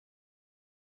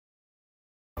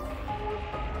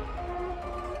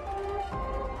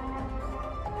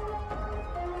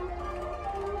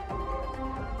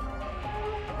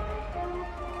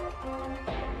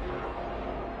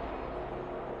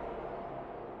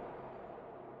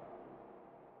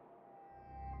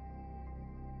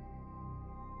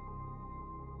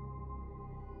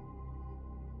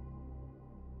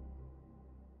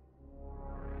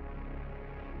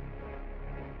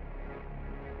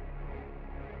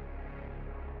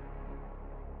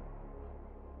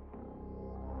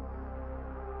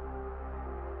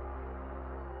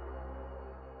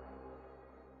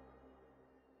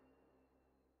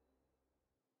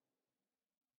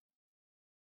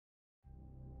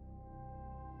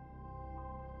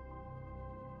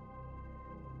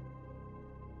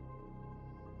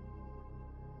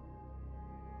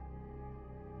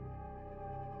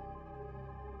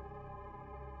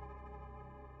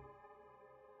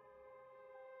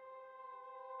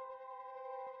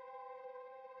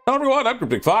Hello everyone, I'm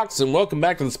CrypticFox, and welcome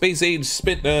back to the Space Age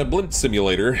Blimp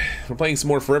Simulator. We're playing some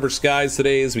more Forever Skies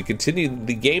today as we continue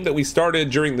the game that we started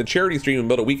during the charity stream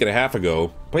about a week and a half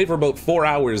ago. Played for about 4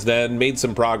 hours then, made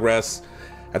some progress.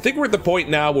 I think we're at the point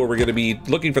now where we're going to be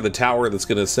looking for the tower that's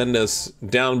going to send us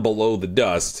down below the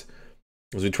dust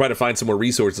as we try to find some more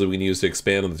resources we can use to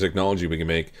expand on the technology we can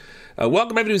make.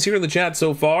 Welcome everyone who's here in the chat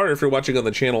so far. If you're watching on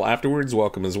the channel afterwards,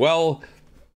 welcome as well.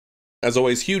 As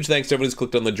always, huge thanks to everyone who's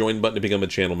clicked on the join button to become a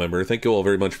channel member. Thank you all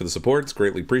very much for the support. It's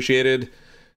greatly appreciated.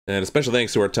 And a special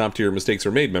thanks to our top tier Mistakes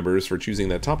Are Made members for choosing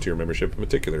that top tier membership in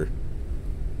particular.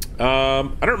 I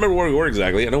don't remember where we were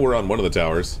exactly. I know we're on one of the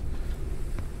towers.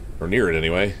 Or near it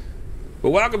anyway.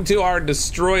 But welcome to our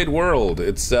destroyed world.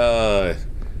 It's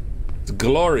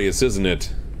glorious, isn't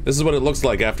it? This is what it looks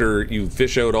like after you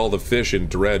fish out all the fish in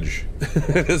Dredge.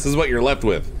 This is what you're left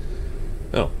with.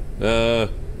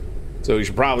 So you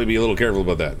should probably be a little careful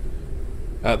about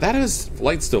that. That has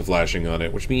light still flashing on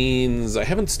it, which means I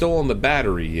haven't stolen the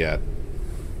battery yet.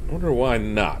 I wonder why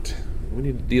not. We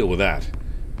need to deal with that.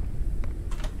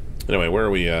 Anyway, where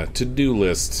are we? To-do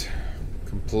list.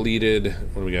 Completed.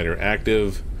 What do we got here?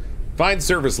 Active. Find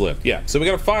service lift. Yeah, so we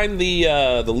gotta find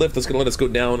the lift that's gonna let us go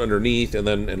down underneath, and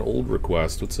then an old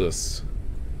request. What's this?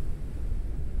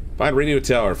 Find radio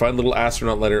tower, find little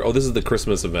astronaut letter. Oh, this is the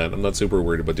Christmas event. I'm not super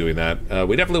worried about doing that.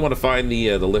 We definitely want to find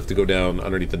the lift to go down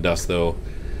underneath the dust, though,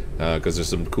 because there's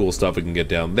some cool stuff we can get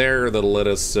down there that'll let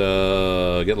us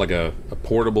get like a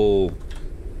portable,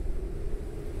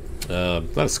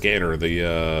 not a scanner,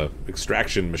 the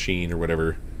extraction machine or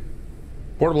whatever.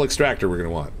 Portable extractor we're gonna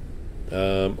want.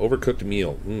 Overcooked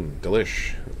meal.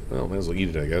 Delish. Well, might as well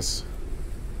eat it, I guess.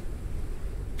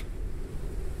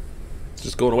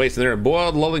 Just going to waste in there.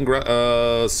 Boiled lulling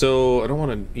so I don't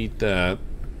want to eat that.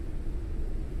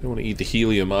 I don't want to eat the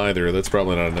helium either. That's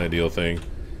probably not an ideal thing.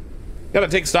 Gotta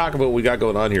take stock of what we got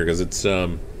going on here, because it's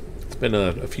been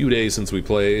a few days since we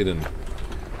played, and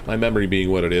my memory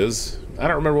being what it is, I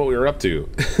don't remember what we were up to.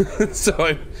 So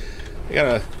I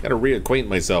gotta reacquaint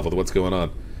myself with what's going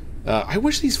on. I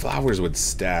wish these flowers would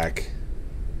stack.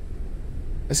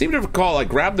 I seem to recall I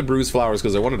grabbed the bruised flowers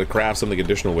because I wanted to craft something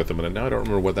additional with them, and now I don't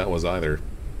remember what that was either.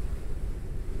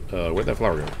 Where'd that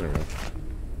flower go? There we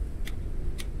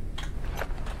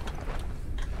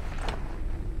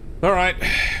go. Alright,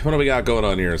 what do we got going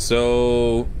on here?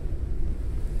 So,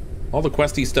 all the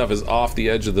questy stuff is off the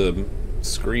edge of the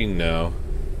screen now.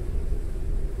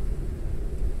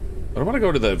 I want to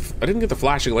go to the... I didn't get the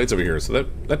flashing lights over here, so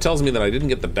that tells me that I didn't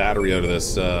get the battery out of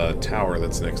this tower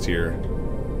that's next here.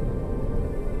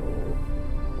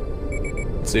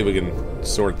 Let's see if we can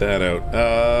sort that out.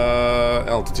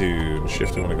 Altitude.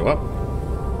 Shift, we want to go up.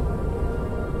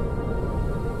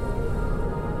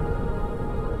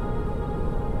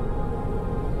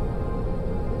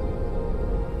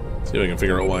 See if I can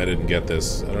figure out why I didn't get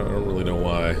this. I don't really know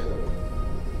why.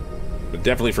 But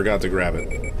definitely forgot to grab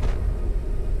it.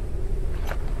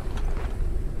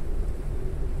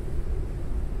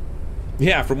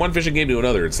 Yeah, from one fishing game to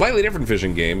another. It's a slightly different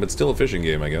fishing game, but still a fishing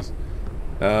game, I guess.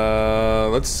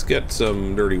 Let's get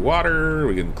some dirty water.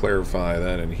 We can clarify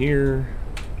that in here.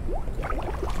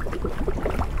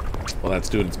 Well, that's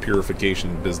doing its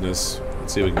purification business.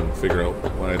 Let's see if we can figure out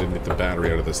why I didn't get the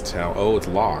battery out of this tower. Oh, it's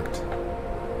locked.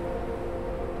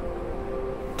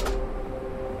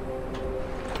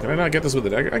 Can I not get this with the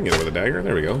dagger? I can get it with a dagger.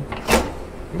 There we go.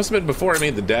 It must have been before I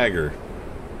made the dagger.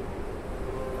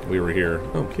 We were here.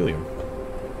 Oh, helium.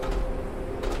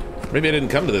 Maybe I didn't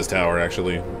come to this tower,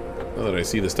 actually. Now that I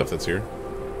see the stuff that's here.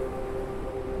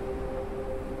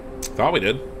 Thought we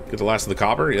did. Get the last of the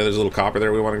copper. Yeah, there's a little copper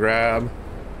there we want to grab.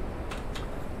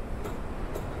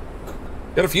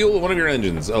 Got to fuel one of your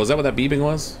engines. Oh, is that what that beeping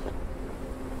was?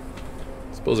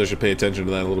 Suppose I should pay attention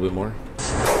to that a little bit more.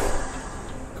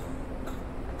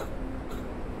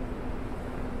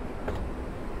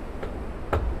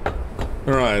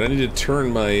 Alright, I need to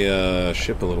turn my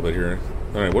ship a little bit here.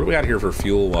 Alright, what do we got here for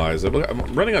fuel-wise? I'm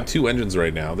running on 2 engines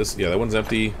right now. Yeah, that one's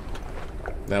empty.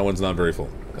 That one's not very full.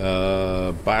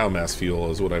 Biomass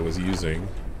fuel is what I was using.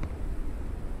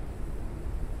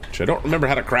 Which I don't remember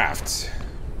how to craft.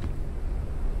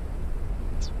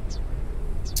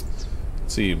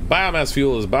 Let's see, biomass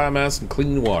fuel is biomass and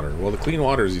clean water. Well, the clean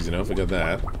water is easy enough, I got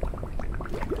that.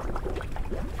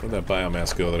 Where'd that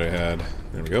biomass go that I had?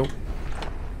 There we go.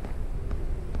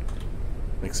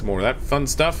 Make some more of that fun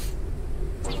stuff.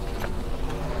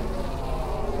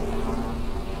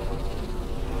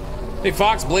 Hey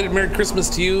Fox, belated Merry Christmas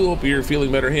to you. Hope you're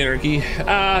feeling better, Anarchy.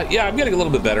 Yeah, I'm getting a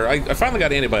little bit better. I finally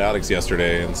got antibiotics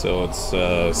yesterday, and so it's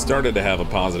started to have a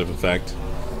positive effect.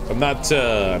 I'm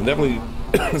definitely,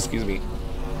 excuse me.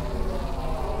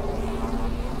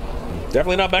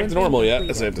 Definitely not back to normal yet,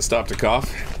 as I have to stop to cough.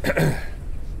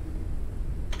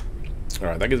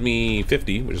 Alright, that gives me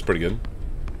 50, which is pretty good.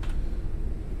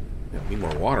 Yeah, I need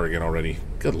more water again already.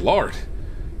 Good lord.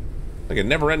 Like a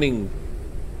never-ending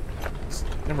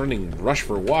rush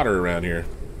for water around here.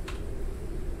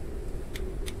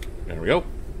 There we go.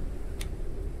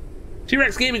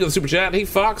 T-Rex Gaming with Super Chat. Hey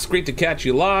Fox, great to catch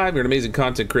you live. You're an amazing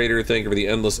content creator. Thank you for the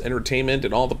endless entertainment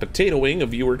and all the potatoing a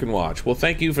viewer can watch. Well,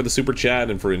 thank you for the Super Chat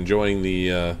and for enjoying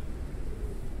the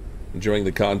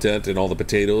content and all the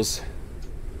potatoes.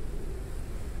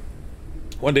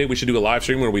 One day we should do a live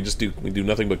stream where we do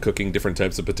nothing but cooking different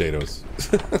types of potatoes.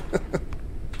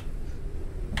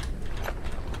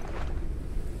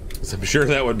 So I'm sure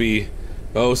that would be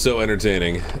oh so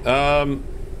entertaining.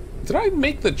 Did I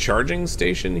make the charging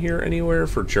station here anywhere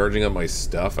for charging up my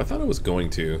stuff? I thought I was going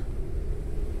to.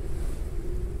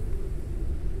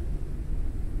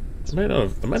 I might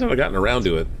not have gotten around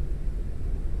to it.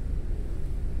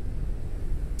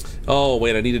 Oh,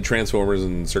 wait, I needed transformers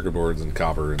and circuit boards and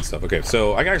copper and stuff. Okay,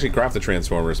 so I can actually craft the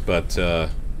transformers, but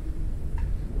the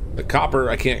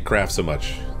copper I can't craft so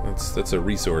much. That's a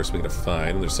resource we gotta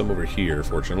find. There's some over here,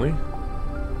 fortunately.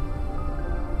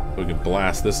 We can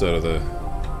blast this out of the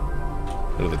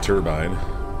turbine.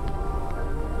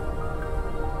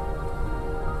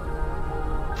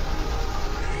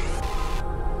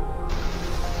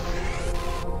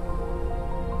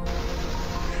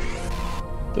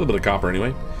 A little bit of copper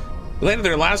anyway. We landed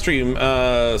there last stream,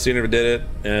 so you never did it.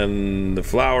 And the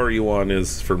flour you want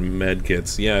is for med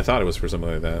kits. Yeah, I thought it was for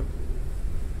something like that.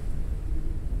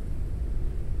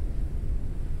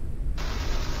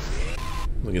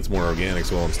 I think it's more organic,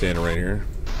 so while I'm standing right here.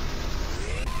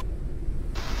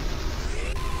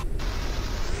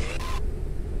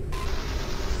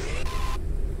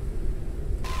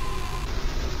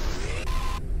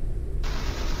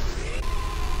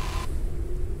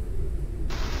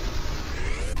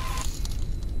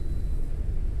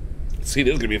 See,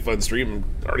 this is gonna be a fun stream.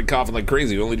 I'm already coughing like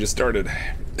crazy. We only just started.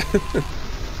 Hey,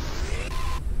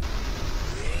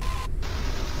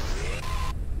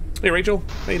 Rachel.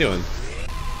 How you doing?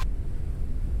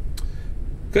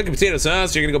 Cooking potato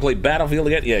sauce. You're gonna go play Battlefield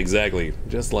again? Yeah, exactly.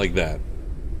 Just like that.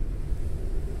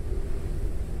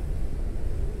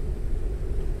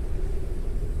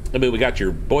 I mean, we got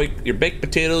your baked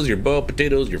potatoes, your boiled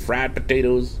potatoes, your fried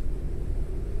potatoes.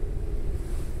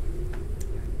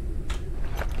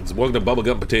 Welcome to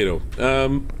bubblegum potato.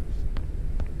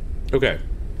 Okay.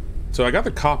 So I got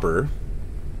the copper.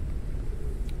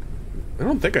 I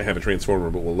don't think I have a transformer,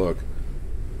 but we'll look.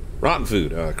 Rotten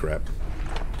food. Oh, crap.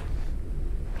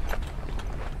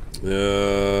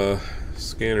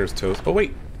 Scanner's toast. Oh,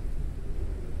 wait.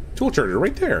 Tool charger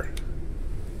right there.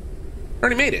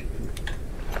 Already made it.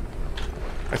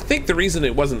 I think the reason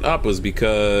it wasn't up was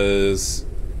because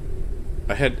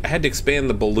I had to expand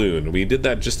the balloon. We did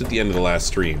that just at the end of the last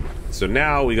stream. So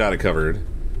now we got it covered.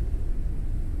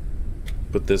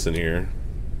 Put this in here.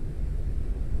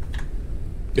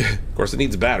 Of course, it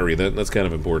needs a battery. That's kind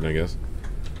of important, I guess.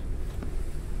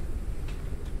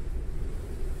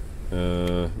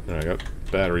 I got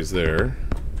batteries there.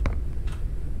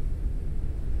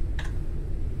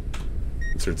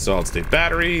 Insert solid state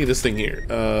battery. This thing here.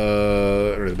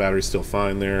 The battery's still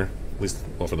fine there. At least,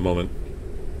 well, for the moment.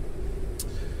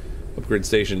 Upgrade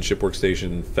station, ship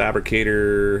workstation,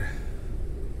 fabricator.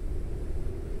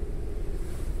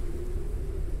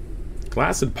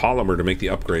 Glass and polymer to make the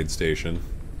upgrade station.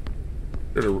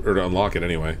 Or to unlock it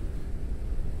anyway.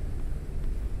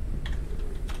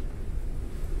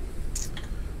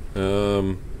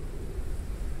 Got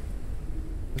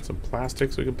some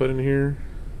plastics we can put in here.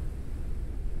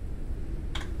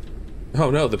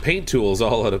 Oh no, the paint tool is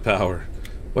all out of power.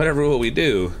 Whatever will we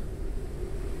do?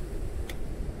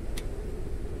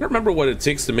 I don't remember what it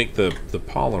takes to make the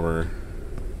polymer.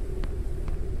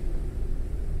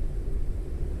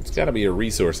 It's gotta be a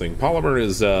resource thing. Polymer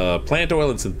is plant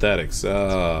oil and synthetics.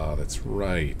 Ah, that's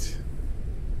right.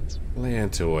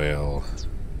 Plant oil.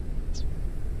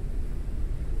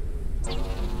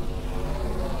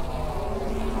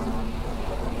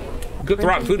 Cook the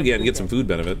rotten food again and get some food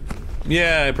benefit.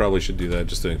 Yeah, I probably should do that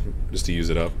just to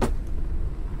use it up.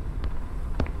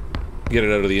 Get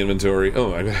it out of the inventory.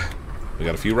 Oh, we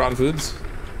got a few rotten foods.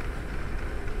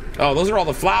 Oh, those are all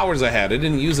the flowers I had. I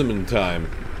didn't use them in time,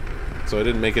 so I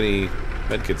didn't make any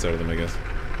medkits out of them, I guess.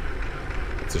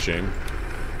 That's a shame.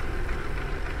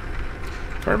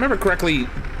 If I remember correctly,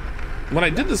 when I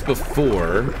did this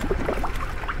before,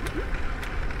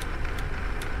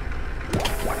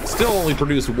 still only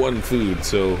produced one food,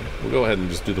 so we'll go ahead and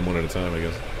just do them one at a time, I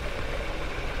guess.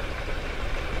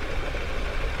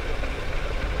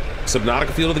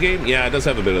 Subnautica feel to the game? Yeah, it does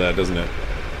have a bit of that, doesn't it?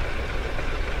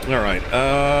 Alright,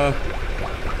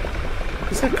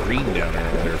 what's that green down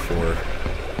there for?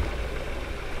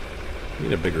 I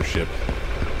need a bigger ship.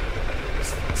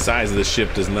 The size of the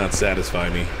ship does not satisfy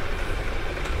me.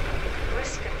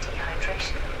 Risk of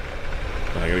dehydration.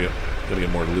 I gotta get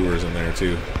more lures in there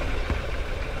too.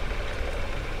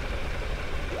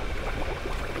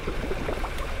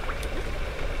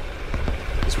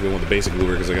 Guess we're going with the basic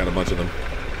lure because I got a bunch of them.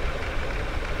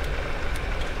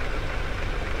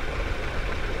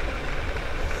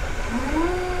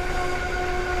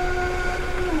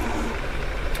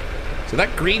 So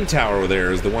that green tower over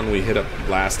there is the one we hit up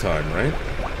last time, right?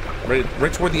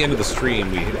 Right toward the end of the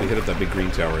stream, we hit up that big green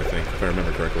tower, I think, if I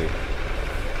remember correctly.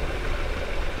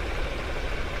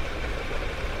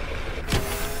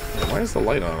 Why is the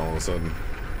light on all of a sudden?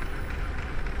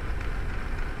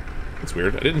 That's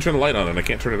weird. I didn't turn the light on and I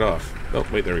can't turn it off. Oh,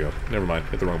 wait, there we go. Never mind.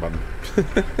 Hit the wrong button.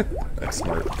 That's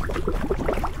smart.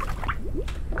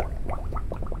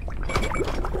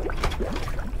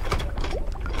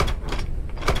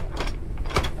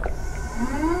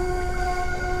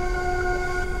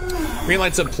 Green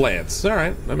lights up plants.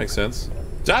 Alright, that makes sense.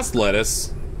 Dust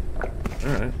lettuce.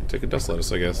 Alright, take a dust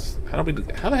lettuce, I guess. How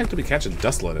the heck did we catch a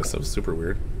dust lettuce? That was super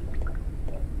weird.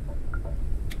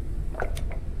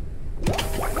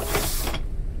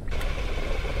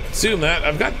 Consume that.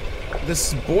 I've got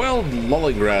this boiled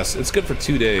lollygrass. It's good for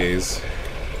 2 days.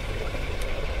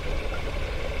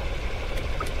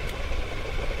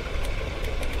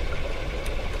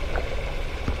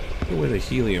 Get away the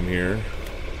helium here.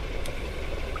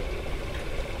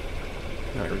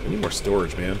 I need more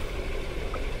storage, man.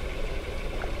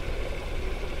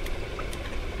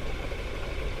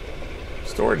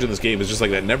 Storage in this game is just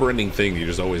like that never-ending thing you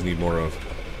just always need more of.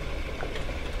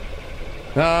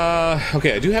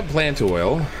 Okay, I do have plant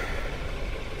oil.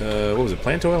 What was it?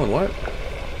 Plant oil and what?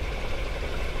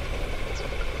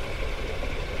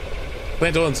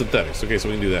 Plant oil and synthetics. Okay, so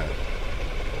we can do that.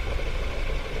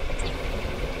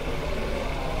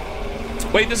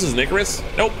 Wait, this is Icarus?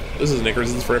 Nope, this is Icarus.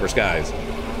 This is Forever Skies.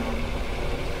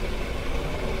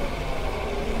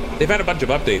 They've had a bunch of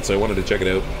updates, so I wanted to check it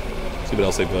out. See what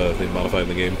else they've modified in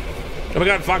the game. Oh my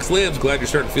god, Fox lives. Glad you're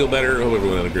starting to feel better. Hope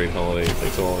everyone had a great holiday.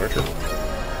 Thanks all, Archer.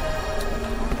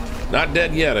 Not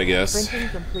dead yet, I guess. Printing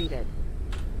completed.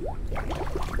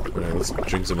 Alright, let's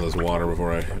drink some of this water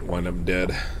before I wind up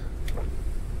dead.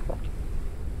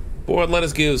 Boiled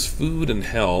lettuce gives food and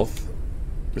health.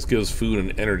 This gives food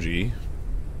and energy.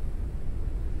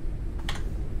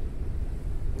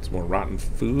 Some more rotten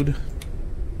food.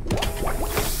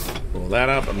 Pull that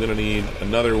up. I'm gonna need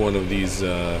another one of these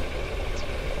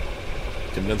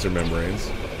condenser membranes.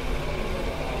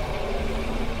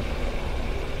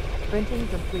 Printing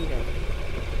completed.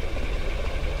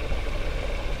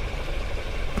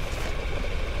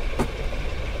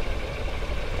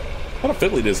 A lot of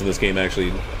fiddliness in this game,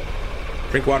 actually.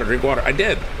 Drink water, drink water. I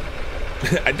did.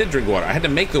 I did drink water. I had to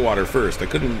make the water first. I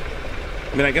couldn't...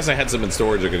 I mean, I guess I had some in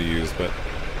storage I could have used, but...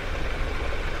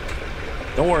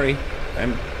 Don't worry.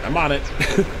 I'm on it.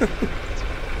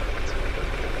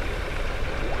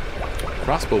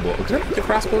 Crossbow bow. Did I make the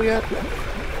crossbow yet?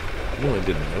 No, I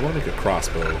didn't. I want to make a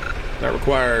crossbow. That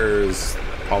requires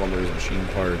polymers, machine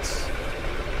parts.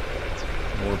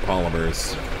 More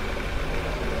polymers.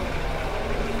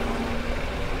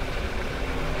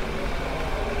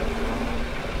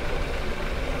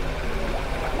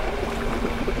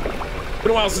 It's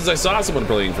been a while since I saw someone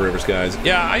playing Forever Skies.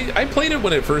 Yeah, I played it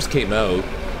when it first came out.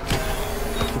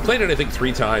 I played it, I think,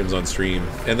 3 times on stream.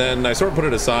 And then I sort of put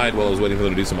it aside while I was waiting for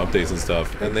them to do some updates and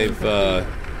stuff. And they've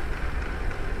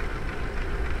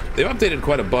updated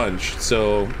quite a bunch,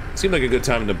 so it seemed like a good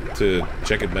time to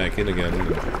check it back in again.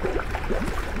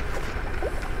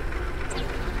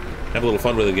 Have a little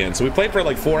fun with it again. So we played for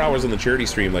like 4 hours on the charity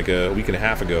stream like a week and a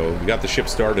half ago. We got the ship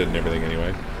started and everything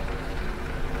anyway.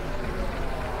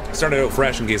 Started out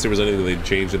fresh in case there was anything they'd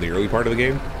changed in the early part of the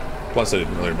game. Plus I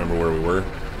didn't really remember where we were.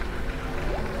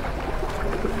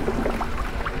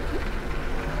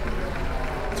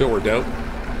 So it worked out.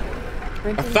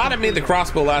 I thought I made the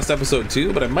crossbow last episode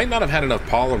too, but I might not have had enough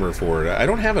polymer for it. I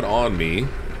don't have it on me.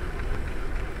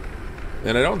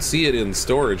 And I don't see it in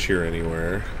storage here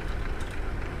anywhere.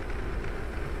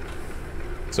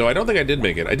 So I don't think I did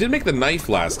make it. I did make the knife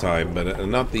last time, but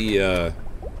not the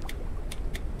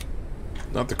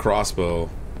crossbow.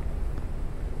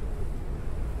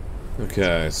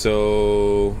 Okay,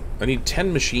 so I need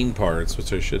 10 machine parts,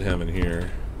 which I should have in here.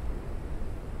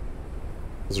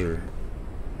 Those are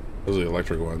the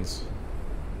electric ones.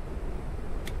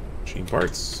 Machine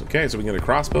parts. Okay, so we can get a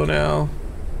crossbow now.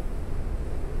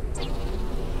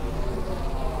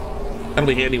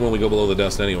 That'll be handy when we go below the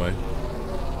dust anyway.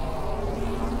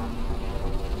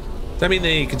 Does that mean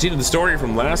they continued the story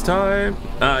from last time?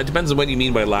 It depends on what you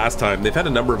mean by last time. They've had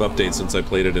a number of updates since I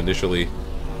played it initially.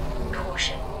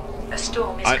 Caution. A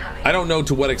storm is coming. I don't know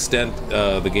to what extent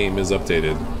the game is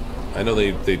updated. I know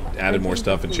they added more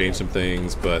stuff and changed some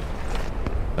things, but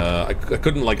I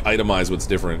couldn't like itemize what's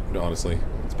different, honestly.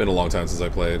 It's been a long time since I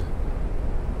played.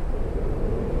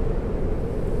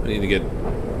 I need to get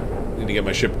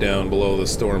my ship down below the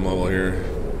storm level here.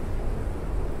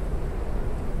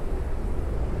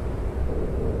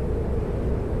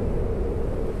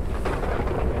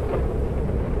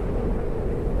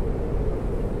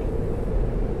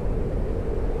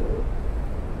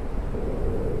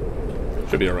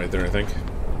 Should be alright there, I think.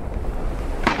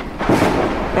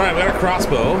 Alright, we got a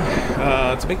crossbow.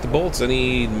 To make the bolts, I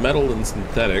need metal and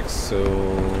synthetics, so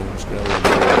I'm just gonna go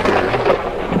right here.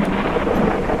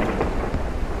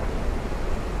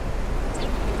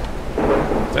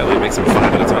 Sadly, it makes them 5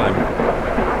 at a time.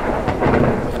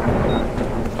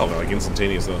 Oh, they're like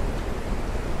instantaneous though.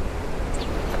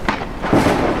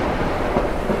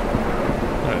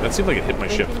 Alright, that seemed like it hit my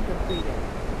ship.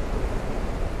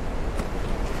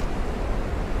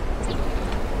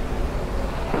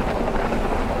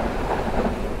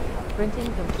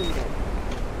 Printing completed.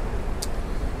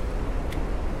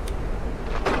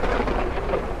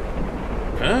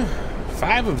 Huh?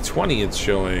 5 of 20 it's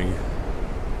showing.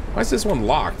 Why is this one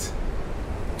locked?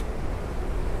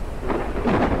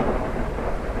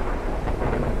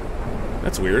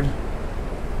 That's weird.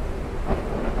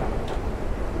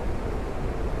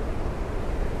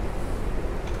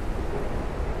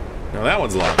 Now that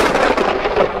one's locked.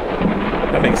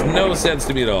 That makes no sense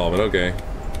to me at all, but okay.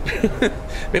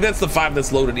 Maybe that's the 5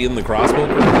 that's loaded in the crossbow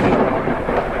currently.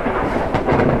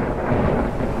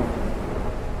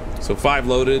 So 5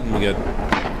 loaded, and we get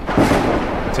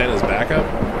 10 as backup.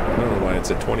 I don't know why it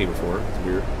said 20 before. It's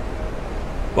weird.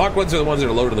 Locked ones are the ones that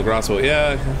are loaded in the crossbow.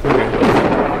 Yeah, okay.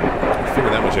 I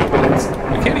figured that much out.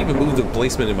 I can't even move the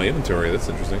placement in my inventory. That's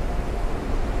interesting.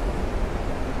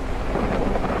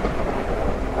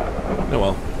 Oh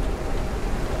well.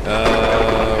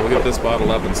 We'll get this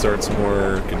bottle up and start some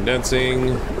more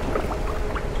condensing.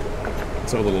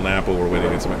 Let's have a little nap while we're waiting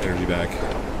to get some energy back.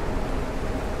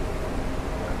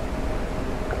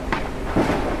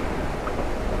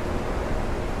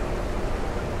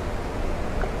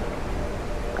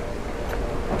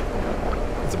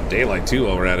 Get some daylight too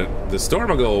while we're at it. The storm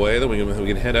will go away, then we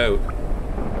can head out.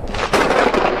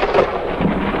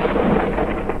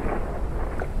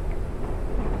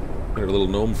 Our little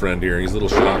gnome friend here, he's a little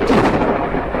shocked.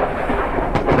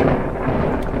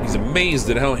 He's amazed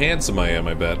at how handsome I am,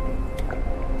 I bet.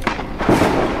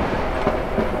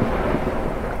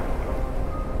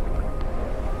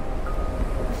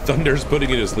 Thunder's putting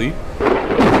you to sleep?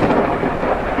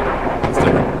 That's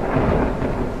different.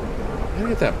 How do I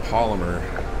get that polymer?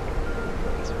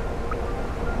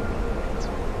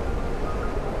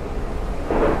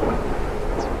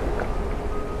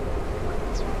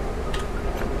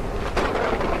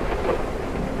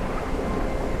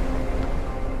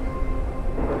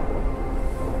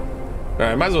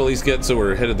 Alright, I might as well at least get so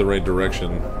we're headed the right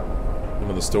direction. And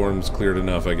when the storm's cleared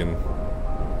enough, I can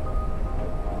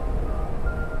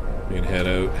head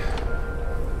out.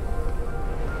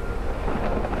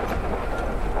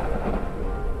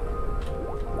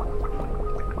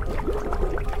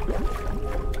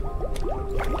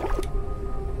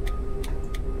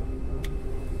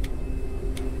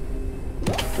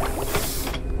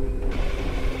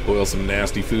 Boil some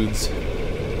nasty foods.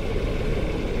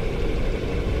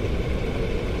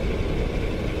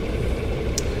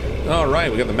 All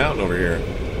right, we got the mountain over here.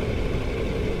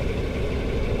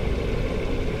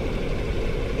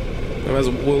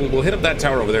 We'll hit up that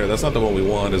tower over there. That's not the one we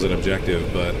want as an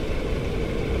objective, but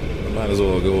I might as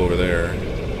well go over there.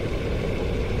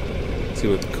 See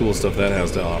what cool stuff that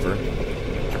has to offer.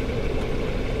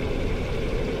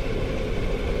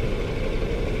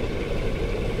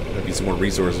 Might be some more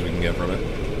resources we can get from it.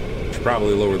 Should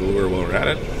probably lower the lure while we're at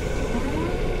it.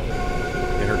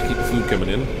 Can't hurt to keep the food coming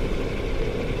in.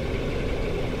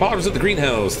 Polymers at the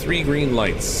greenhouse, 3 green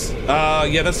lights.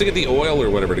 Yeah, that's to get the oil or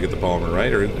whatever to get the polymer,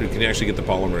 right? Or can you actually get the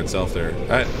polymer itself there?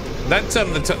 That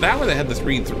one that had the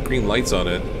 3 green lights on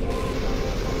it,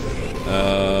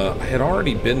 I had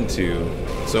already been to.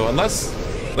 So unless,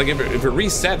 like, if it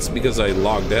resets because I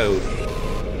logged out,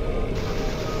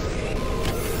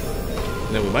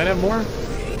 then we might have more.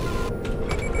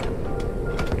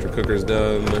 Electric cooker's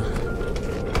done.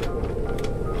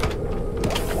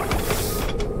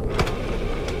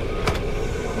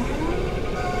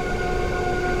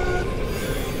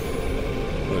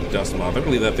 dust moth. I'm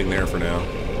gonna leave that thing there for now.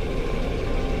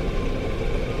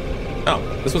 Oh,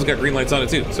 this one's got green lights on it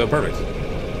too, so perfect.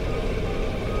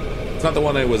 It's not the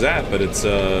one I was at, but it's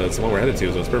the one we're headed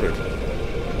to, so it's perfect.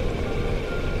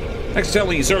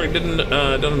 Accidentally, sorry, don't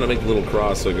know to make a little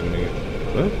cross so I can...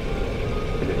 What?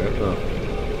 Oh.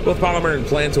 Both polymer and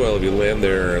plant oil, if you land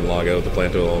there and log out, the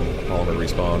plant oil and polymer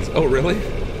respawns. Oh, really?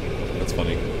 That's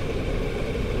funny.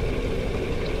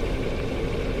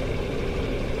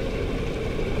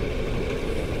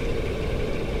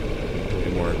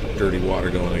 Maybe more dirty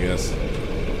water going, I guess.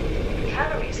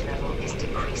 Calories level is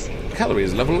decreasing.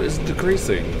 Calories level is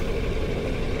decreasing.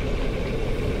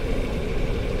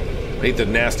 I ate the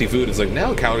nasty food. It's like,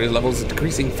 now calories level is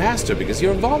decreasing faster because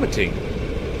you're vomiting.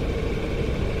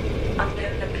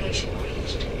 Unknown location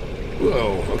reached.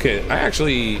 Whoa, okay, I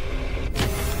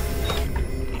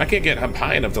can't get up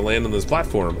high enough to land on this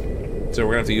platform. So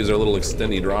we're gonna have to use our little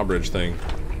extendy drawbridge thing.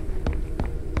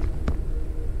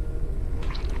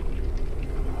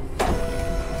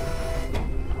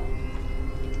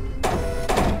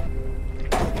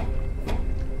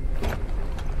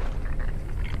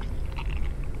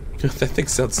 That thing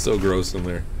sounds so gross in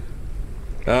there.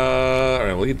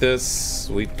 Alright, we'll eat this,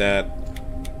 we'll eat that.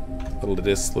 Little to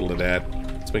this, little to that.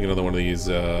 Let's make another one of these,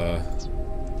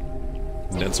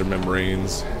 denser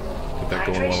membranes. Get that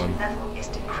going while I'm... Level is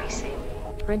decreasing.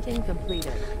 Printing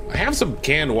completed. I have some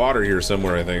canned water here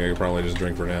somewhere, I think. I could probably just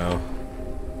drink for now.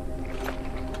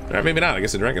 Or maybe not, I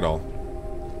guess I drank it all.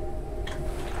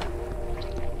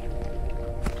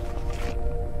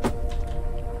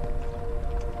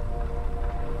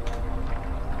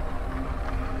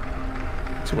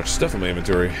 Too much stuff in my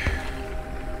inventory.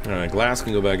 Alright, glass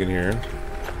can go back in here.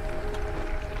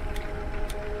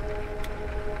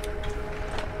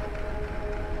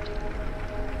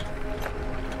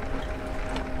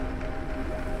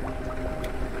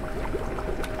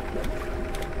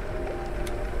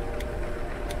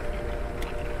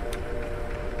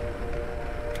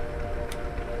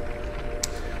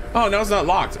 Oh, now it's not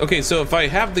locked. Okay, so if I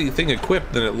have the thing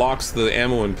equipped, then it locks the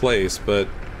ammo in place, but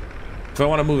if I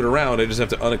want to move it around, I just have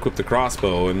to unequip the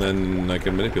crossbow, and then I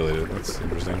can manipulate it. That's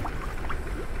interesting.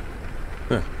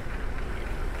 Huh.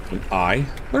 I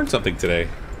learned something today.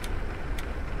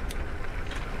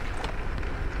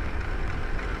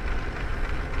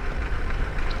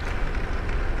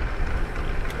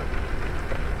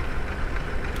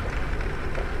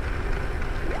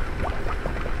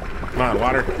 Come on,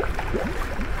 water.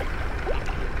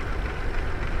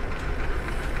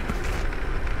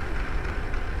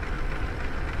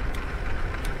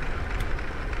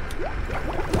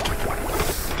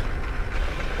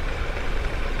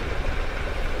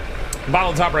 The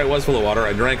bottle on top right was full of water.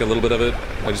 I drank a little bit of it.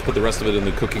 I just put the rest of it in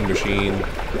the cooking machine.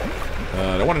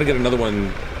 I wanted to get another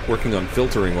one working on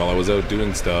filtering while I was out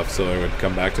doing stuff, so I would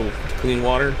come back to clean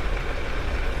water.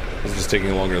 It was just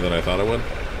taking longer than I thought it would.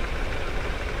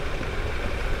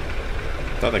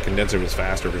 I thought that condenser was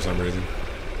faster for some reason.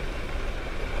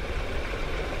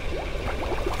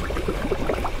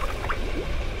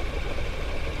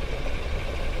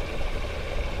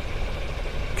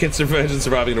 Can't imagine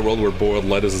surviving in a world where boiled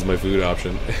lettuce is my food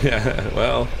option. Yeah,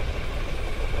 well.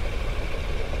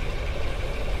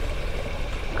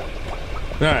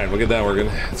 Alright, we'll get that working.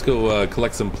 Let's go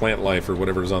collect some plant life or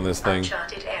whatever's on this thing.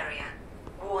 Uncharted area.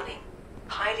 Warning.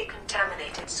 Highly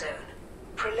contaminated zone.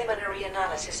 Preliminary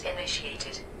analysis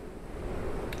initiated.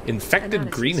 Infected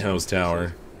Analysis greenhouse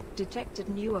tower. Detected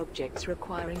new objects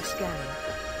requiring scanning.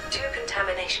 2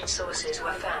 contamination sources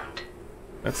were found.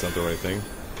 That's not the right thing.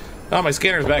 Oh, my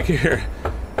scanner's back here.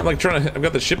 I'm like trying to... I've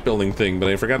got the shipbuilding thing, but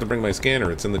I forgot to bring my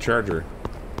scanner. It's in the charger.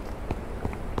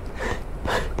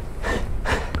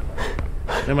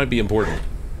 That might be important.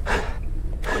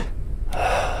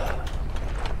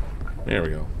 There we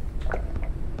go.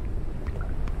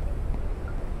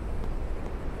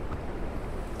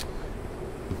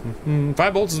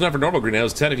 5 bolts is enough for normal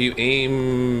greenhouse. 10 if you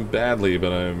aim badly,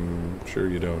 but I'm sure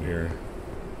you don't here.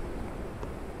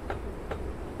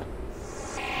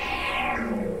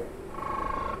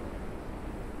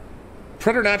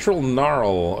 Preternatural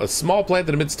gnarl, a small plant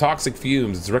that emits toxic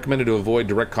fumes. It's recommended to avoid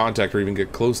direct contact or even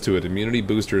get close to it. Immunity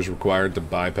booster is required to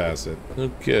bypass it.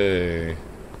 Okay.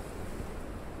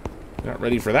 Not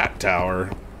ready for that tower.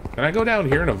 Can I go down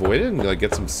here and avoid it and like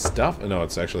get some stuff? No,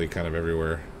 it's actually kind of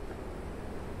everywhere.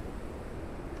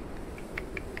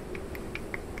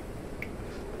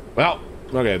 Well,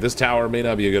 okay, this tower may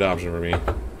not be a good option for me.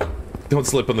 Don't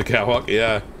slip on the catwalk,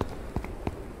 yeah.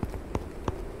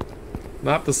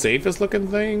 Not the safest looking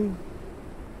thing.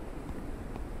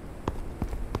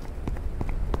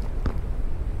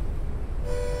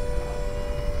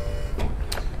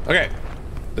 Okay.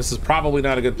 This is probably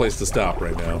not a good place to stop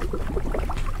right now.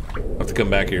 I'll have to come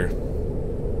back here.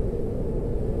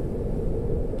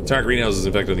 Entire greenhouse is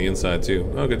infected on the inside,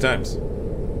 too. Oh, good times.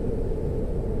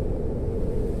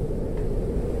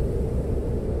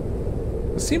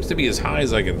 It seems to be as high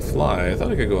as I can fly. I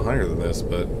thought I could go higher than this,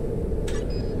 but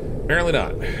apparently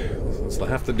not. That's what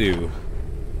I have to do.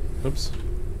 Oops.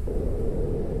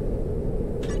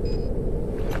 There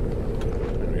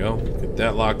we go. Get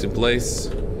that locked in place.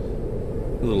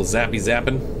 A little zappy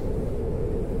zapping.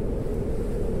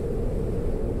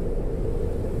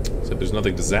 Except there's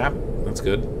nothing to zap. That's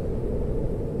good.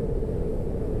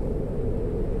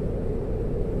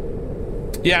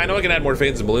 Yeah, I know I can add more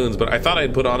fans and balloons, but I thought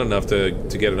I'd put on enough to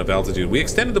get enough altitude. We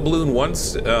extended the balloon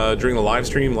once during the live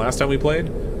stream last time we played.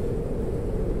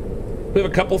 We have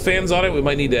a couple fans on it. We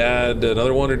might need to add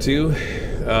another one or two.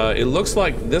 It looks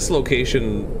like this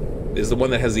location is the one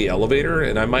that has the elevator,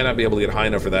 and I might not be able to get high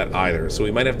enough for that either. So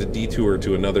we might have to detour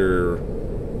to another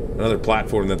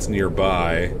platform that's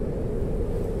nearby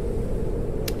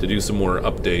to do some more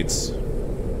updates.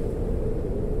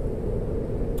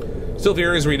 Still, the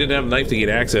areas where you didn't have a knife to gain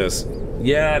access.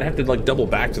 Yeah, I'd have to like double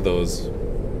back to those.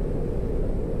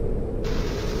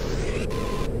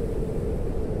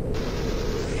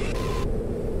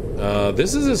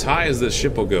 This is as high as this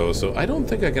ship will go, so I don't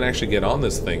think I can actually get on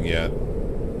this thing yet.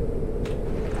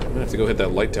 I'm gonna have to go hit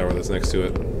that light tower that's next to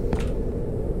it.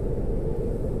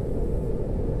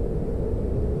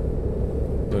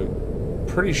 I'm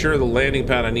pretty sure the landing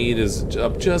pad I need is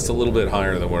up just a little bit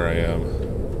higher than where I am.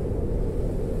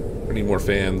 I need more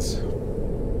fans.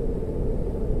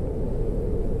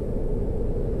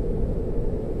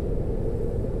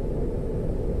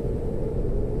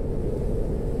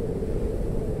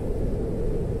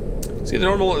 See the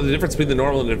difference between the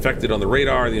normal and infected on the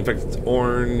radar. The infected's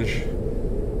orange.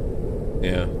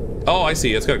 Yeah. Oh, I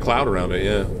see. It's got a cloud around it.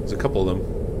 Yeah, there's a couple of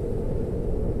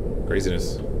them.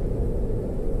 Craziness.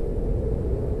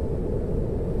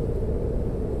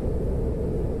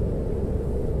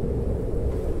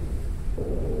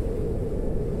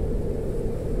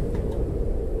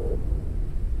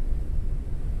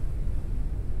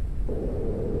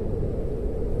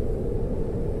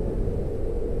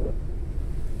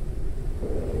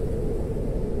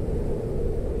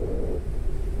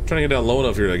 Trying to get down low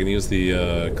enough here that I can use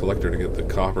the collector to get the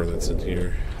copper that's in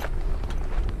here.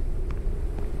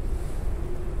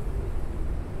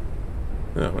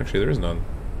 No, actually there is none.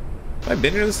 Have I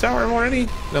been in this tower already?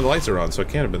 No, the lights are on, so I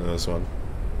can't have been in this one.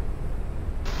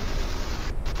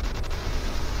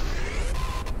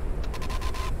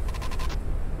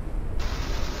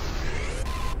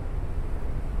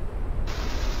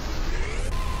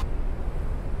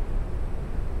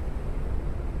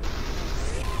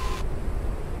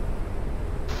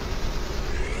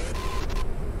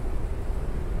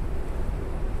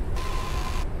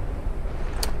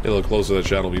 Get a little closer, that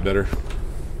shot will be better.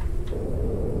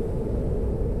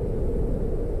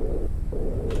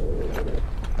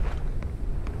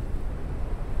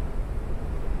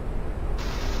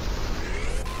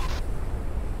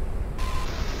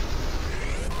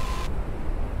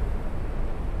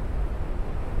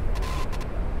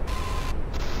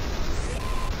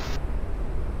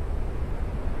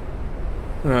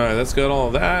 Alright, that's got all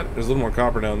of that. There's a little more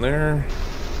copper down there.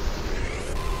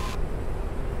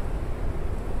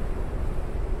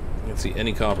 See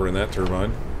any copper in that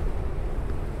turbine.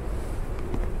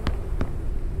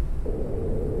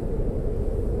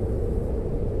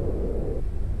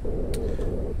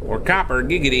 Or copper,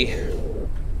 giggity.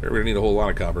 We're gonna need a whole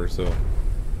lot of copper, so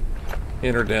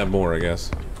can't hurt to have more, I guess.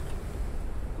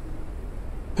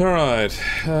 Alright,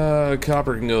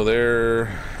 copper can go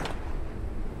there.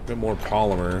 Got more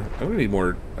polymer. I'm gonna need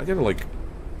more. I gotta like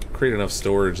create enough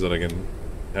storage that I can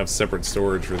have separate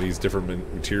storage for these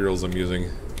different materials I'm using.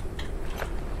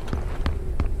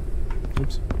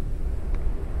 Oops.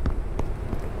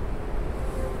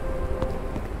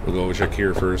 We'll go check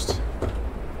here first.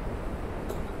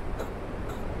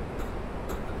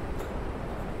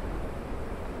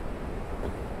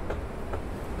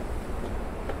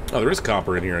 Oh, there is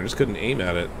copper in here. I just couldn't aim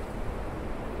at it.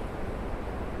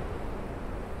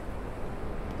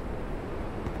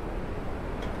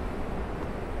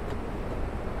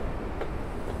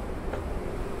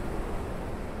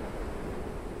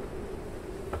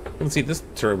 I haven't seen this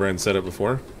turbine setup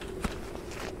before.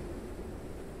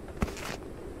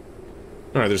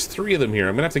 Alright, there's 3 of them here.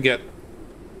 I'm gonna have to get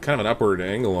kind of an upward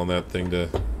angle on that thing to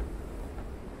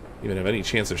even have any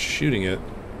chance of shooting it.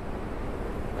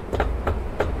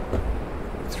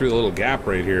 Through the little gap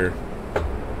right here.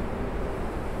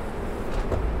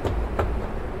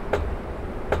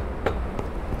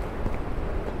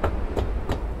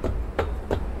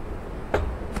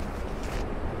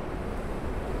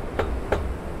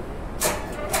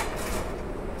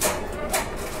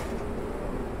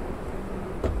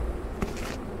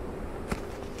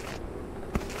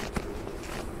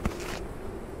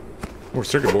 More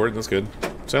circuit board, that's good.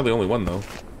 Sadly, only one, though.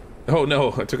 Oh,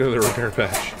 no, I took another repair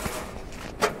patch.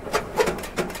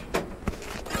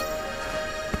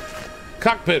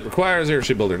 Cockpit requires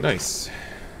airship builder. Nice.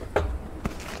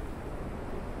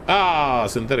 Ah,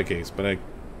 synthetic case, but I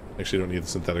actually don't need the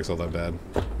synthetics all that bad.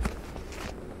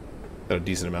 Got a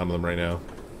decent amount of them right now.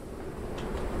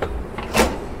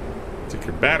 Take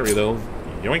your battery, though.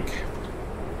 Yoink.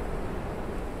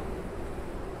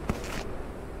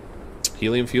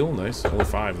 Helium fuel, nice. Only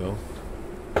 5, though.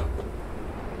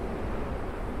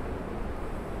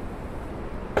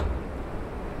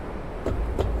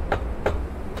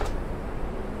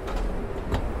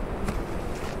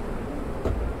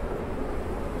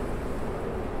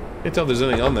 Can't tell if there's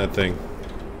anything on that thing.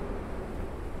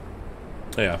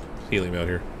 Oh, yeah, helium out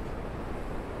here.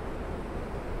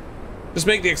 Just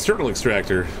make the external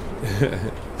extractor.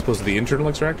 As opposed to the internal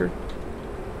extractor?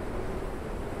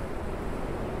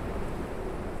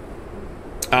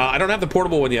 I don't have the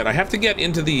portable one yet. I have to get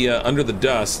into the under the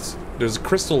dust. There's a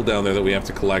crystal down there that we have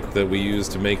to collect that we use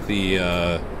to make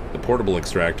the portable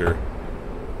extractor.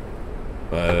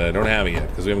 But I don't have it yet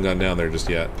because we haven't gone down there just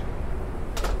yet.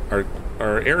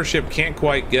 Our airship can't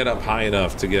quite get up high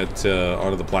enough to get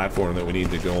onto the platform that we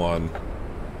need to go on.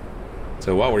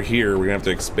 So while we're here, we're gonna have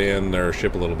to expand our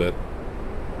ship a little bit.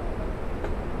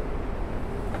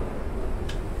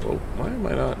 Oh, why am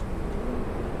I not?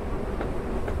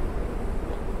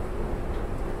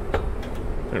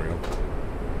 There we go.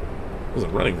 It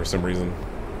wasn't running for some reason.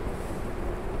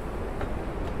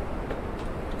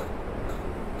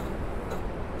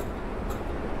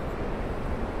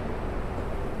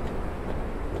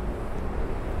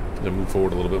 I'm gonna move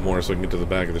forward a little bit more so I can get to the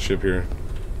back of the ship here.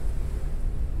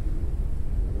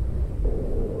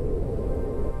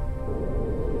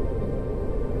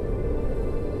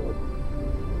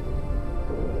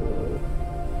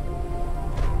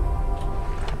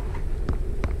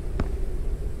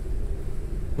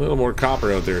 A little more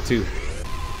copper out there, too.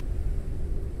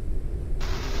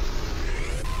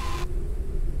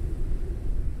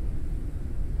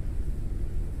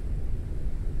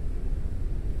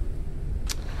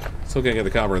 Still can't get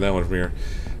the copper in that one from here.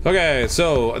 Okay,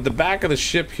 so at the back of the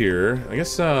ship here, I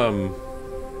guess, built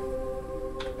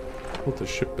the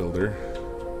shipbuilder.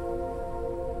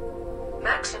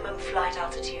 Maximum flight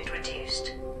altitude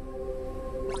reduced.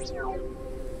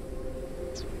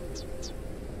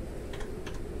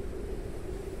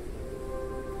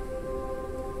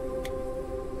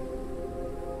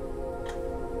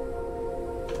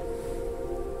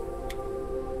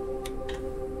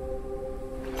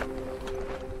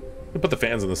 Put the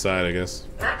fans on the side, I guess.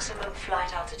 Maximum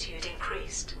flight altitude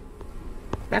increased.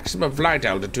 Maximum flight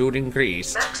altitude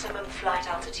increased. Maximum flight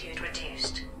altitude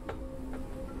reduced.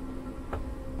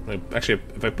 Actually,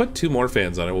 if I put 2 more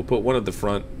fans on it, we'll put one at the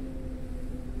front.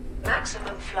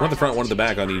 Maximum flight One at the front, one at the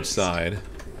back on each side.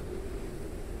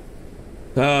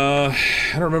 I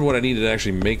don't remember what I needed to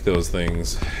actually make those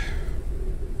things.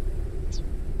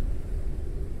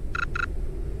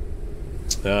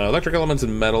 Electric elements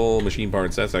and metal, machine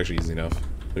parts, that's actually easy enough.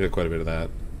 We got quite a bit of that.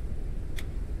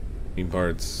 Machine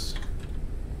parts.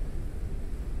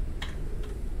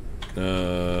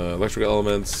 Electric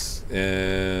elements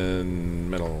and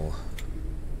metal.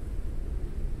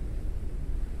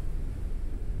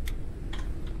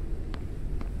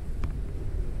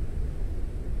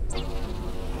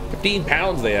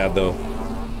 £15 they have, though.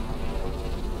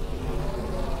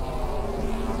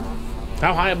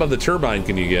 How high above the turbine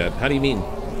can you get? How do you mean?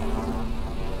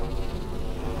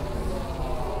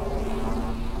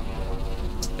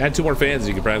 Add 2 more fans,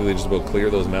 you could practically just about clear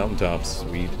those mountaintops.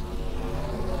 Sweet.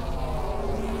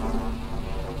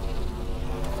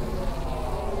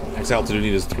 Max altitude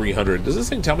need is 300. Does this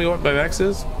thing tell me what my max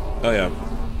is? Oh yeah.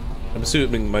 I'm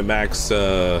assuming my max,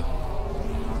 assuming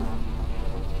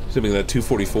that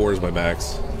 244 is my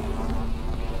max.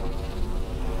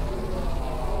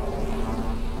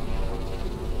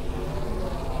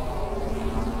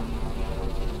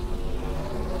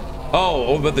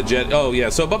 Oh, above the jet. Oh, yeah.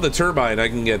 So above the turbine, I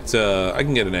can get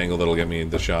an angle that'll get me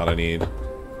the shot I need.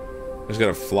 I just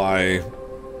gotta fly.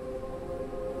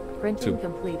 Printing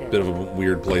completed. Bit of a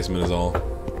weird placement is all.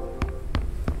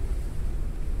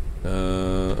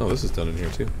 Oh, this is done in here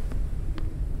too.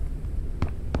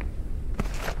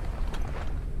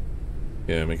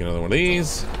 Yeah, make another one of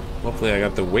these. Hopefully, I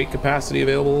got the weight capacity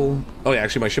available. Oh yeah,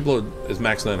 actually, my ship load is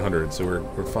max 900, so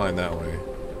we're fine that way.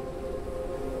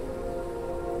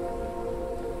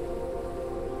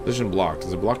 Position blocked.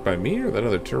 Is it blocked by me or that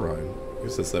other turbine? I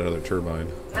guess that's that other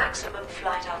turbine. Maximum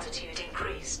flight altitude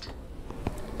increased.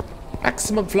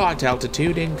 Maximum flight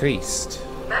altitude increased.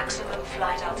 Maximum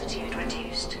flight altitude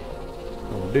reduced.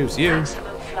 I'll reduce you.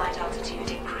 Maximum flight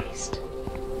altitude increased.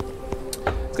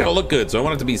 It's gotta look good, so I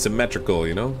want it to be symmetrical,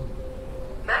 you know?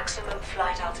 Maximum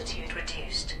flight altitude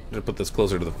reduced. I'm gonna put this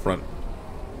closer to the front.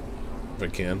 If I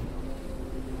can.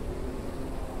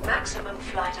 Maximum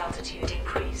flight altitude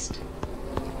increased.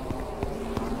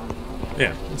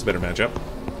 Yeah, that's a better matchup.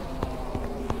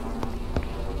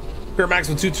 Current max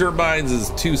with 2 turbines is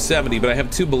 270, but I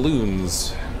have 2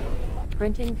 balloons.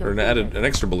 Printing Or an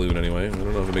extra balloon anyway. I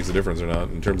don't know if it makes a difference or not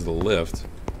in terms of the lift.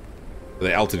 Or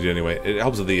the altitude anyway. It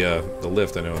helps with the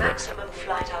lift, I know. Maximum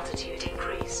flight altitude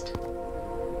increased.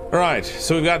 Alright,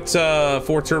 so we've got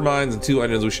 4 turbines and 2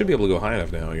 engines. We should be able to go high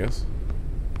enough now, I guess.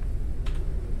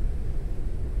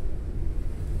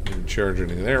 Didn't charge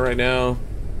anything there right now.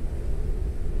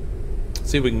 Let's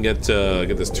see if we can get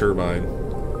this turbine.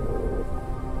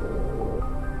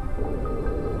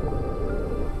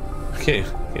 Can't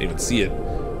even see it.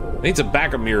 I need some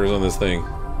backup mirrors on this thing.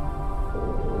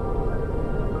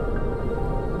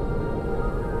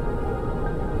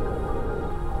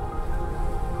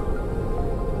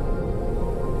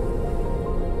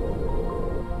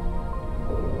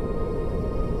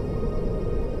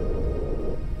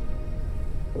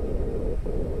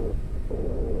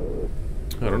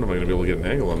 I don't know if I'm gonna be able to get an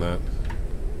angle on that.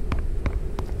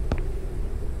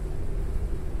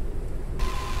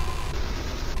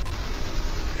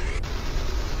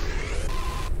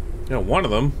 Yeah, one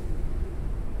of them.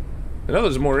 I know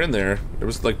there's more in there. There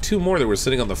was like 2 more that were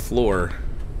sitting on the floor.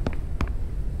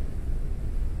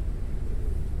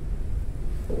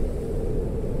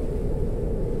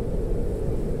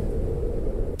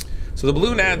 So the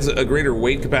balloon adds a greater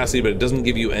weight capacity, but it doesn't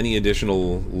give you any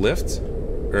additional lift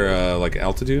or like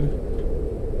altitude.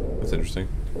 That's interesting.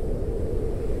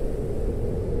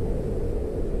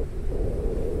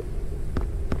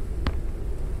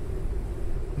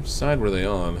 Which side were they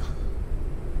on?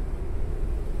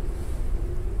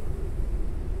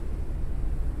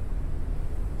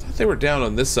 I thought they were down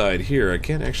on this side here. I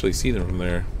can't actually see them from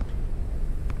there.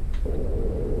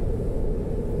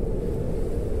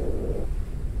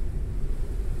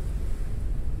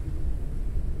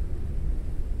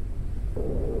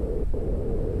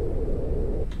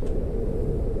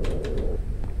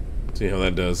 See how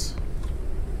that does.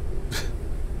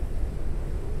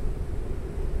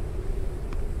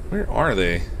 Where are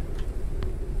they?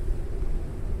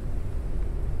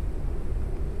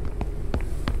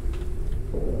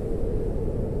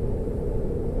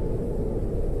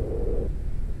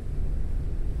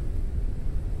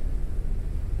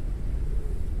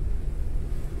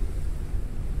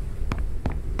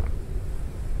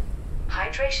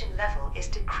 Hydration level is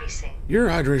decreasing. Your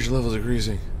hydration level is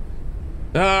decreasing.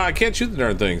 I can't shoot the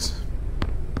darn things.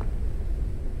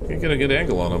 Can't get a good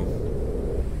angle on them.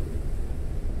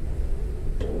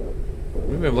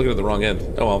 Maybe I'm looking at the wrong end.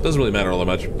 Oh well, it doesn't really matter all that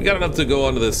much. We got enough to go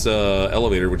onto this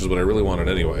elevator, which is what I really wanted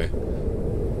anyway.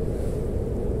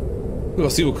 We'll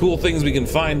see what cool things we can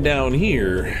find down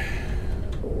here.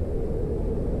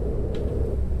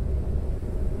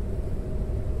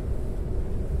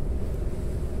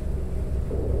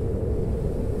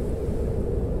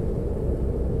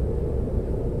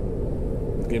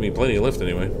 Gave me plenty of lift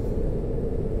anyway.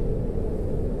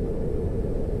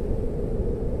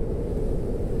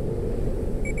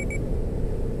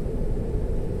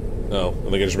 Oh, I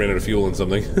think I just ran out of fuel and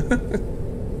something.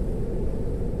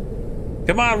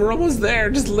 Come on, we're almost there.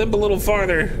 Just limp a little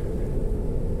farther.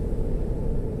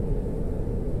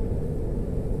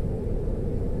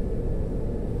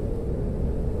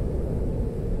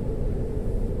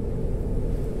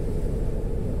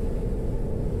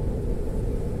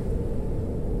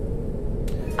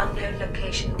 Unknown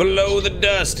location. Below the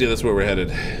dust. Yeah, that's where we're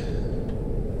headed.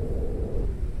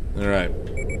 Alright.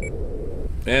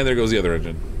 And there goes the other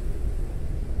engine.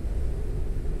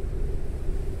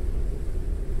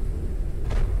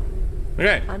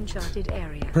 Okay. Uncharted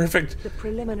area. Perfect. The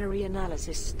preliminary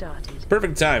analysis started.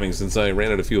 Perfect timing since I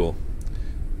ran out of fuel.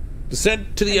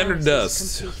 Descent to the Analysis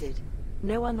underdust. completed.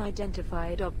 No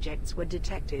unidentified objects were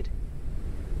detected.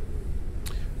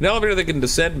 An elevator that can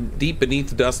descend deep beneath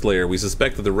the dust layer. We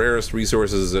suspect that the rarest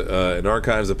resources and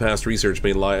archives of past research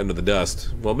may lie under the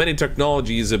dust. While many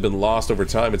technologies have been lost over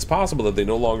time, it's possible that they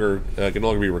no longer can no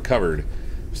longer be recovered.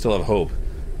 We still have hope.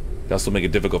 Dust will make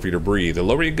it difficult for you to breathe. The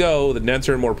lower you go, the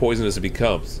denser and more poisonous it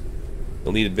becomes.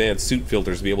 You'll need advanced suit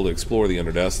filters to be able to explore the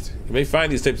underdust. You may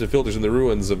find these types of filters in the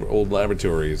ruins of old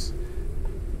laboratories.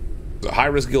 There's a high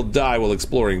risk you'll die while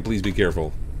exploring. Please be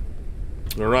careful.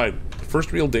 Alright.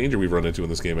 First real danger we've run into in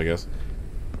this game, I guess.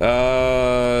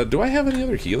 Do I have any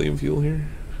other helium fuel here?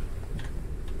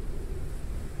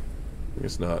 I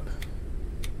guess not.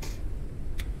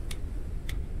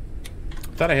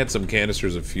 thought I had some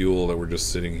canisters of fuel that were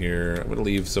just sitting here. I'm gonna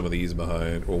leave some of these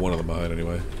behind. Well, one of them behind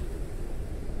anyway.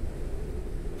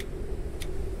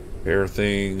 Spare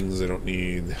things I don't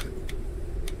need.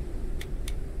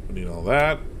 I need all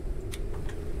that.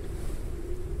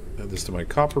 Add this to my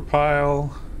copper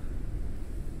pile.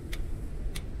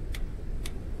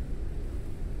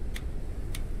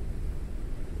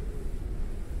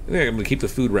 I think I'm gonna keep the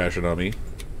food ration on me.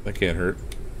 That can't hurt.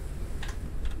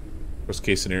 Worst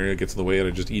case scenario, it gets in the way and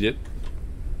I just eat it.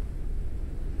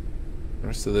 The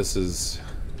rest of this is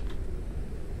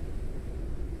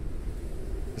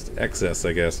just excess,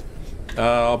 I guess.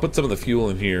 I'll put some of the fuel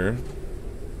in here.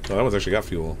 Oh, that one's actually got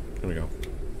fuel. There we go.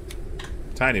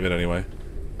 Tiny bit anyway.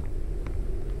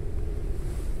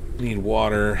 Need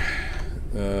water.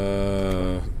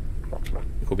 We'll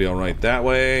be alright that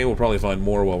way. We'll probably find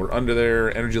more while we're under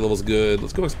there. Energy level's good.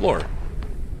 Let's go explore.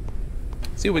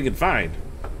 See what we can find.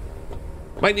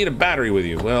 Might need a battery with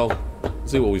you. Well,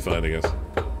 see what we find, I guess.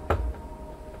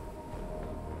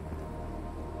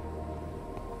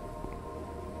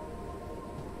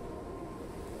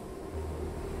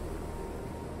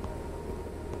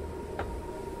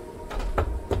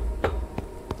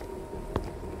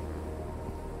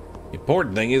 The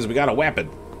important thing is we got a weapon.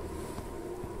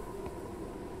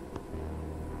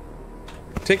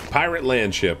 Tick pirate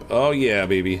land ship. Oh yeah,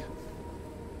 baby.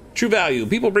 True value.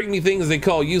 People bring me things they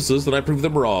call useless, and I prove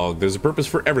them wrong. There's a purpose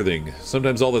for everything.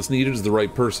 Sometimes all that's needed is the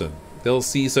right person. They'll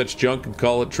see such junk and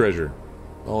call it treasure.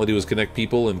 All I do is connect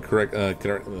people and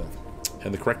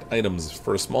the correct items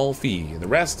for a small fee. And the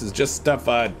rest is just stuff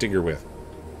I tinker with.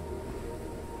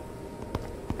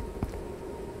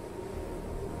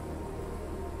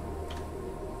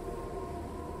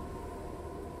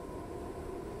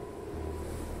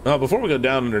 Before we go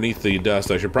down underneath the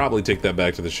dust, I should probably take that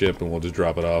back to the ship and we'll just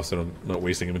drop it off so I'm not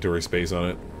wasting inventory space on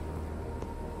it.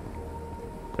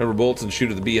 Remember bolts and shoot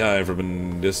at the beehive from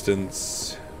a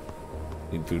distance.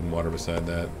 Need food and water beside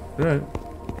that. Alright.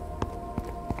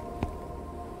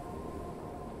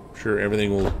 Sure,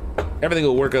 everything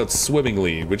will work out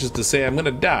swimmingly, which is to say I'm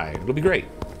gonna die. It'll be great.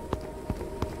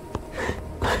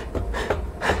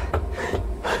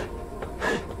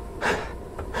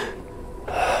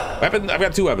 Weapon? I've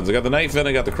got two weapons. I got the knife and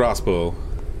I got the crossbow.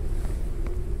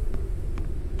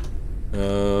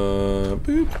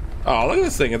 Boop. Oh, look at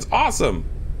this thing. It's awesome.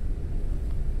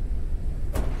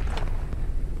 I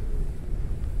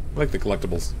like the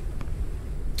collectibles.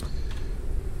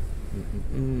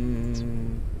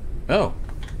 Oh.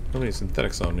 How many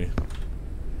synthetics on me?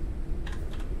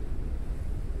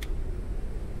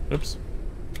 Oops.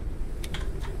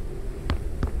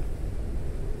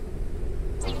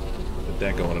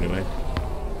 That going anyway.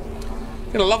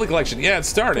 Got a lovely collection. Yeah, it's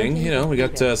starting. You know, we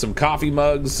got some coffee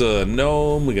mugs, a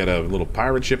gnome, we got a little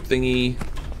pirate ship thingy.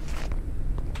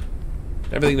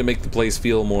 Everything to make the place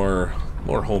feel more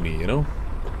homey, you know?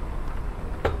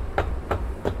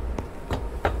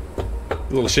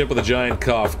 A little ship with a giant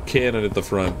cough cannon at the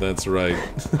front, that's right.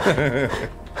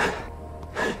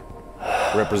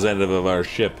 Representative of our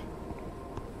ship.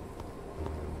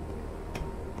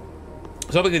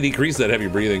 Something to decrease that heavy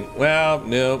breathing. Well,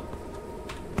 no.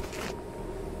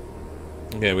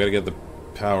 Okay, we gotta get the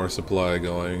power supply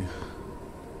going.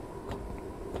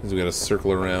 We gotta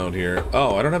circle around here.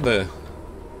 Oh, I don't have the...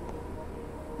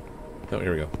 Oh,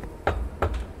 here we go.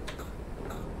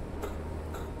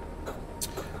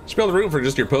 Just build a room for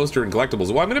just your poster and collectibles.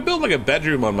 Well, I'm gonna build like a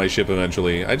bedroom on my ship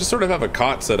eventually. I just sort of have a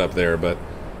cot set up there, but...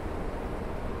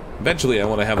 Eventually I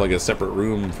want to have like a separate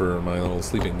room for my little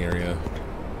sleeping area.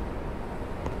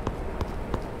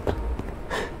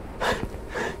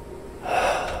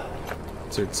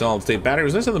 Solid state battery.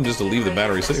 Was nice of them just to leave the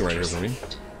battery sitting right here for me.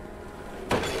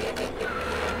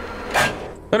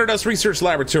 Thunderdust Research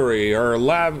Laboratory. Our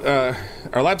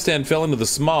lab stand fell into the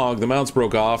smog. The mounts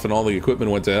broke off, and all the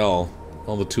equipment went to hell.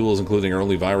 All the tools, including our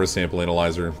only virus sample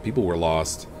analyzer. People were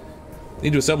lost.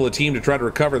 Need to assemble a team to try to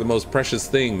recover the most precious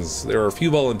things. There are a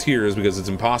few volunteers because it's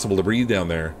impossible to breathe down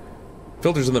there.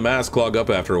 Filters in the mask clog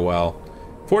up after a while.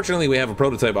 Fortunately, we have a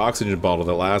prototype oxygen bottle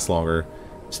that lasts longer.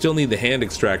 Still need the hand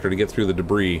extractor to get through the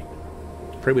debris.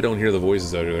 Pray we don't hear the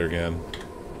voices out there again.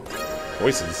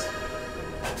 Voices.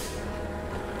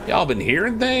 Y'all been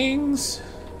hearing things?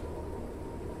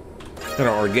 Got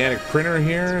our organic printer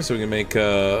here so we can make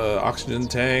oxygen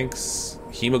tanks,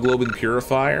 hemoglobin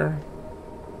purifier.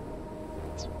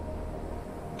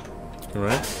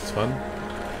 Alright, that's fun.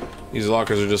 These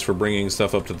lockers are just for bringing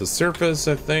stuff up to the surface,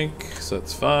 I think, so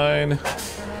that's fine.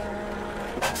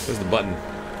 There's the button.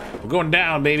 We're going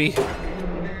down, baby.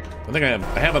 I think I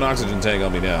have an oxygen tank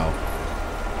on me now.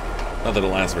 Not that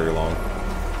it'll last very long.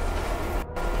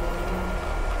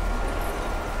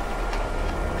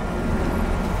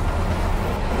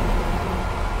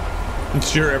 I'm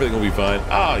sure everything will be fine.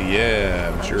 Oh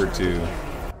yeah, I'm sure too.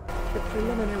 The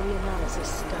preliminary analysis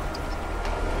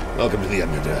started. Welcome to the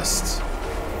Underdust.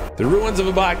 The ruins of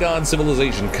a bygone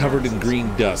civilization covered in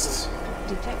green dust.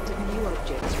 Detected new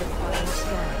objects requiring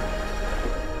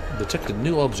scanning. Detected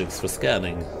new objects for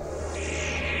scanning.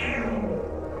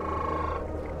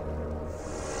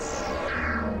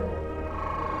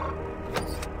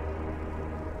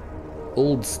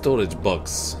 Old storage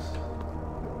box.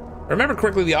 If I remember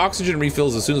correctly, the oxygen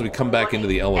refills as soon as we come back into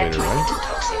the elevator, right?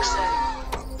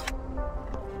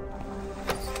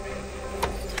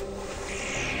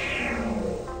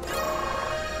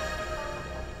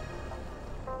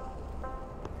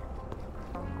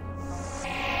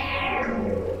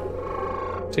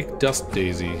 Take Dust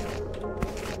Daisy.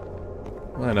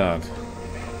 Why not?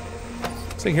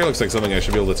 This thing here looks like something I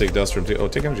should be able to take dust from too. Oh,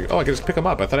 take energy. Oh, I can just pick them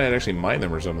up. I thought I had actually mine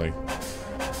them or something. I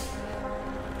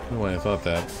don't know why I thought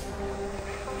that.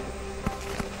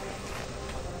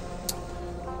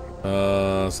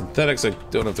 Synthetics I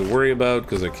don't have to worry about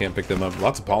because I can't pick them up.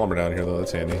 Lots of polymer down here though,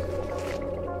 that's handy.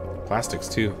 Plastics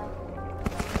too.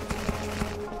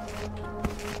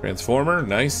 Transformer,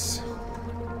 nice.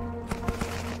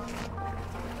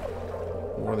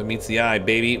 More than meets the eye,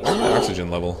 baby. What's my oxygen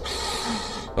level?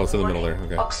 Oh, it's in the middle there.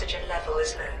 Okay. Oxygen level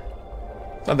is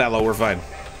low. It's not that low, we're fine.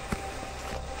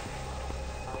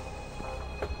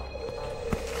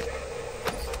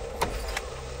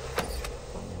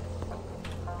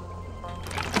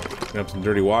 Grab some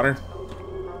dirty water.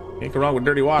 Can't go wrong with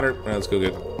dirty water. Alright, let's go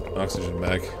get oxygen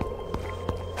back.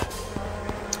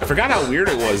 I forgot how weird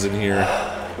it was in here.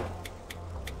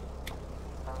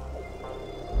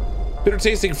 Bitter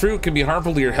tasting fruit can be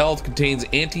harmful to your health, contains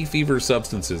anti-fever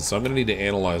substances, so I'm gonna need to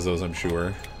analyze those, I'm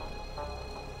sure.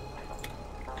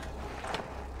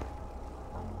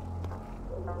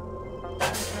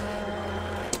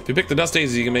 If you pick the dust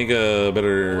daisy, you can make a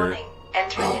better make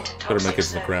it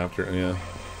to the crafter, yeah.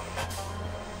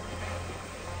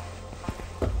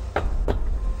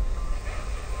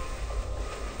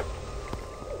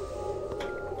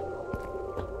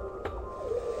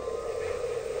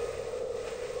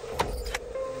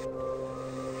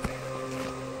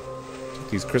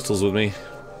 These crystals with me.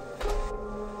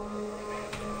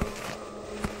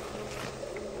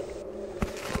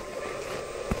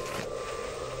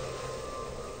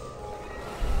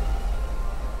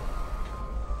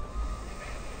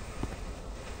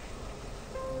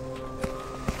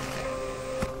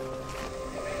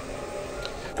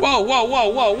 Whoa, whoa, whoa,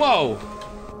 whoa, whoa!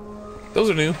 Those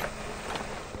are new.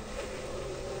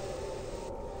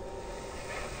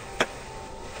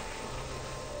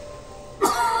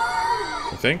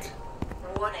 I think.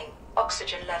 Warning,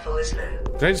 oxygen level is low.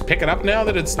 Did I just pick it up now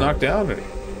that it's knocked down? Or...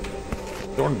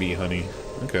 Thorn bee honey.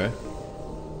 Okay.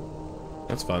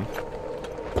 That's fun.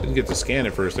 Didn't get to scan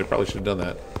it first. I probably should have done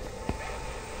that.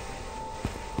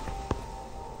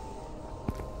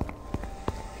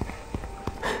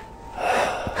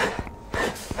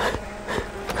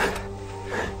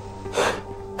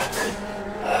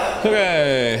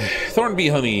 Okay. Thorn bee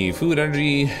honey. Food,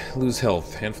 energy, lose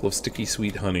health. Handful of sticky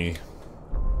sweet honey.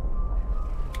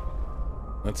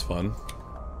 That's fun.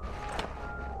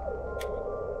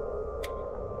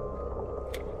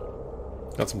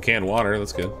 Got some canned water,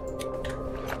 that's good.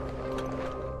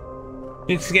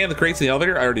 You can scan the crates in the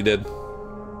elevator? I already did.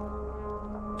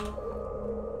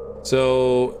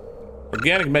 So,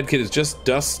 organic medkit is just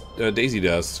dust, daisy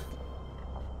dust.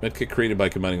 Medkit created by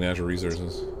combining natural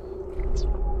resources.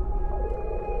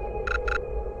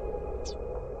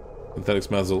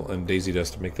 Synthetics muzzle and daisy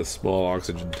dust to make the small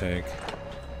oxygen tank.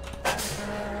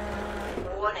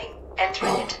 Warning,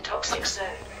 entering into toxic zone.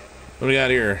 What do we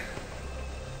got here?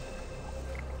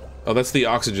 Oh, that's the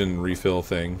oxygen refill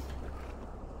thing.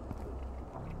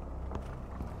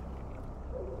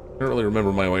 I don't really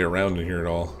remember my way around in here at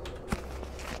all.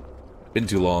 Been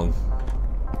too long.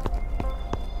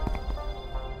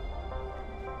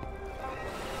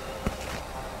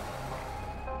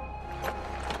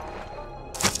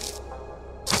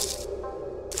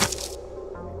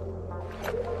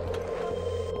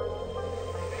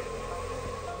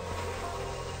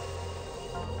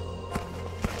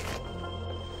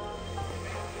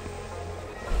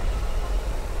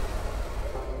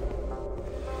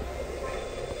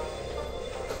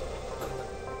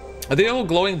 Are they all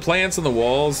glowing plants on the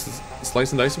walls,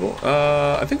 slice and diceable?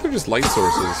 I think they're just light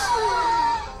sources.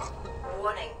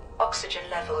 Warning, oxygen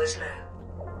level is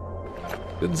low.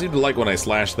 Didn't seem to like when I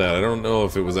slashed that. I don't know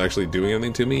if it was actually doing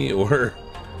anything to me or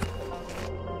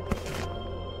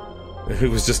if it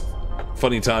was just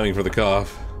funny timing for the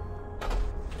cough.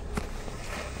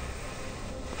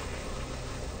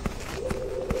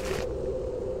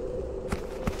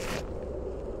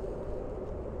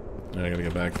 I gotta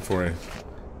get back before I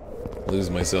lose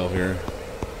myself here.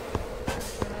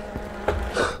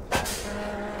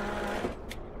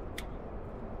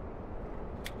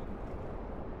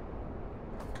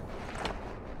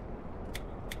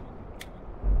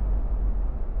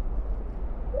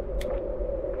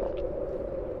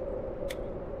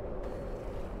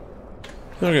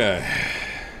 Okay.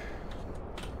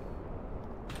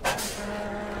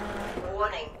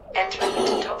 Warning, entering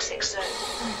into toxic zone.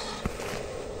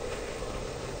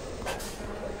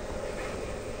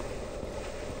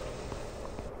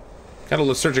 Kind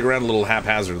of searching around a little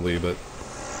haphazardly, but...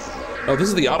 Oh, this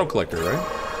is the auto collector,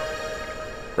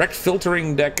 right? Wrecked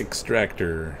filtering deck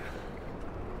extractor.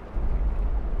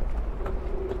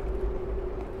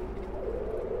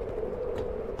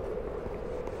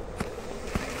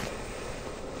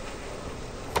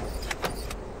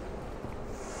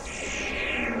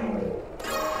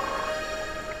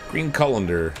 Green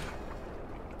colander.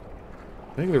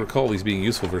 I think I recall these being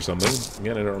useful for something.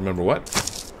 Again, I don't remember what.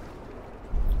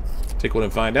 Take one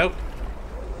and find out.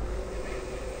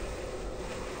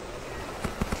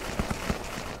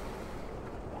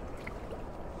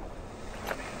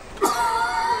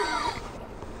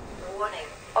 Warning,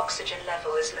 oxygen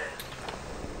level is low.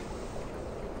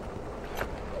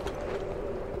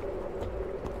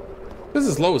 This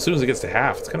is low as soon as it gets to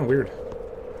half. It's kind of weird.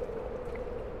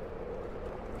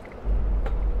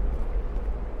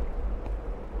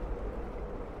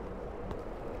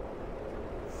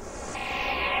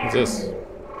 What's this?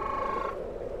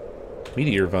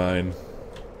 Meteor vine.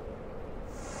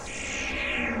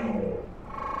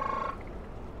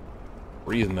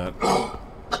 Breathe nut.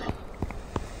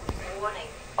 Warning,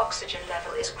 oxygen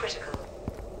level is critical.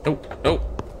 Oh, oh,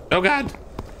 oh god!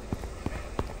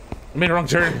 I made a wrong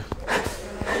turn.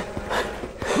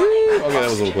 Woo! Okay, that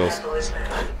was a little close. Level is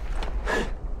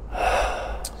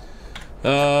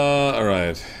low.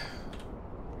 Alright.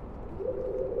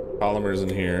 Polymers in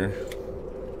here.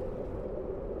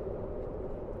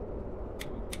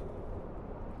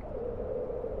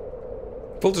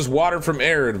 Filters water from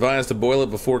air. Advised to boil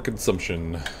it before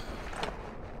consumption.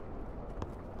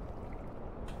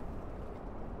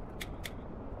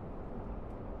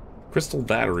 Crystal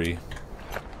battery.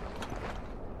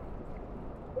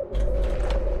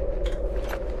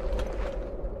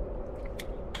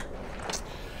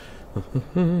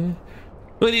 Really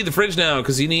need the fridge now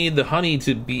because you need the honey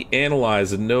to be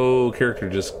analyzed and no character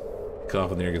just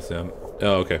cough in the air gets down.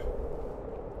 Oh, okay.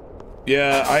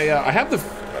 Yeah, I have the.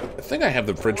 I think I have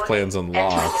the fridge plans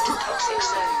unlocked.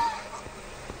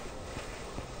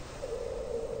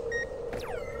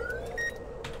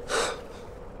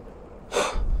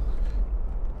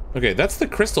 Okay, that's the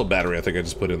crystal battery I think I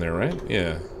just put in there, right?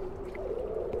 Yeah.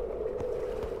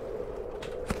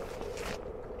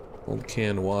 Old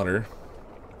canned water.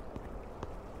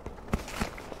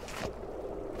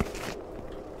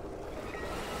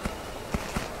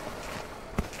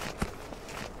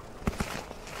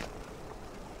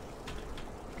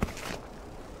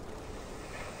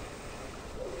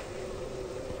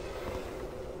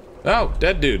 Oh,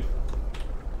 dead dude.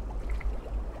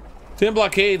 10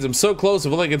 blockades. I'm so close.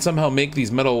 If only I can somehow make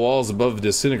these metal walls above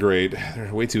disintegrate.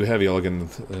 They're way too heavy.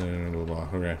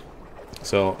 Okay.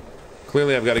 So,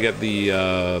 clearly I've got to get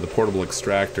the portable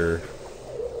extractor.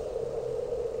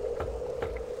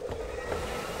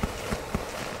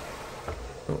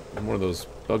 Oh, more of those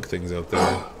bug things out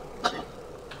there.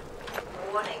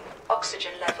 Warning,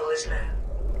 oxygen level is low.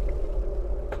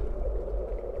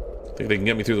 Think they can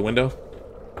get me through the window?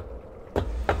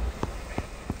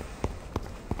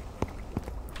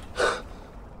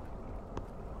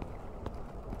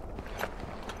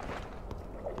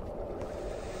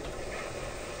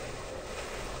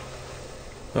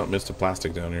 Oh, missed a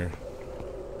plastic down here.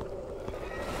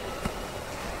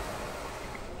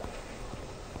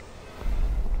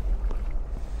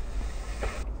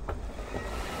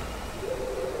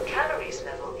 Calories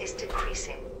level is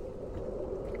decreasing.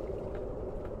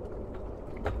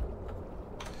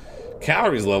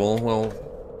 Calories level? Well,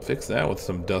 fix that with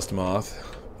some dust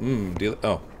moth. Deal.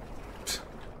 Oh.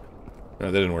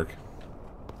 No, that didn't work.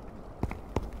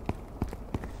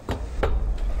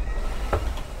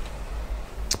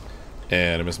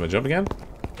 And I missed my jump again.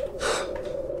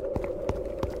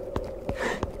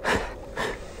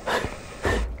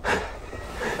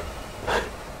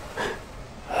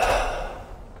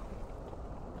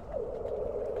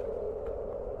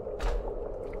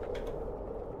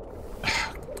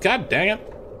 God dang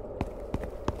it.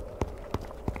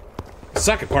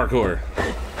 Suck it, parkour.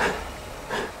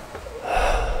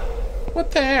 What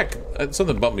the heck?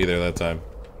 Something bumped me there that time.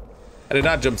 I did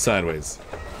not jump sideways.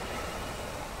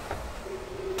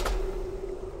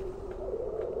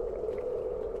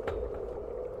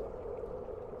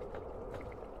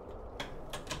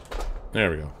 There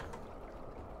we go.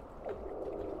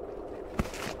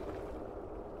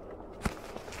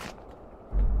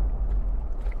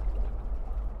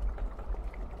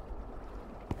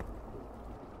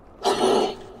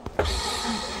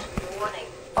 Warning,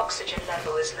 oxygen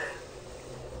level is low.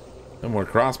 No more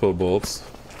crossbow bolts.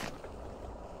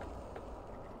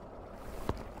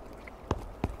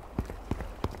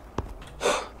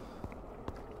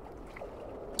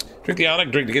 Drink the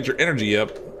ionic drink to get your energy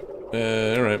up.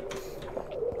 Alright.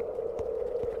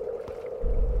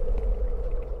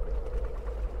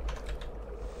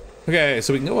 Okay,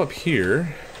 so we can go up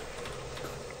here.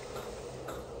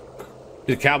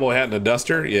 Get a cowboy hat and a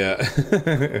duster? Yeah.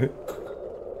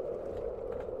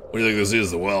 What do you think this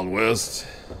is, the Wild West?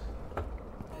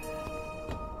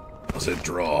 What's that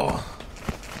draw?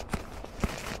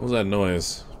 What was that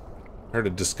noise? I heard a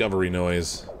discovery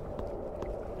noise.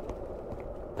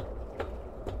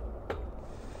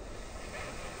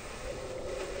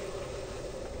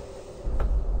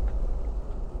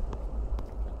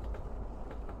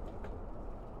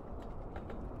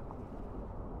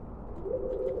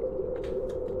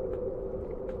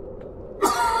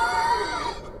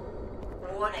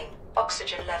 Warning,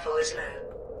 oxygen level is low.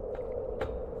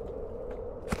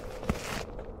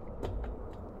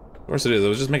 Of course it is, I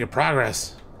was just making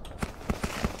progress.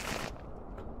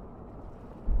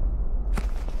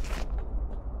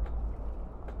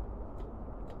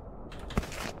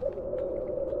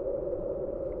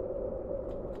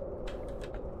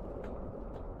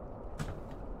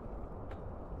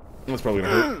 That's probably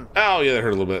gonna hurt. Oh yeah, that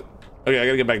hurt a little bit. Okay, I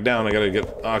gotta get back down, I gotta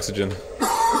get oxygen.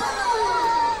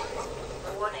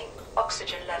 Warning,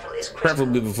 oxygen level is critical.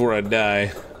 Preferably before I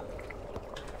die.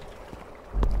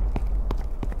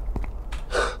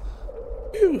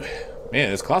 Whew.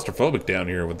 Man, it's claustrophobic down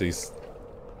here with these.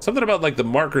 Something about like the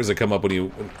markers that come up when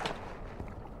you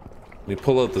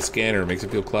pull out the scanner makes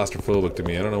it feel claustrophobic to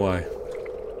me. I don't know why.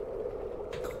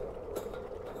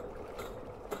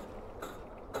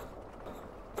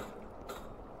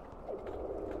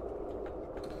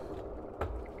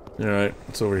 Alright,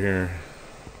 what's over here?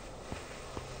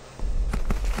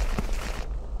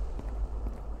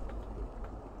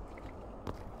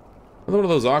 Another one of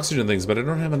those oxygen things, but I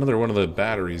don't have another one of the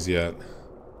batteries yet.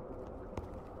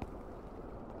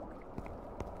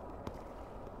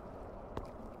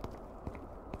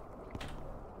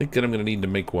 I think that I'm gonna need to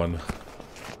make one.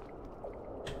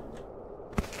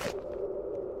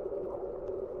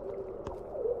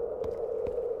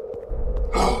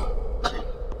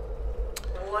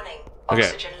 Warning, Okay,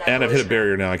 oxygen level and I've hit is a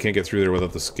barrier now. I can't get through there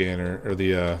without the scanner, or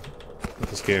the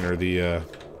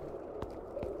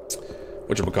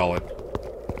whatchamacallit?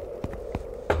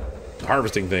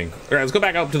 Harvesting thing. Alright, let's go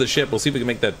back up to the ship. We'll see if we can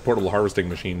make that portable harvesting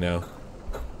machine now.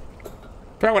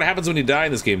 Probably what happens when you die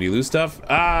in this game. Do you lose stuff?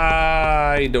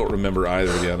 I don't remember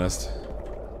either, to be honest.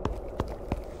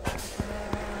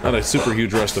 Not a super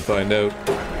huge rush to find out.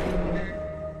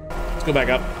 Let's go back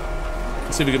up.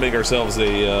 Let's see if we can make ourselves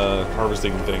a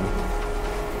harvesting thing.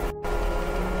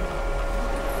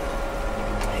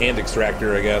 Hand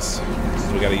extractor, I guess.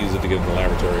 So we gotta use it to get in the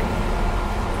laboratory.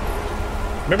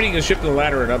 Remember you can shift the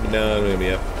ladder and up and down,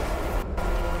 maybe up.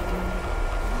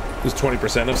 Lose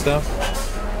 20% of stuff.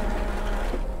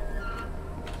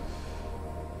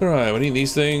 Alright, we need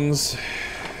these things.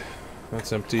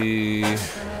 That's empty.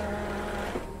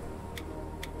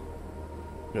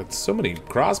 Got so many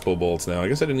crossbow bolts now. I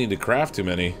guess I didn't need to craft too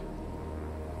many.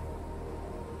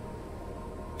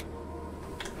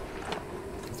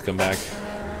 Let's come back.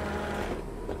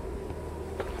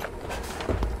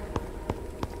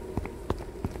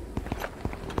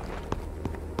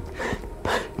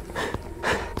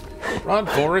 Run,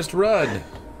 Forrest, run!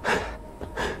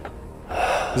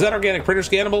 Is that organic printer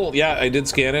scannable? Yeah, I did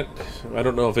scan it. I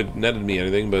don't know if it netted me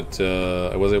anything, but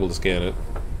I was able to scan it.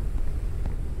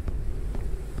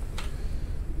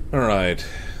 Alright.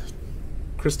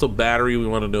 Crystal battery we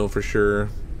want to know for sure.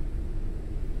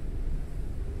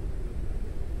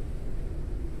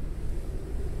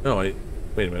 Oh, wait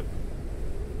a minute.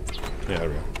 Yeah, there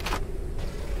we go.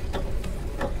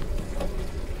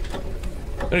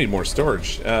 I need more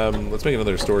storage. Let's make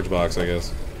another storage box, I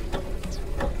guess.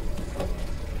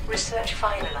 research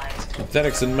finalized.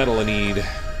 Synthetics and metal I need.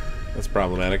 That's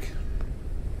problematic.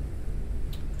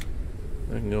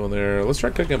 I can go in there. Let's try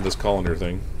cooking up this colander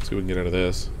thing. See what we can get out of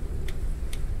this.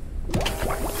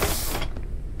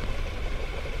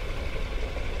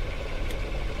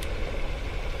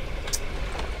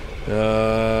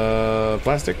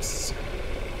 Plastics.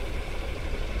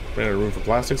 Ran out of room for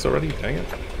plastics already? Dang it.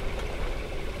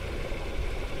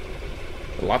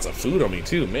 Lots of food on me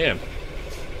too, man.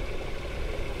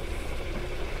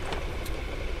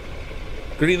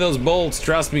 Gritting those bolts,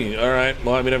 trust me. Alright,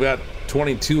 well, I mean, I've got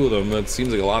 22 of them. That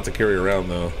seems like a lot to carry around,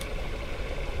 though.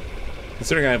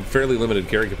 Considering I have fairly limited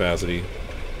carry capacity.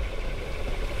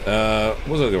 What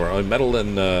was I looking for? Metal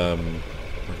and,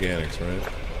 organics,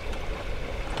 right?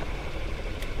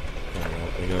 There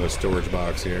we go. Another storage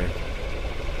box here.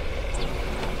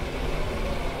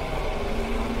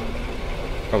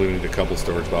 Probably need a couple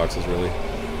storage boxes, really.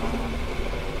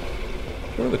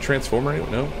 Go to the transformer?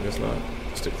 No, I guess not.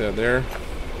 Stick that there.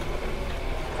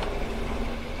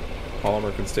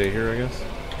 Polymer can stay here, I guess.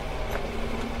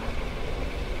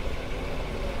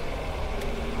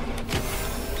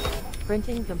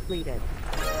 Printing completed.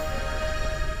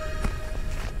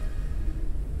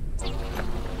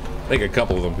 Make a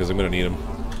couple of them because I'm going to need them.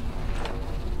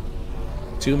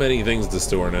 Too many things to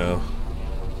store now.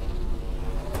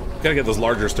 Gotta get those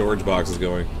larger storage boxes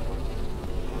going.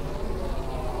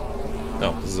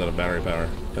 Oh, this is out of battery power.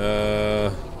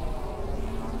 There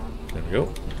we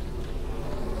go.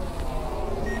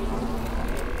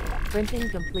 Printing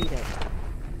completed.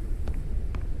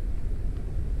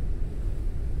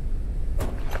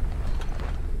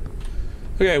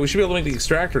 Okay, we should be able to make the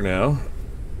extractor now.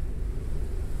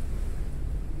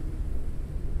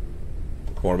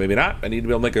 Or maybe not. I need to be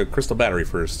able to make a crystal battery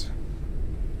first.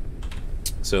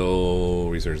 So,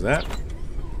 research that.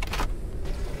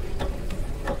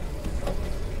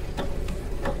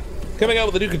 Coming out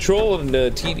with a new control and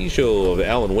a TV show of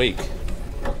Alan Wake.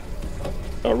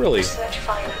 Oh, really? Research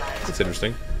finalized. That's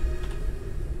interesting.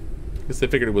 Guess they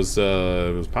figured it was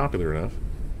popular enough.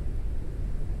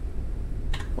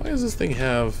 Why does this thing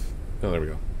have... Oh, there we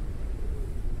go.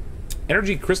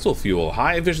 Energy crystal fuel.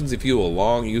 High efficiency fuel.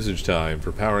 Long usage time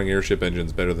for powering airship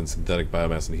engines. Better than synthetic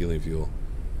biomass and helium fuel.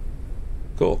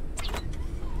 Cool.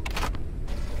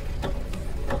 I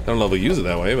don't know if they'll use it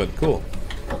that way, but cool.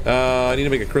 I need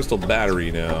to make a crystal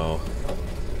battery now.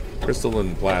 Crystal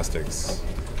and plastics.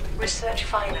 Research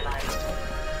finalized.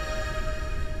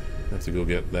 Have to go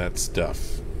get that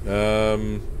stuff.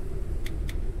 And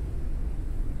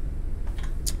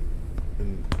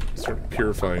start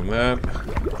purifying that.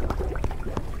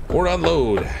 Or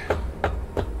unload. A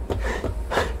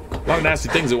lot of nasty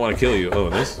things that want to kill you. Oh,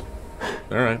 and this?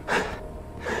 Alright.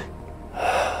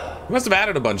 Must have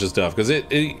added a bunch of stuff, because it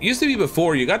used to be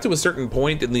before you got to a certain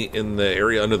point in the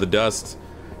area under the dust,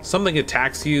 something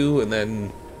attacks you, and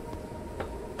then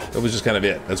it was just kind of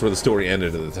it. That's where the story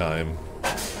ended at the time.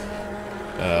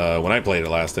 When I played it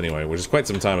last, anyway, which is quite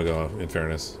some time ago, in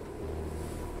fairness.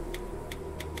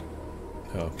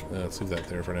 Oh, let's leave that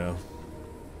there for now.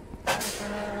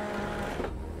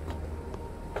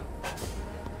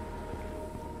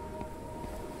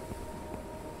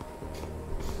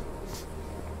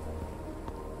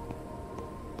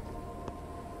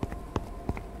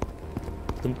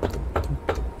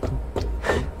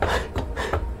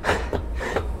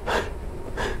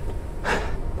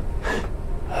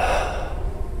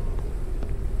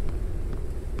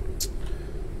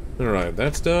 Alright,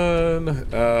 that's done.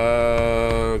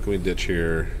 What can we ditch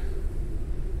here?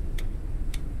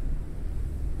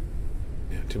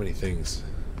 Yeah, too many things.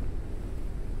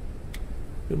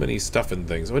 Too many stuff and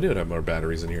things. Oh, I do have more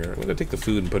batteries in here. I'm gonna take the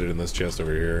food and put it in this chest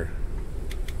over here.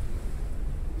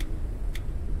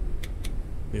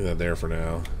 Leave that there for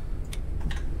now.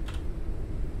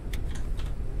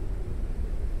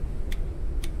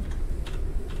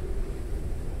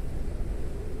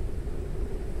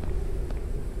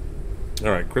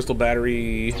 Alright, crystal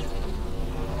battery.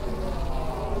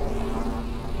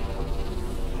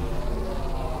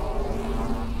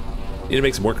 Need to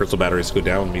make some more crystal batteries to go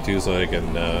down with me too, so I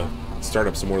can start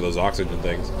up some more of those oxygen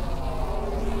things.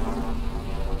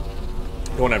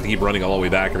 I won't have to keep running all the way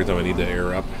back every time I need to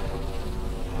air up.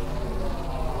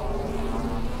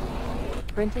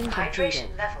 Printing completed.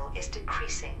 Hydration level is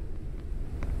decreasing.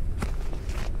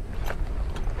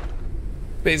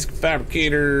 Basic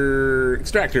fabricator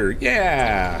extractor,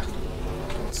 yeah!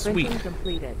 Sweet. Printing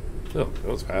completed. Oh, that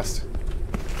was fast.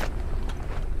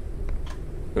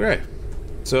 Okay.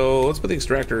 So let's put the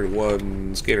extractor at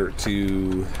 1, skater at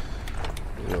 2.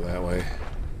 Go that way.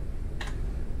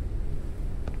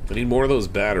 I need more of those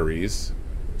batteries.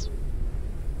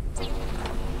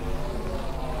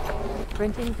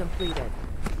 Printing completed.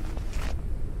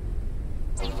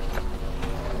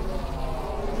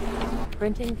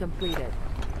 Printing completed.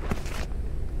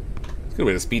 It's a good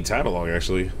way to speed time along,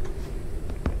 actually.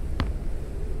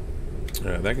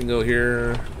 Alright, that can go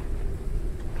here.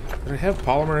 Did I have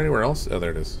polymer anywhere else? Oh,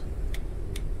 there it is.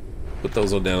 Put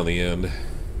those on down at the end.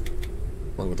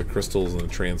 Along with the crystals and the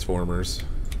transformers.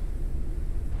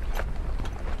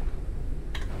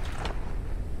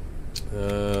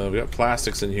 We got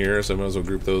plastics in here, so I might as well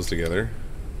group those together.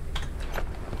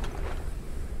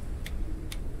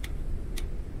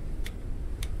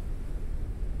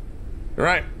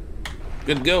 Alright.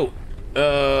 Good to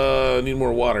go. Need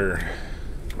more water.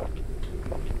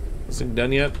 This thing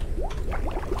done yet?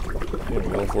 There we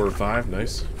go, 4 to 5,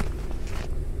 nice.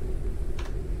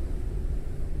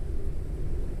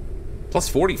 Plus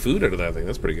 40 food out of that thing,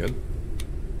 that's pretty good.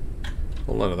 A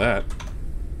whole lot of that.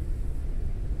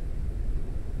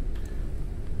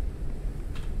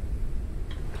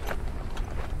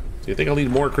 So you think I'll need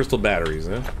more crystal batteries,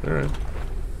 huh? Alright.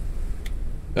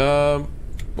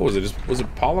 What was it? Was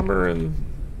it polymer and...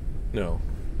 No.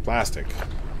 Plastic.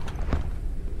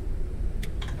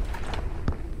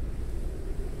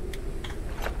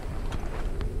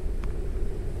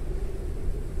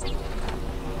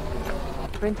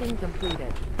 Printing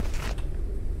completed.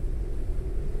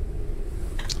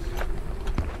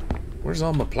 Where's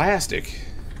all my plastic?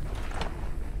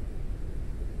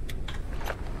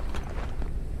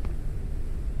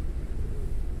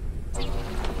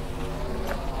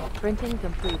 Printing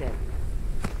completed.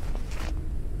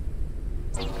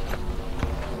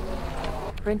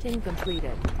 Printing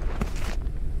completed.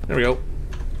 There we go.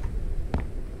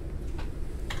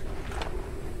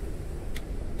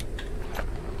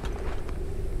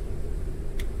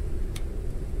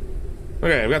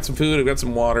 Okay, I've got some food, I've got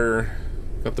some water,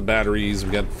 got the batteries,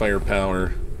 we've got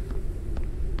firepower.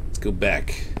 Let's go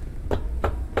back.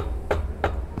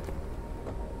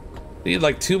 Need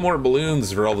like 2 more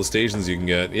balloons for all the stations you can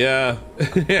get. Yeah,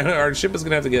 yeah, our ship is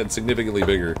gonna have to get significantly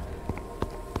bigger.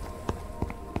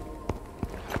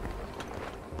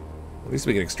 At least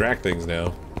we can extract things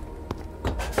now.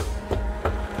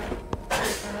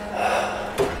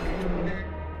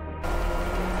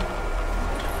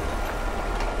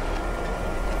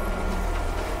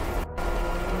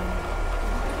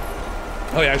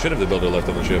 Oh yeah, I should have the builder left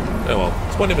on the ship. Oh well,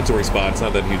 it's 1 inventory spot, it's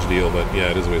not that huge deal, but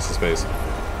yeah, it is a waste of space.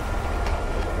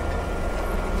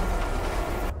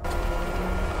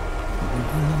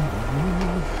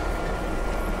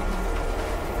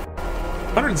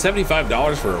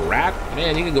 $175 for a rat?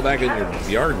 Man, you can go back in your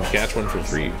yard and catch one for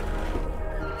free.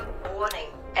 Warning,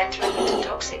 entering into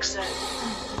toxic zone.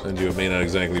 And you may not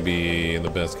exactly be in the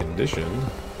best condition.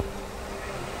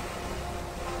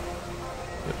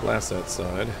 Yeah, blast that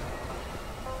side.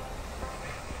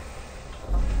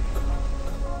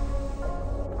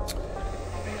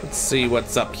 Let's see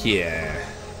what's up here.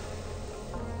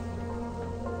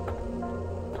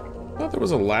 I thought there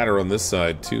was a ladder on this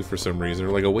side too for some reason, or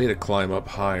like a way to climb up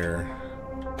higher.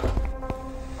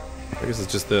 I guess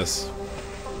it's just this.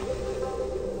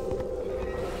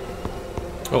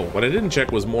 Oh, what I didn't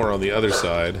check was more on the other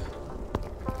side.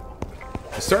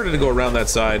 I started to go around that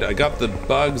side. I got the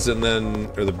bugs and then,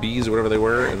 or the bees or whatever they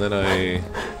were, and then I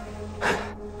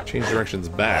changed directions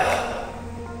back.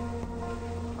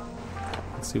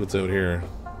 Let's see what's out here.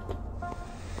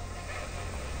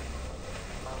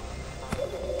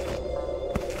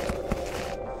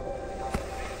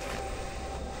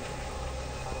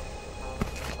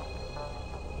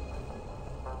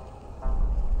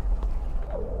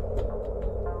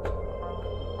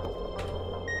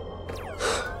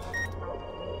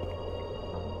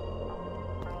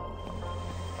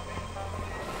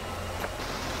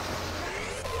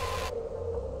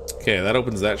 Okay, that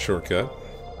opens that shortcut.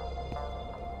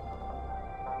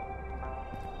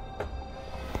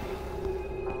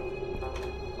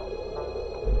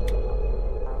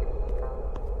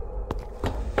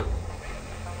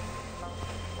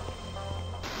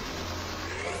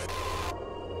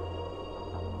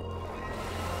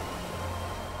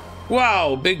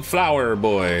 Wow, big flower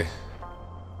boy.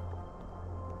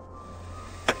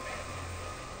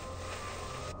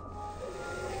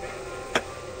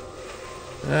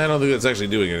 I don't think that's actually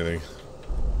doing anything.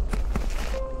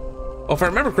 Oh, if I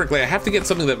remember correctly, I have to get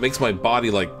something that makes my body,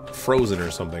 like, frozen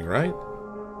or something, right?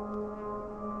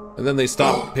 And then they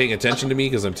stop paying attention to me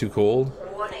because I'm too cold.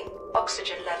 Warning,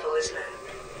 oxygen level is low.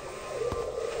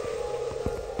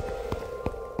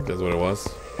 I think that's what it was.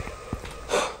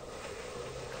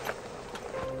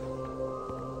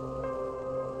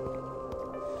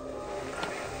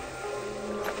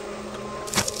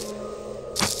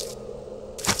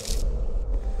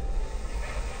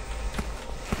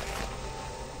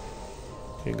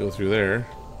 Can't go through there.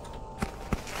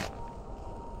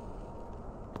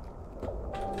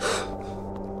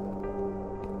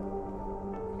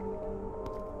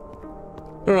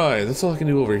 Alright, that's all I can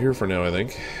do over here for now, I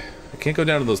think. I can't go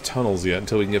down to those tunnels yet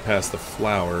until we can get past the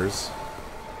flowers.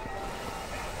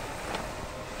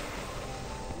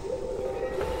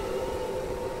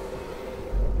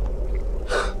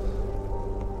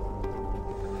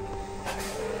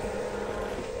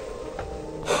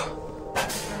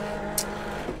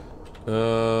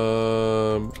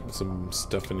 Some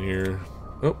stuff in here.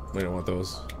 Oh, I don't want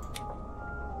those.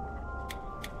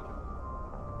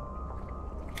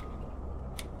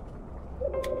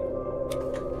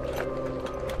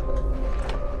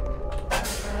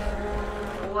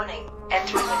 Warning,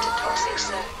 entering into toxic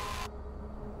zone.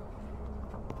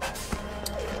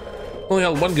 Only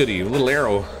held one goodie, a little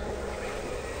arrow.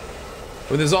 I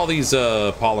mean, there's all these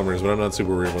polymers, but I'm not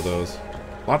super worried about those.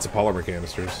 Lots of polymer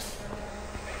canisters.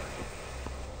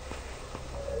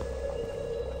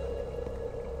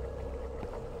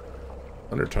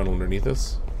 Under tunnel underneath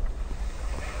us.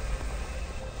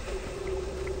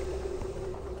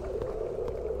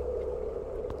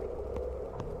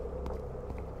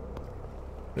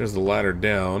 There's the ladder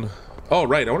down. Oh,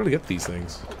 right, I wanted to get these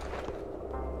things.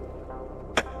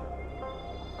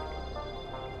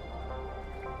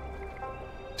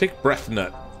 Take breath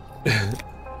nut.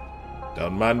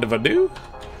 Don't mind if I do.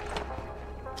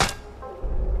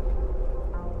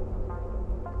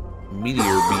 Meteor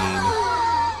beam.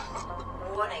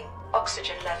 Warning,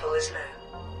 oxygen level is low.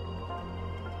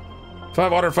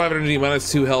 5 water, 5 energy,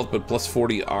 -2 health, but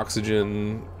 +40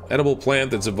 oxygen. Edible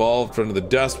plant that's evolved from the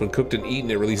dust. When cooked and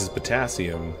eaten, it releases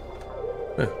potassium.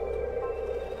 Huh.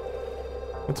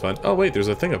 That's fine. Oh, wait, there's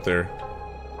a thing up there.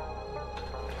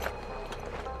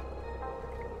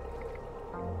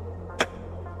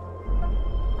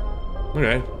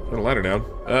 Okay, put a ladder down.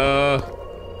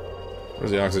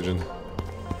 Where's the oxygen?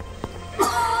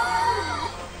 Oh,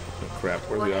 crap,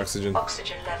 where's the oxygen?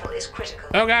 Oxygen level is critical.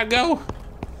 Oh god, go!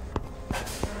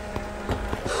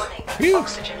 Warning, Phew.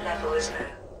 oxygen level is low.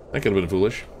 That could have been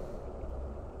foolish.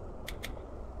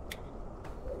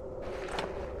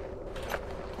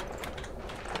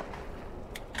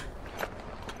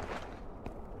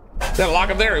 That lock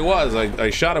up there, he was. I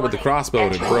shot it with the crossbow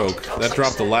and it broke. That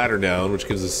dropped the ladder down, which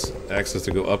gives us access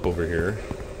to go up over here.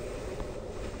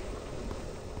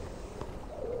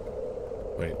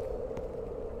 Wait.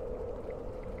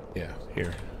 Yeah,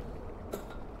 here.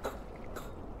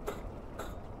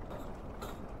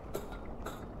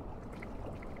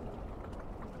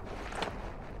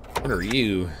 What are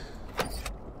you?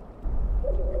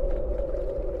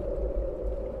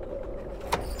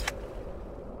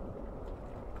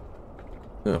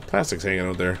 Oh, plastic's hanging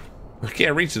out there. I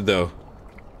can't reach it though.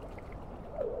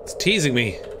 It's teasing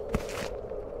me.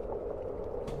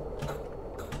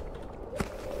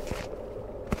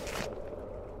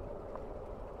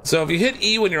 So if you hit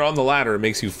E when you're on the ladder, it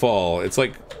makes you fall. It's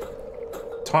like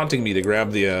taunting me to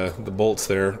grab the bolts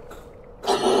there.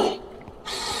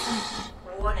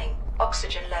 Warning,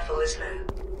 oxygen level is low.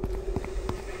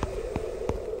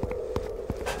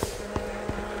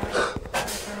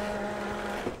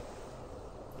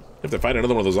 You have to find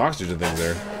another one of those oxygen things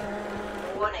there.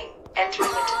 Warning,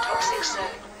 entering into toxic zone.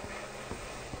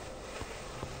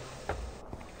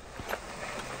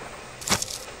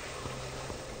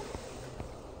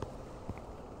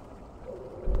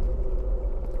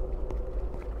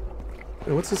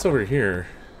 Hey, what's this over here?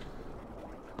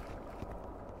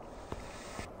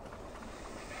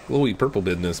 Glowy purple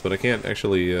business, but I can't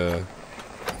actually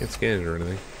can't scan it or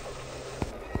anything.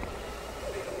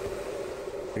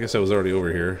 I guess I was already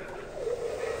over here.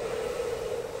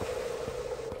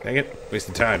 Dang it,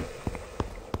 wasting time.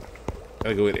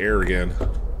 Gotta go hit air again.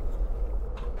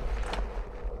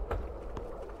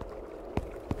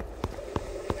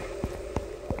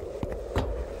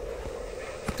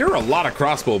 There are a lot of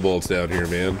crossbow bolts down here,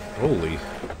 man. Holy.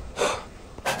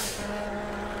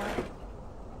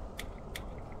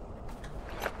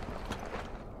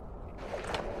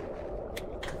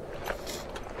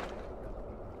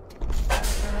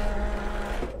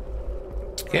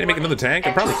 Can't I make another tank?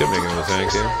 I probably could make another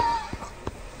tank, yeah.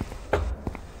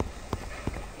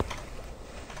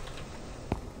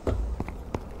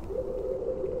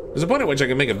 There's a point at which I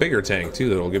can make a bigger tank, too,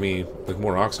 that'll give me, like,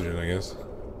 more oxygen, I guess.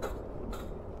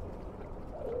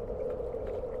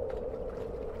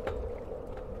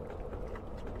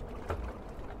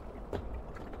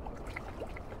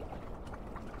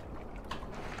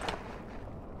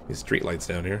 These street lights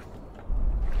down here.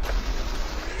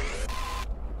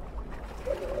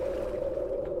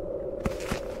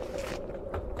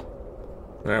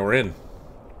 Alright, we're in.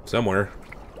 Somewhere.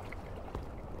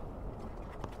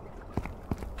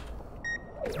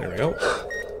 There we go.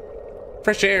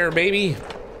 Fresh air, baby!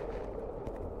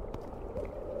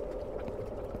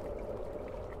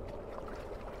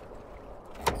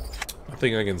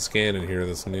 Nothing I can scan in here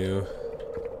that's new.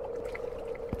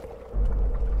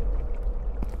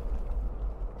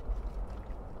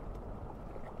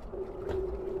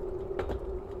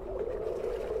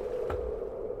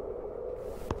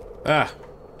 Ah!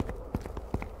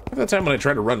 At the time when I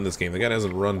tried to run this game, the guy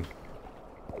doesn't run.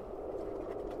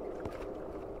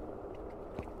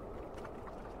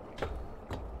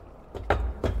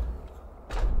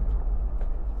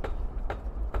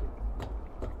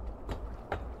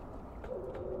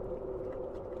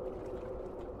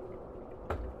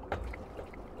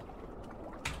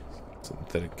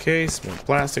 Synthetic case, more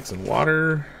plastics and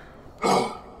water.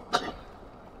 Warning,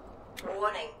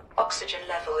 oxygen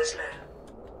level is low.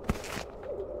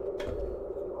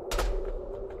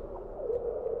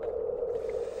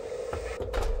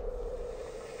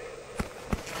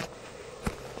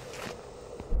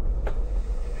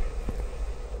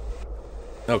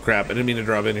 Oh crap, I didn't mean to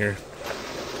drop in here.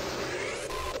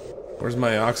 Where's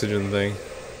my oxygen thing?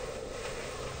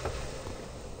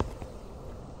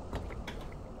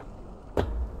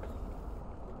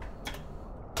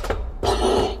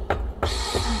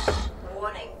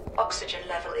 Warning, oxygen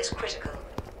level is critical.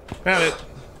 Found it.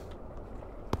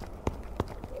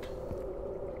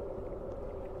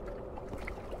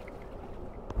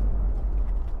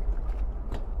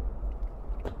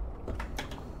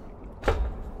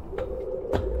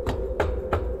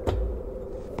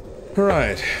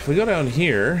 Alright, if we go down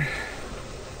here,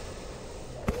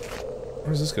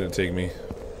 where's this gonna take me?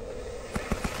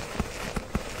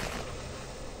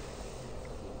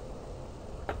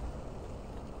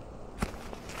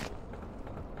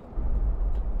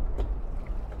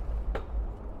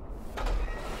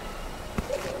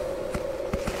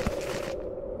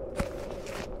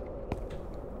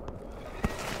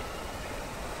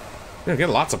 Yeah, get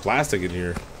lots of plastic in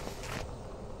here.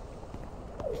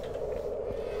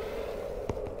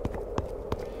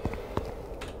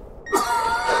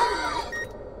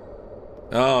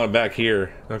 Oh, I'm back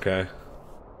here. Okay.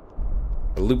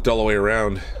 I looped all the way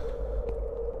around.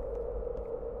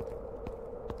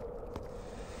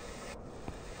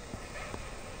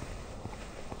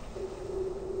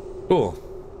 Cool.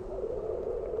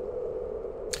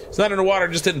 It's not underwater,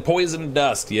 just in poison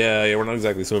dust. Yeah, we're not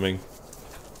exactly swimming.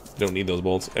 Don't need those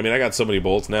bolts. I mean, I got so many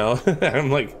bolts now.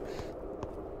 I'm like...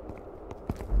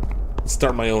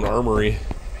 start my own armory.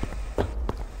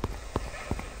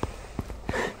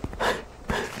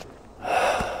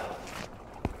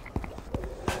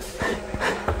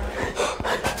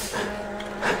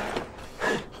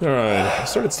 Alright, I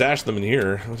started stashing them in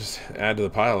here. I'll just add to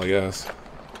the pile, I guess.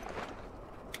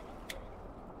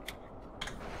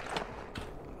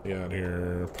 We got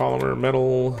here polymer,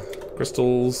 metal,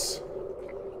 crystals,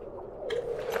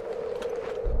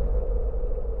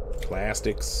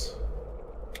 plastics.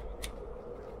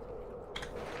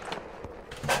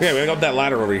 Yeah, we gotta go up that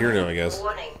ladder over here now, I guess.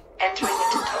 Warning, entering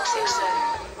into toxic zone.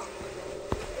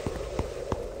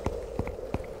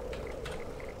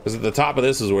 Because at the top of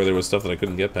this is where there was stuff that I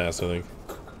couldn't get past, I think.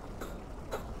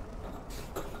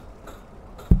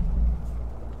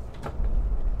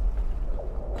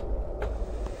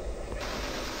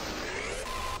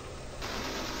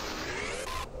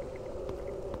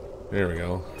 There we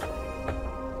go.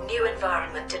 New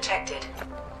environment detected.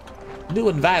 New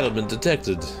environment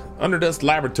detected. Underdust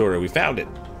laboratory. We found it.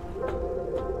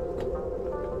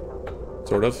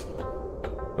 Sort of.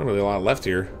 Not really a lot left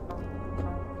here.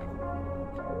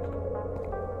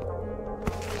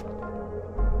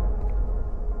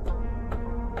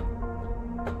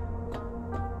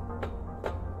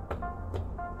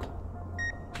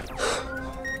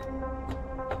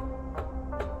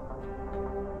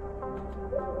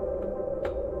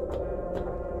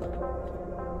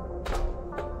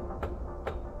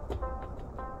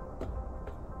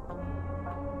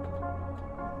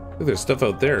 Look, there's stuff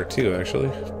out there too, actually.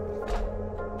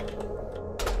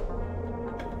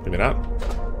 Maybe not.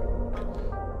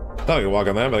 Thought I could walk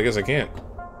on that, but I guess I can't.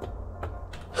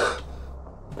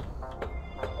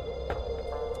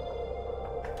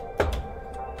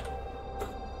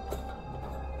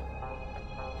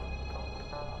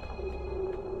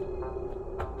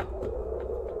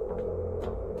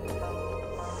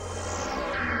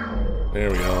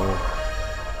 There we go.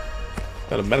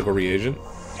 Got a medical reagent.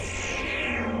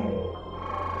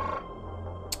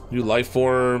 New life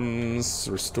forms,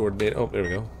 restored data. Oh, there we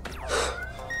go.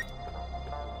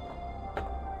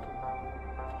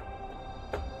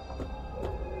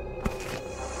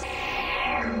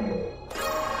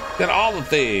 Got all the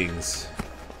things.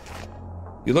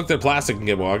 You looked at plastic and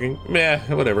get walking. Meh,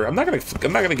 whatever. I'm not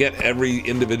gonna get every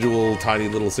individual tiny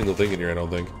little single thing in here, I don't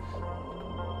think.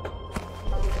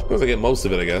 As long as I get most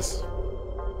of it, I guess.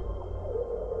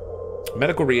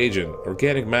 Medical reagent.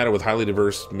 Organic matter with highly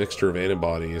diverse mixture of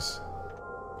antibodies.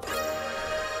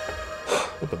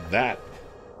 Look at that.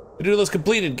 The duel is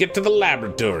completed. Get to the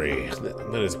laboratory.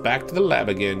 Then it's back to the lab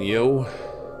again, yo.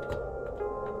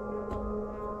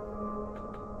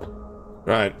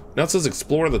 Right. Now it says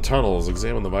explore the tunnels,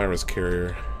 examine the virus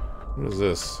carrier. What is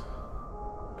this?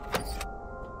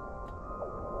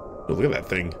 Oh, look at that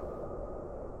thing.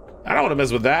 I don't want to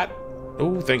mess with that.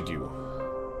 Oh, thank you.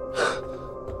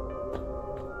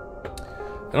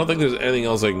 I don't think there's anything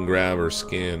else I can grab or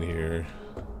scan here.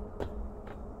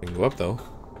 I can go up though.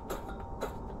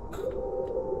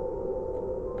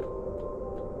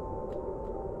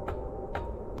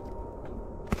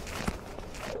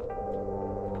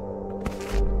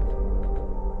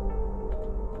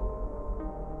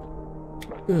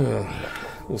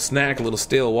 A little snack, a little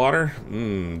stale water.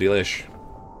 Mmm, delish.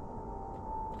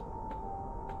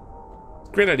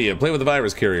 Great idea. Play with the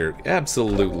virus carrier.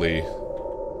 Absolutely.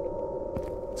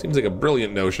 Seems like a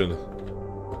brilliant notion.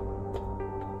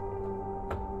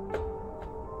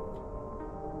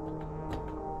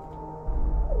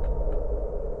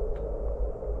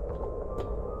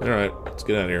 Alright, let's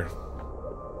get out of here.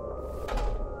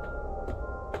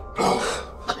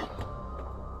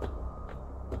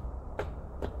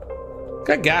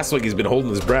 Got gas like he's been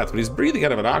holding his breath, but he's breathing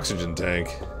out of an oxygen tank.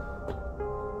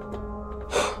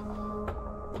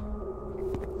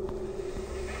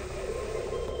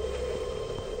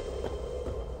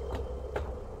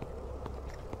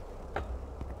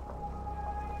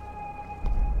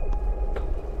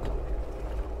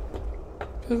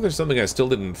 I think there's something I still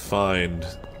didn't find.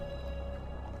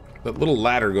 That little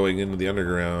ladder going into the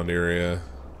underground area.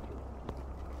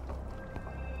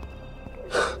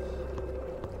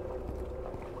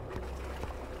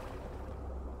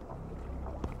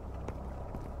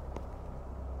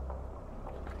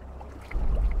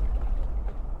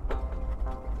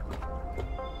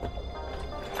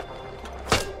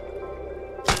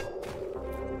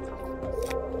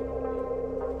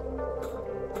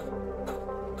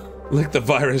 Lick the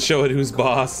virus, show it who's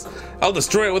boss. I'll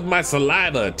destroy it with my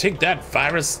saliva. Take that,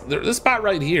 virus. This spot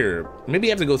right here. Maybe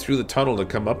you have to go through the tunnel to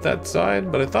come up that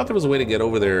side, but I thought there was a way to get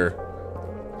over there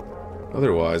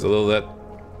otherwise. Although that,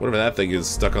 whatever that thing is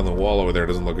stuck on the wall over there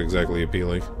doesn't look exactly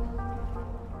appealing.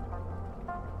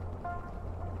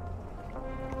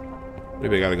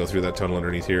 Maybe I gotta go through that tunnel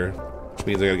underneath here, which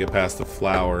means I gotta get past the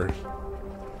flower.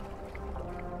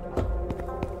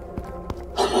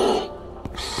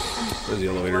 Where's the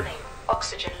elevator?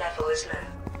 Oxygen level is low.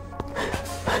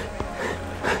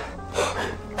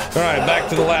 Alright, back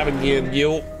to the lab again,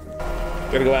 yo.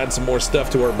 Gotta go add some more stuff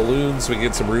to our balloons so we can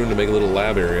get some room to make a little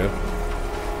lab area.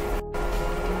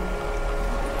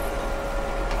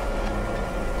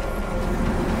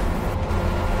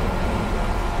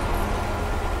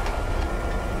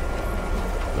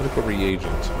 Medical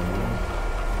reagent.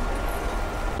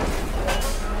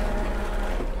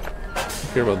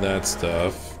 Don't care about that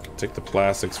stuff. Take the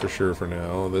plastics for sure for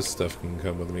now. This stuff can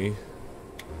come with me.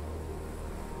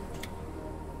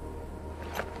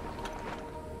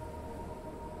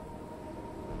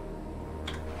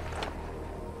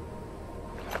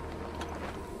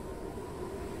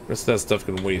 Rest of that stuff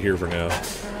can wait here for now.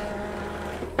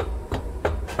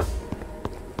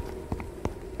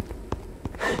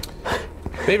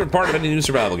 Favorite part of any new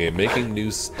survival game? Making new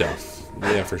stuff.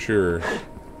 Yeah, for sure.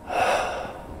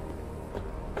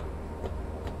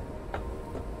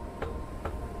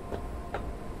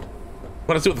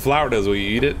 Want to see what the flower does when you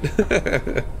eat it?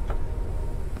 I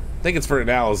think it's for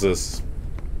analysis.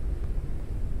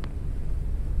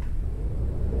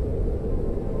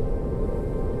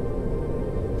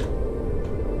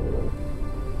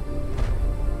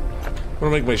 I want to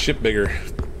make my ship bigger.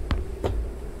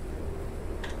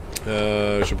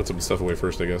 I should put some stuff away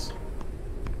first, I guess.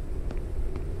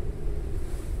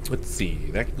 Let's see.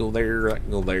 That can go there. That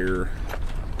can go there.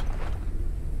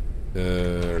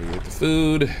 Already get the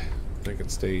food. I can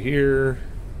stay here.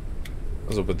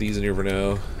 I'll put these in here for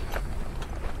now.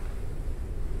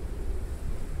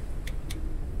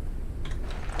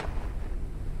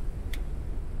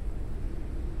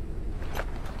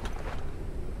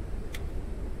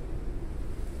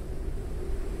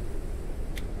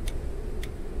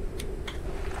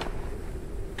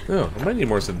 Oh, I might need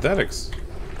more synthetics.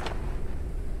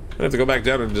 I have to go back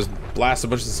down and just blast a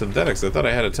bunch of synthetics. I thought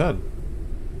I had a ton.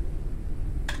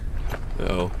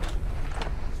 Uh-oh.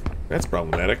 That's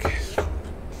problematic.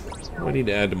 What do I need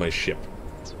to add to my ship?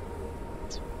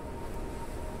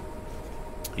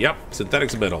 Yep,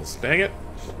 synthetics and metals. Dang it.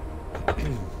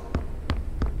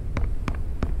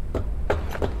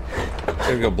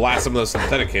 Gotta go blast some of those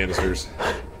synthetic canisters.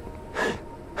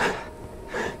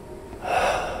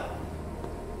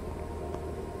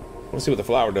 I want to see what the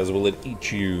flower does. Will it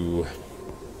eat you?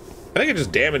 I think it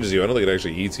just damages you. I don't think it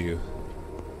actually eats you.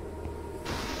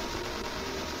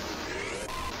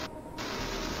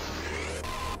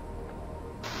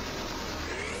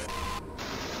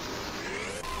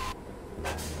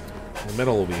 The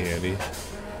metal will be handy.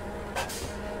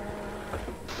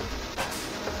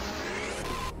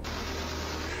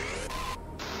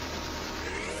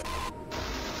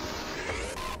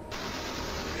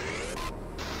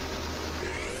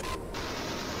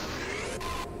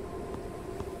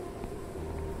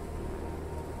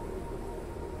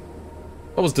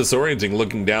 Almost disorienting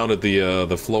looking down at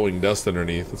the flowing dust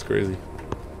underneath. That's crazy.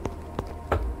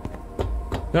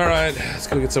 All right, let's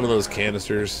go get some of those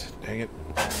canisters. Dang it.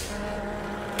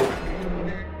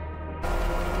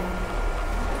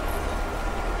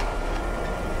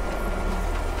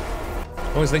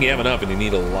 I always think you have enough and you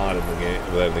need a lot in the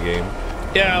game.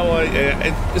 Yeah, well,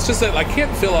 it's just that I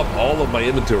can't fill up all of my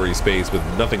inventory space with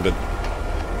nothing but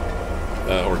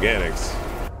organics.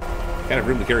 I kind of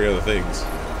room to carry other things.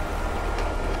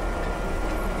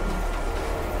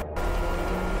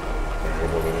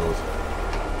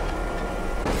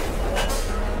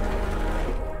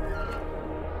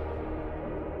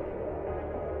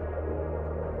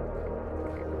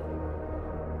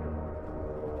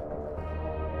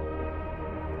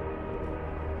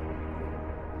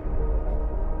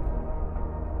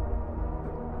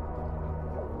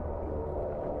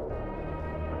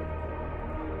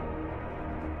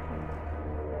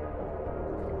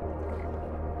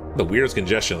 The weirdest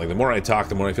congestion. Like, the more I talk,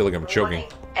 the more I feel like I'm choking.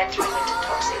 Entering into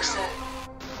toxic zone.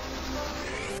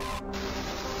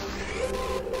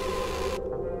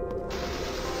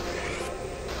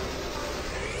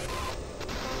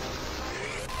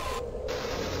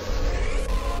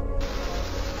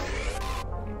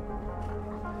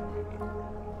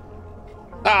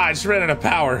 Ah, I just ran out of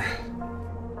power.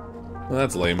 Well,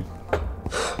 that's lame.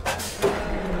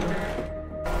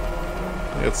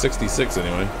 I got 66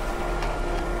 anyway.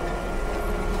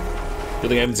 You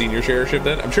think I haven't seen your airship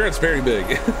then? I'm sure it's very big.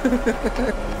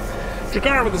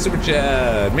 Jakar with the super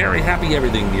chat. Merry, happy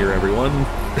everything here, everyone.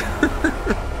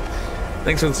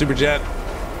 Thanks for the super chat.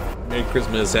 Merry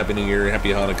Christmas, Happy New Year, Happy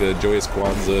Hanukkah, Joyous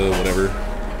Kwanzaa, whatever.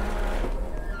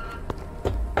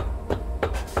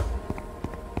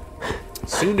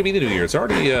 Soon to be the New Year. It's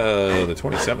already the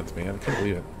 27th, man. I can't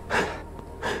believe it.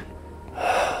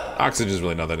 Oxygen is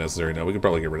really not that necessary now. We could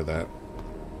probably get rid of that.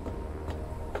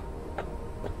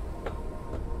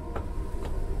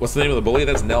 What's the name of the bully?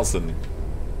 That's Nelson.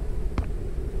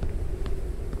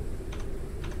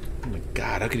 Oh my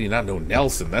god, how can you not know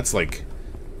Nelson? That's like...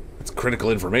 that's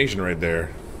critical information right there.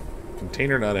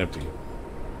 Container not empty.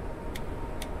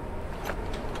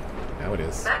 Now it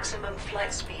is. Maximum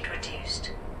flight speed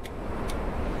reduced.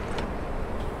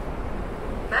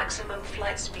 Maximum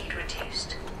flight speed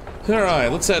reduced.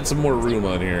 Alright, let's add some more room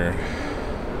on here.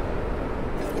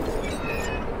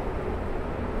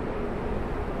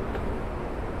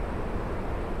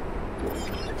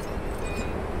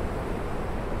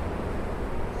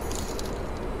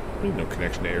 No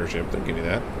connection to airship, don't give me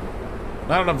that.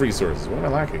 Not enough resources, what am I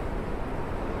lacking?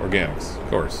 Organics, of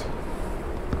course.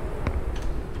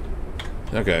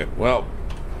 Okay, well,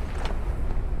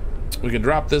 we can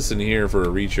drop this in here for a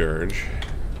recharge.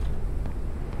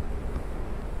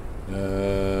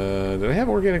 Did I have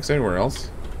organics anywhere else?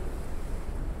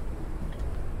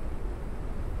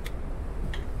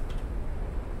 I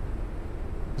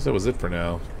guess that was it for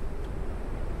now.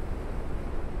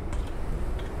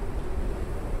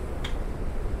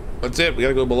 That's it, we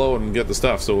gotta go below and get the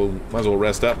stuff, so we'll might as well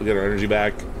rest up, we get our energy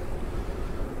back.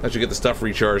 That should get the stuff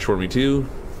recharged for me too.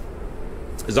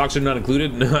 Is oxygen not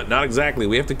included? Not exactly.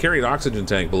 We have to carry an oxygen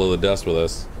tank below the dust with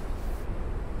us.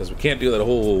 Because we can't do that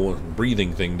whole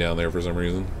breathing thing down there for some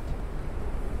reason.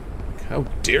 How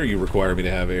dare you require me to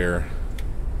have air?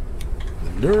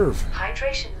 The nerve.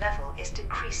 Hydration level is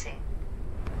decreasing.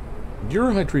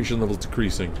 Your hydration level is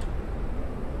decreasing.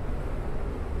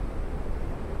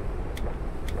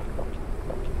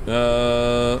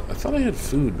 I thought I had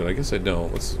food, but I guess I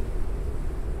don't. Let's...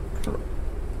 I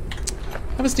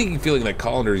have a sneaking feeling that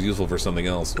colander is useful for something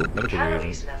else. Medical Calories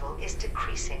reagents. level is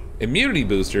decreasing. Immunity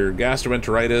booster,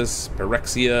 gastroenteritis,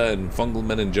 pyrexia, and fungal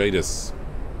meningitis.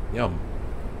 Yum.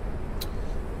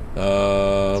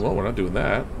 Well, we're not doing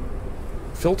that.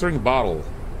 Filtering bottle.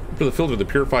 For the filter that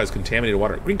purifies contaminated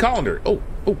water. Green colander! Oh,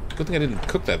 good thing I didn't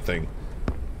cook that thing.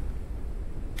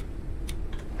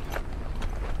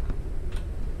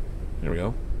 There we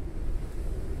go.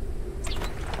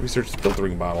 Research the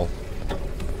filtering bottle.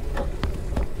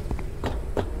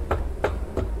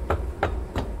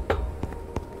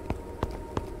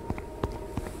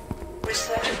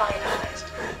 Research finalized.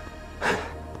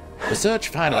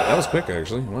 Research finalized. That was quick,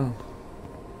 actually. Wow.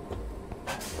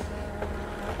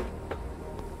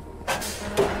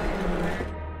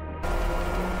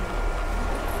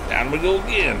 Down we go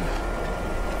again.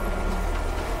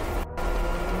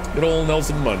 Good old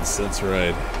Nelson Muntz, that's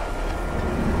right.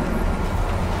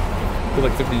 I feel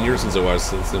like 15 years since I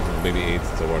watched The Simpsons, maybe 8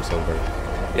 since I watched South Park.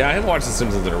 Yeah, I haven't watched The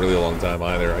Simpsons in a really long time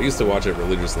either. I used to watch it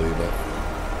religiously, but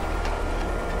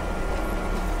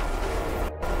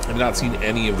I've not seen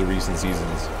any of the recent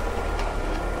seasons.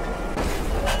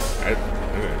 I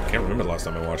can't remember the last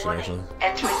time I watched it, actually.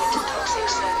 Entering into toxic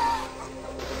zone.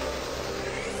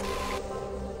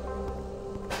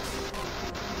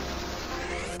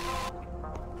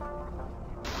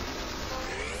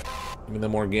 Give me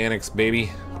them organics,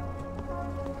 baby.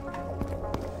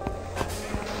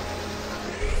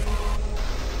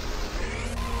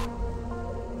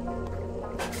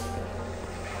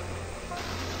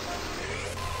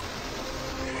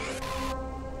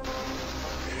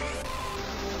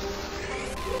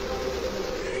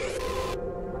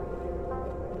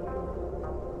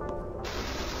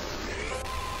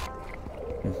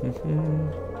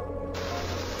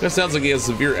 That sounds like he has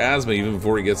severe asthma even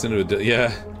before he gets into it.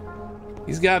 Yeah,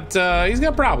 he's got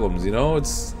problems. You know,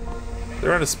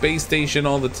 they're on a space station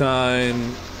all the time.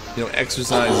 You know,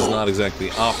 exercise is not exactly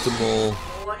optimal.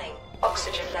 Warning,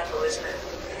 oxygen level is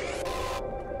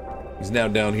low. He's now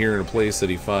down here in a place that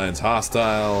he finds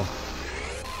hostile.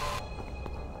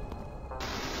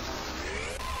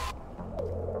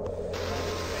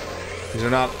 These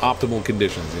are not optimal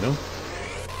conditions, you know?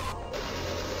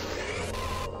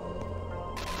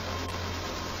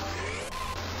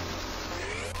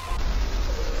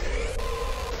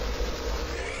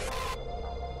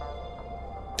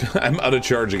 I'm out of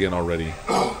charge again already.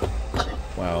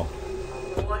 Wow.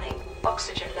 Warning,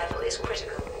 oxygen level is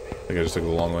critical. I think I just took it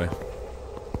the long way.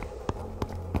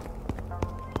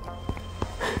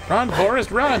 Run,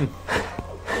 Forrest, run!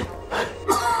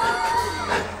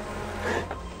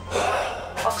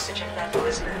 Oxygen level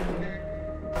is low.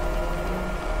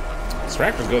 This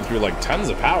tractor's going through like tons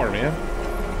of power, man.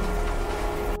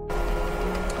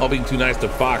 All being too nice to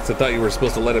Fox, I thought you were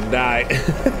supposed to let him die.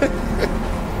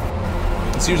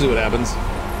 That's usually what happens.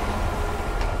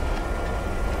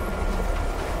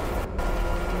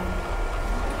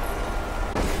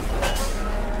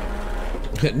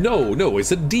 No,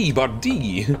 it's a D, but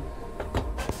D. I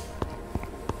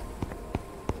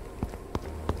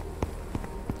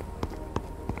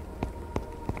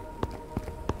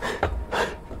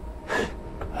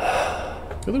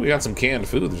feel like we got some canned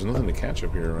food. There's nothing to catch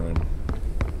up here when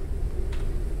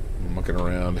I'm mucking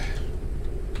around.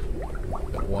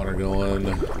 Got water going.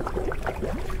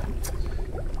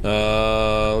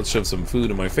 Let's shove some food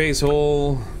in my face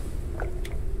hole.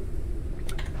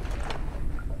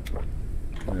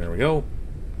 There we go.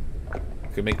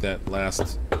 Could make that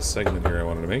last segment here I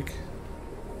wanted to make.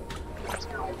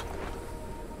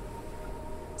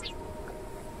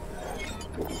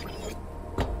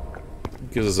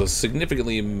 Gives us a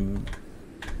significantly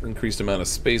increased amount of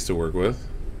space to work with.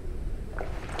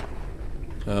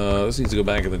 This needs to go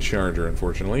back in the charger,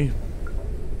 unfortunately.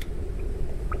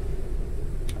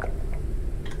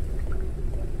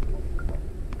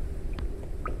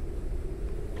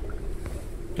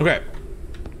 Okay.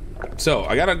 So,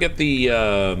 I gotta get the,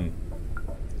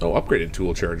 upgraded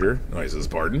tool charger. Nice, this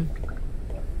pardon.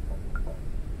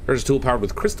 Charge tool powered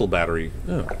with crystal battery.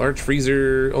 Oh, large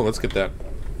freezer. Oh, let's get that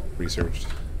researched.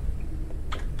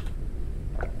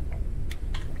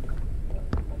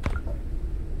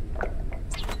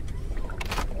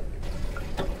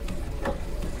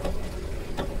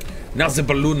 Now the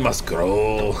balloon must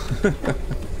grow.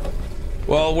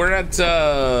 Well, we're at,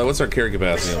 what's our carry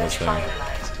capacity on this thing? Finalized.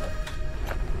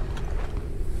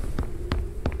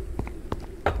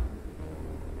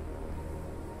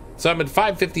 So I'm at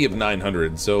 550 of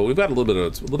 900, so we've got a little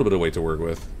bit of weight to work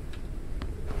with.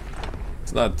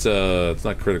 It's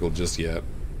not critical just yet.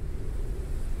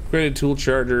 Upgraded tool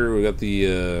charger. We got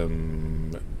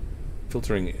the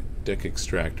filtering deck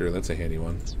extractor. That's a handy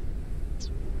one.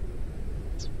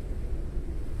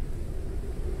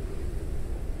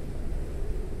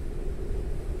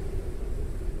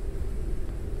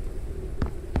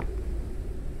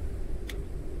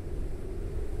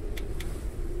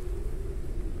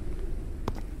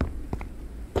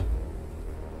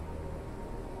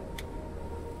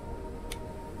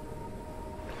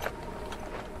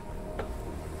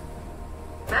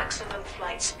 Maximum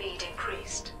flight speed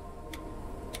increased.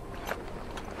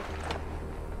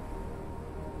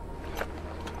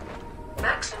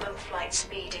 Maximum flight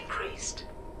speed increased.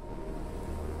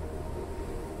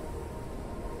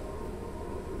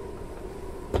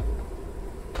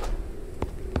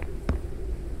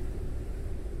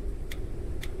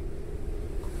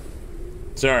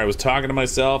 Sorry, I was talking to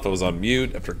myself. I was on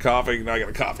mute after coughing. Now I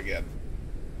gotta cough again.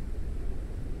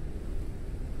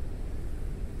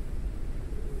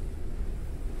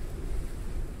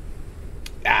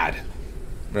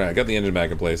 Alright, I got the engine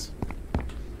back in place.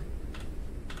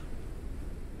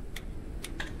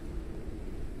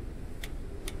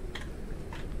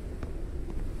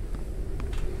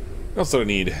 What else do I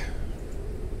need?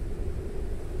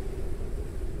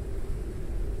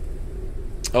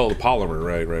 Oh, the polymer.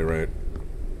 Right. Where's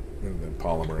that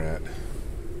polymer at?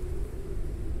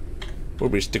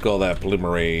 Where'd we stick all that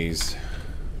polymerase?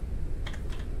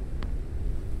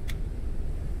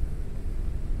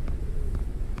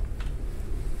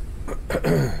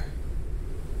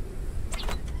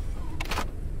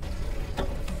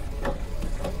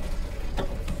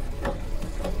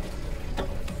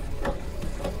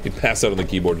 You pass out on the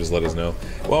keyboard, just let us know.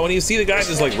 Well, when you see the guy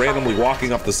just like randomly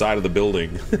walking off the side of the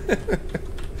building,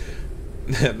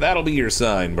 that'll be your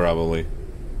sign, probably.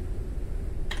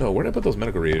 Oh, where did I put those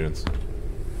medical reagents?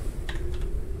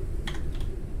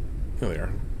 Here they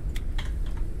are.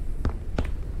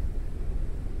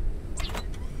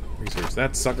 Research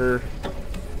that sucker.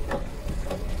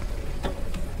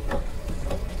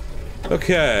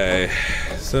 Okay,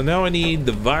 so now I need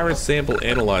the virus sample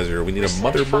analyzer. We need a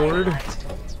motherboard.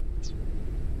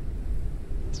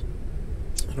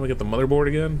 How do I get the motherboard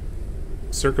again?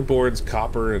 Circuit boards,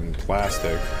 copper, and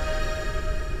plastic.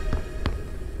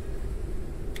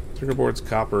 Circuit boards,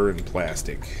 copper, and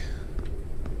plastic.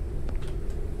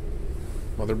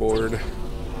 Motherboard.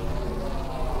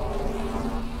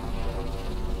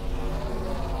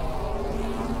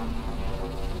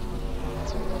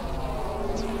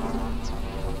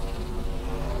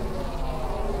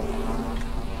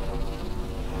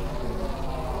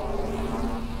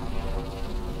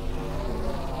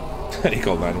 He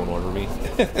called 911 for me.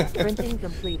 Printing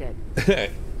completed.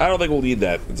 I don't think we'll need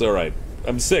that. It's alright.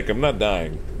 I'm sick. I'm not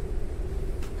dying.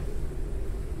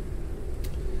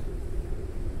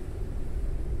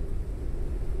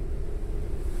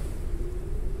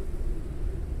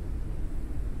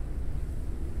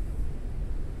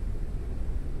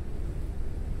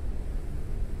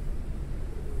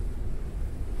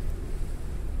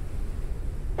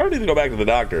 I don't need to go back to the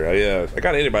doctor. I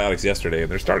got antibiotics yesterday,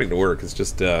 and they're starting to work. It's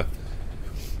just,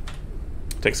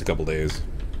 takes a couple days.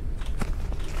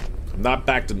 I'm not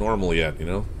back to normal yet, you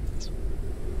know?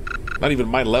 Not even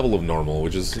my level of normal,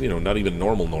 which is, you know, not even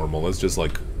normal. It's just,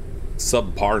 like,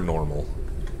 subpar normal.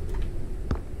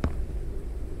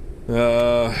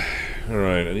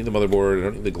 Alright, I need the motherboard. I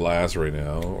don't need the glass right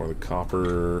now, or the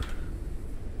copper.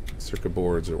 Circuit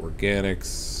boards or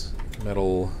organics.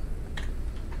 Metal.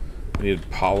 I needed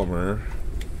polymer.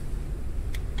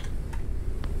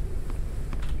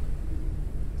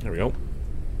 There we go.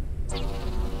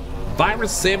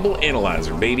 Virus sample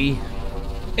analyzer, baby.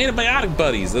 Antibiotic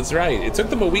buddies, that's right. It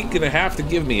took them a week and a half to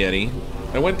give me any.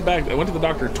 I went to the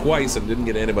doctor twice and didn't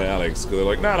get antibiotics because they're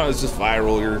like, no, it's just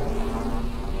viral.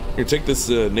 Here, take this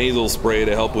nasal spray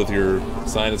to help with your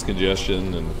sinus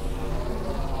congestion, and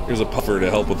here's a puffer to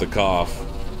help with the cough.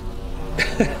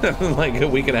 Like a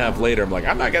week and a half later, I'm like,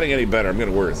 I'm not getting any better. I'm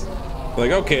getting worse. I'm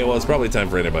like, okay, well, it's probably time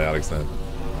for antibiotics then.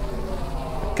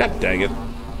 God dang it.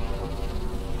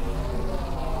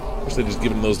 Wish they'd just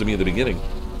given those to me at the beginning.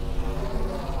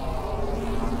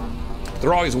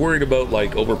 They're always worried about,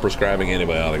 like, overprescribing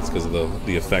antibiotics because of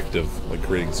the effect of, like,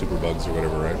 creating superbugs or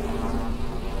whatever, right?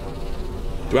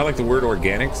 Do I like the word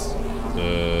organics?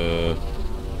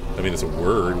 I mean, it's a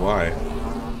word. Why?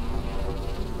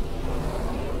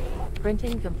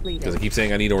 Printing completed. Because I keep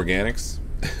saying I need organics?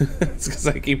 It's because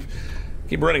I keep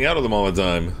running out of them all the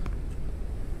time.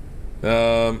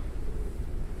 Oh,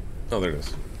 there it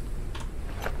is.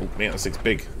 Oh, man, this thing's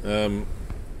big. I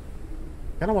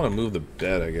don't want to move the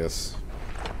bed, I guess.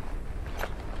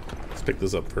 Let's pick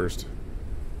this up first.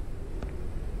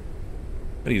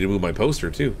 I need to move my poster,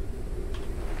 too.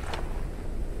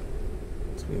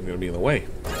 It's going to be in the way.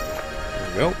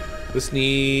 There we go. This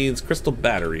needs crystal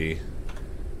battery.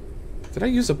 Did I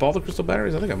use up all the crystal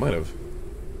batteries? I think I might have.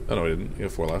 Oh, no, I didn't. You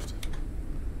have 4 left.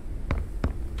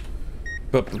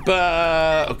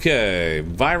 Okay.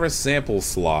 Virus sample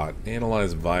slot.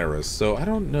 Analyze virus. So I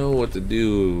don't know what to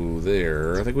do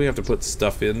there. I think we have to put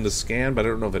stuff in to scan, but I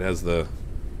don't know if it has the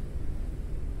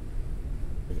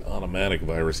automatic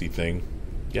virusy thing.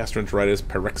 Gastroenteritis,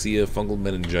 pyrexia, fungal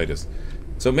meningitis.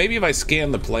 So maybe if I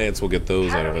scan the plants, we'll get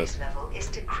those out of it. Level is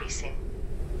decreasing.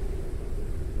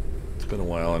 It's been a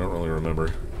while, I don't really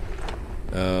remember.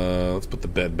 Let's put the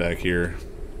bed back here.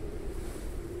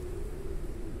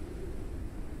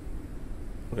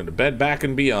 We're going to bed back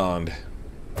and beyond.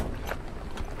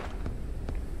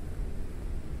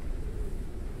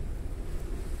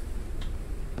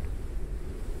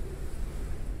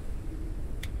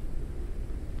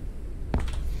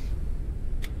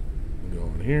 Go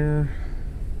in here.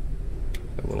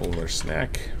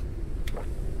 snack.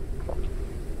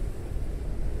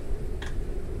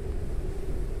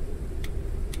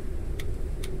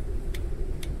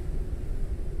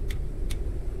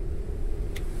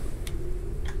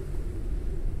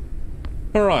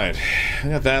 Alright, I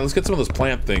got that. Let's get some of those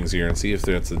plant things here and see if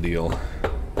that's the deal.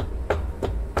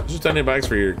 Just antibiotics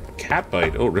for your cat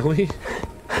bite. Oh, really?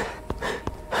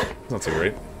 Not so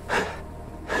great.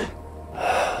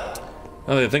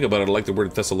 Now that I think about it, I like the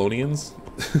word Thessalonians.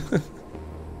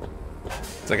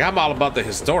 It's like, I'm all about the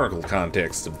historical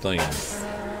context of things.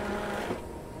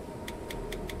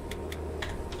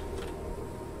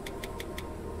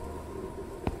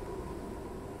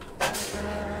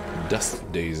 Dust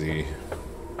daisy.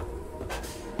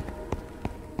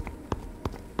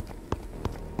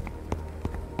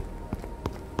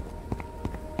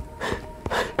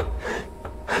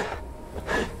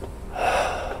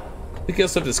 I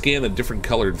guess I have to scan the different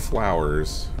colored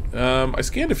flowers. I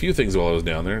scanned a few things while I was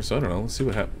down there, so I don't know. Let's see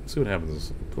what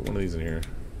happens. Put one of these in here.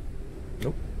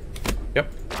 Nope.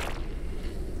 Yep.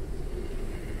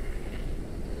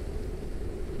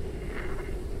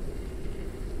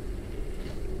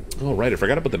 Oh right, I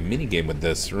forgot about the mini game with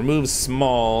this. Remove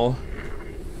small.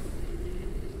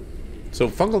 So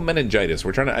fungal meningitis.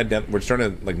 We're trying to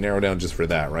like narrow down just for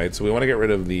that, right? So we want to get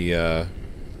rid of the.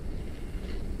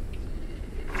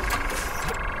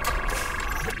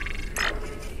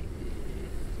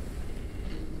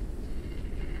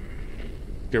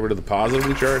 Get rid of the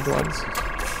positively charged ones.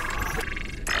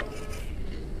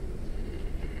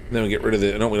 And then we get rid of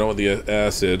the. No, we don't want the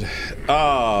acid. Oh,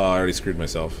 I already screwed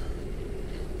myself.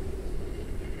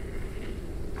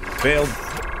 Failed.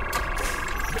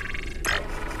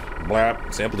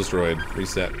 Blap. Sample destroyed.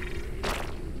 Reset.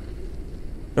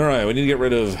 Alright, we need to get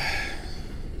rid of.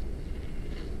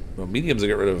 Well, mediums to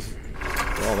get rid of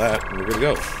all that. And we're good to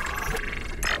go.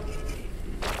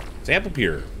 Sample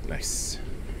pure. Nice.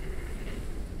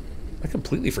 I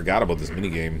completely forgot about this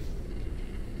minigame.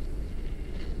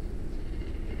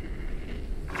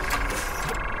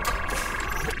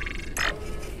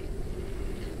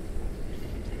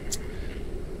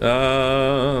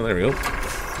 There we go.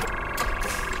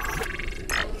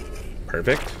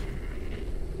 Perfect.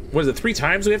 What is it, 3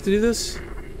 times we have to do this?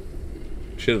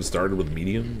 Should have started with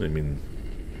medium. I mean,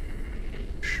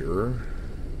 sure.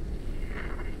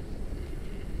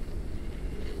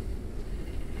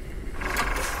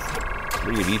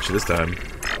 Three of each this time.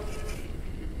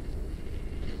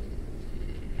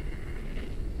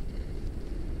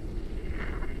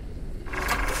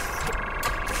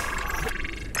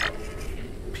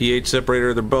 pH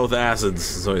separator, they're both acids,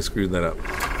 so I screwed that up.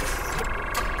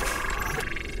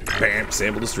 Bam,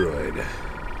 sample destroyed.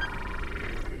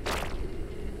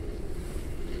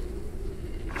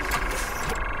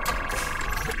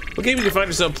 What game do you find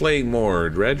yourself playing more,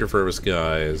 Dredge or Fervous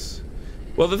Skies?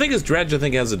 Well, the thing is, Dredge, I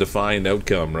think, has a defined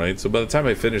outcome, right? So by the time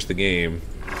I finish the game,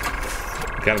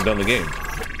 I'm kind of done the game.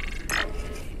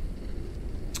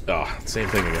 Oh, same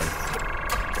thing again.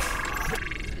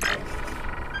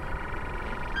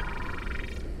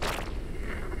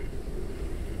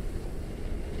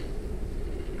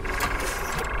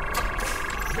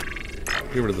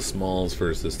 Get rid of the smalls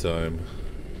first this time.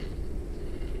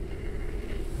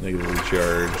 Negatively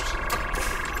charged.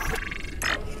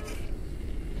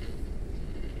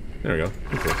 There we go.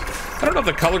 I don't know if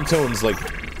the color tones, like,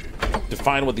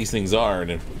 define what these things are,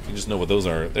 and if you just know what those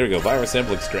are. There we go. Virus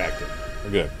sample extracted.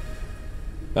 We're good.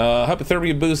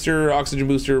 Hypothermia booster, oxygen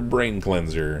booster, brain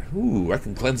cleanser. Ooh, I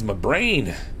can cleanse my brain.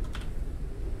 I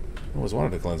always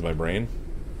wanted to cleanse my brain.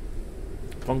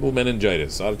 Fungal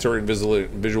meningitis, auditory and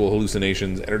visual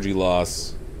hallucinations, energy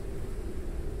loss,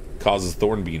 causes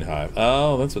thornbean hive.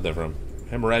 Oh, that's what they're from.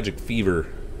 Hemorrhagic fever.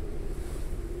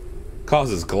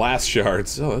 Causes glass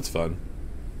shards. Oh, that's fun.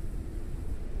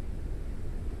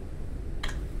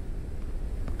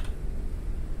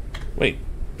 Wait,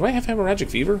 do I have hemorrhagic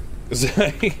fever?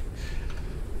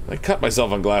 I cut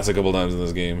myself on glass a couple times in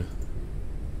this game.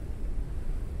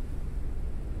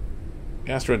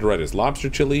 Gastroenteritis, lobster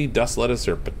chili, dust lettuce,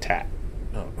 or patat.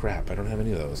 Oh crap, I don't have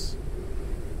any of those.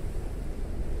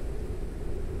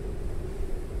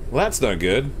 Well, that's not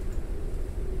good.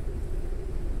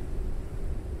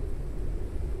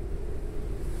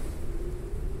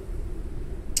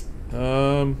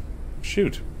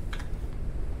 Shoot.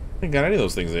 I ain't got any of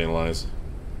those things to analyze.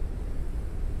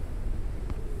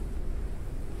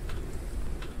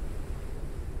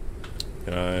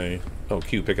 Can I... Oh,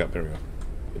 Q, pick up. There we go.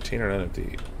 Container not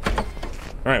empty.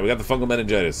 Alright, we got the fungal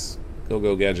meningitis.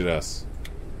 Go gadget us.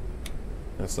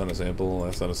 That's not a sample.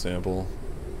 That's not a sample.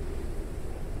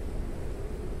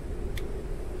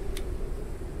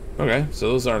 Okay, so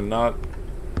those are not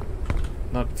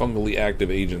fungally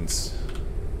active agents.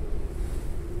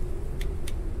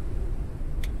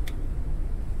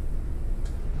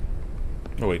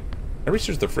 Oh wait, I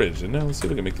researched the fridge, didn't I? Let's see if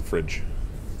we can make the fridge.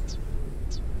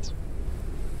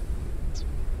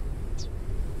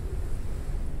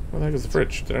 What the heck is the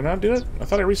fridge? Did I not do it? I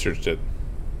thought I researched it.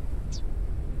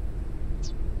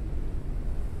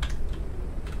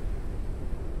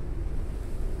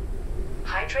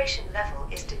 Hydration level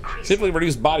is decreasing. Simply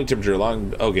reduce body temperature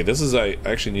along. Okay, this is. I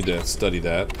actually need to study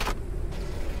that.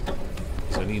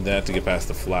 So I need that to get past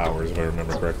the flowers, if I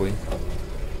remember correctly.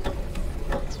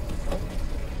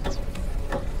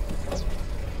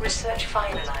 Research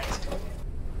finalized.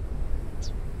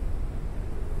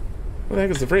 What the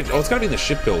heck is the fridge? Oh, it's gotta be in the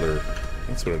shipbuilder.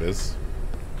 That's what it is.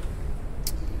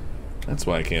 That's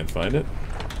why I can't find it.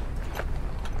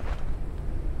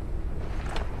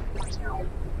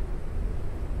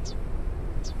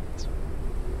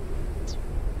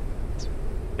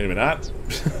 Maybe not.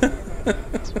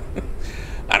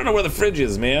 I don't know where the fridge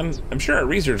is, man. I'm sure I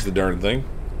researched the darn thing.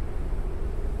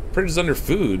 Fridge is under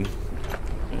food.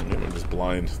 Maybe I'm just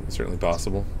blind. It's certainly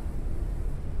possible.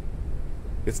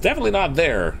 It's definitely not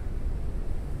there.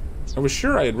 I was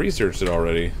sure I had researched it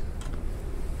already.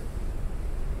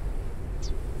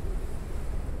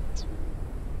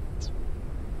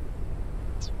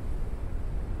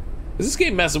 Is this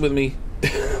game messing with me?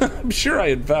 I'm sure I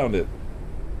had found it.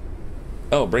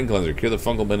 Oh, brain cleanser. Cure the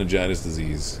fungal meningitis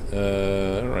disease.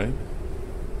 Alright.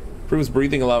 Improves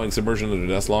breathing, allowing submersion under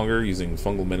the dust longer using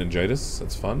fungal meningitis.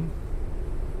 That's fun.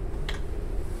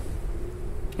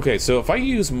 Okay, so if I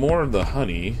use more of the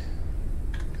honey,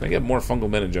 can I get more fungal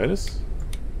meningitis?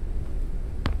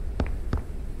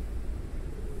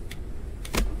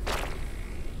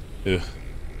 Ugh.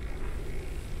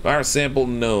 Virus sample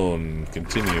known.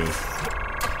 Continue.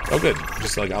 Oh, good.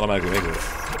 Just like automatically makes it.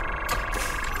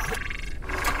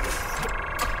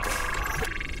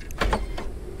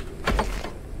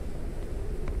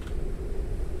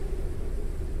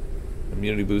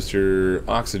 Immunity booster,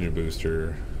 oxygen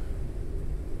booster.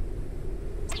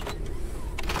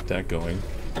 Get that going.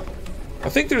 I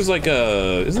think there's like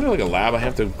a... Isn't there like a lab I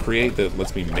have to create that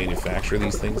lets me manufacture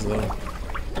these things, though?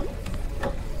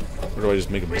 Or do I just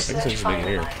make them? I guess I just make it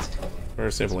here.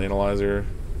 Virus sample analyzer.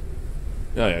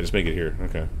 Oh yeah, just make it here.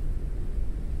 Okay.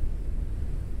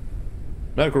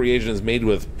 Medical reagent is made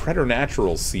with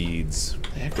preternatural seeds. How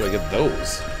the heck do I get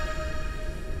those?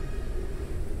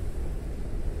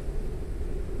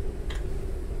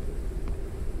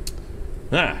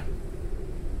 Ah.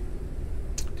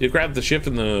 Did you grab the ship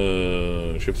in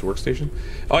the ship's workstation?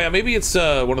 Oh yeah, maybe it's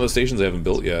one of those stations I haven't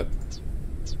built yet.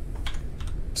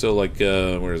 So like,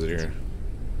 where is it here?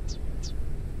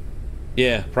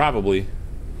 Yeah, probably.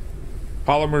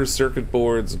 Polymers, circuit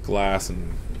boards, glass,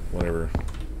 and whatever.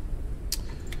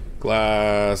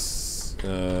 Glass, I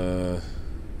don't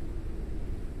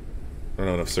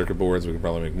know enough circuit boards, we can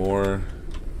probably make more.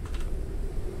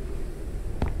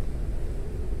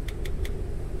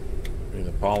 Maybe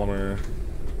the polymer.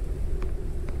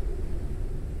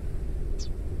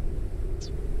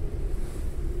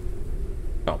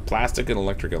 Oh, plastic and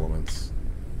electric elements.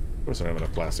 Of course I don't have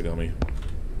enough plastic on me.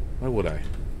 Why would I?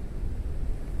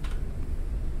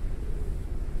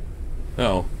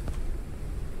 Oh.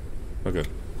 Oh, good.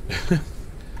 Didn't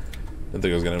think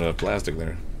I was gonna have enough plastic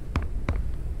there.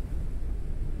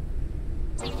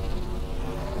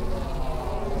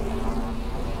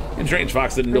 And strange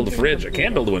Fox didn't build a fridge. I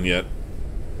can't build one yet.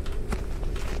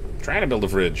 I'm trying to build a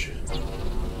fridge.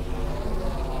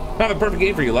 Not the perfect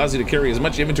game for you. Allows you to carry as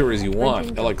much inventory as you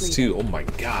want. LX2. Oh my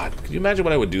god. Could you imagine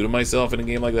what I would do to myself in a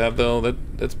game like that, though?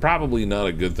 That's probably not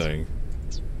a good thing.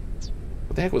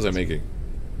 What the heck was I making?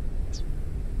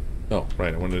 Oh,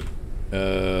 right. I wanted...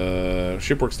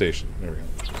 ship workstation. There we go.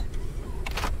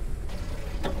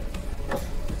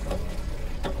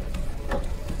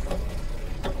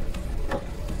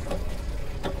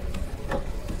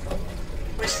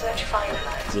 Research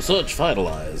finalized. Research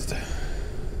finalized.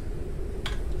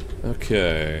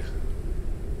 Okay.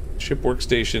 Ship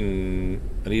workstation.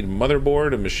 I need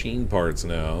motherboard and machine parts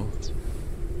now.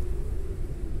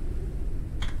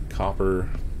 Copper.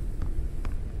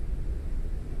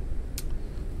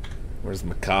 Where's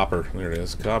my copper? There it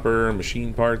is. Copper,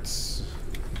 machine parts.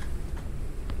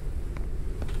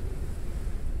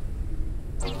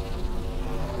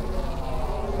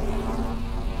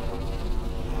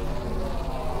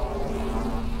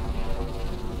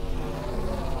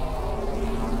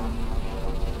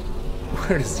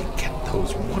 Where does he get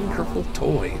those wonderful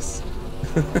toys?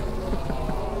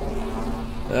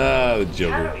 Ah, the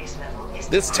Joker.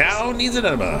 This town needs an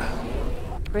enema.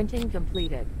 Printing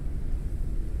completed.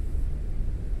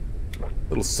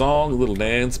 Little song, a little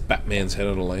dance. Batman's head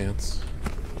on a lance.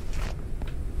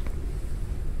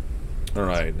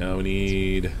 Alright, now we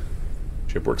need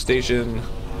ship workstation.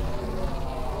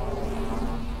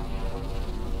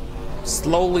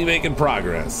 Slowly making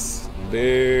progress.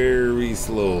 Very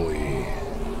slowly.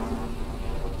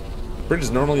 Bridge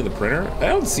is normally in the printer? I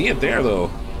don't see it there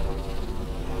though.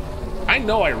 I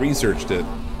know I researched it.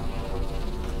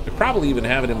 I probably even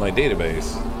have it in my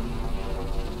database.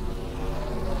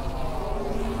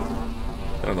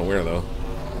 I don't know where though.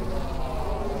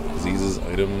 Diseases,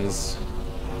 items,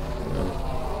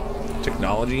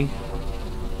 technology,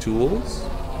 tools,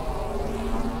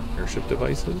 airship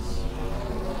devices.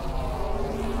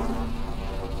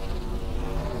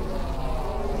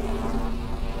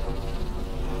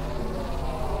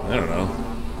 I don't know.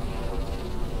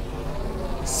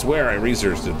 I swear I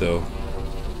researched it though.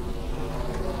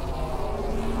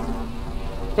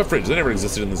 What fridge? That never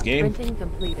existed in this game. Printing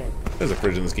completed. There's a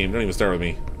fridge in this game. Don't even start with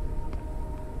me.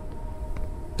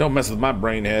 Don't mess with my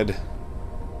brain head.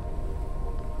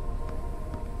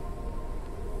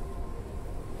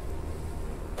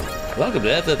 Welcome to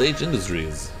FFH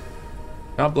Industries.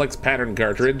 Complex pattern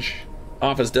cartridge.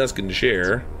 Office desk and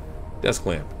chair. Desk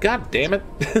lamp. God damn it.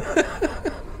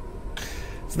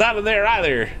 It's not in there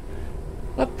either.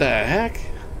 What the heck?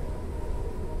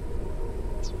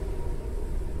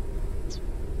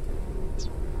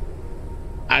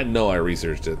 I know I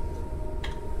researched it.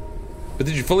 But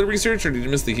did you fully research or did you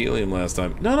miss the helium last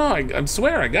time? No, I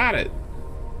swear I got it.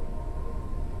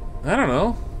 I don't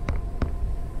know.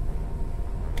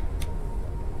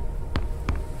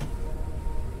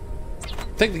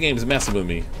 I think the game's messing with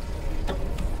me.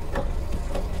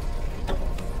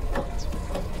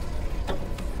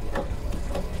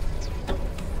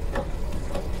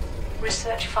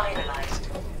 Research finalized.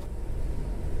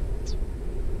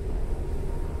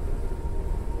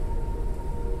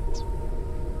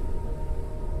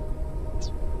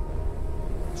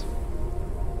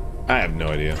 I have no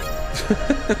idea.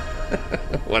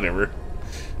 Whatever.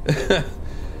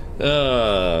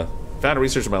 Found a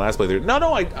research in my last playthrough. No,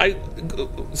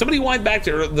 somebody wind back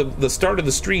to the start of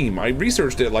the stream. I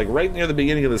researched it like right near the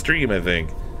beginning of the stream, I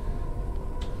think.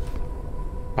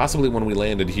 Possibly when we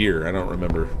landed here. I don't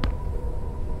remember.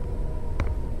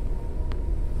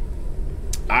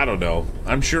 I don't know.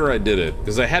 I'm sure I did it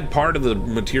because I had part of the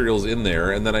materials in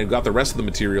there, and then I got the rest of the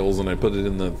materials and I put it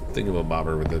in the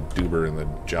thingamabobber with the doober and the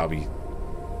jobby.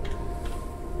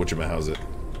 Whatchamahow's it?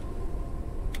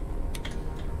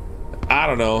 I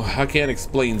don't know. I can't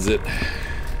explain it.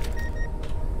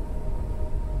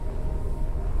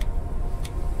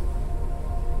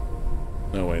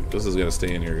 No, wait. This is gonna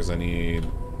stay in here because I need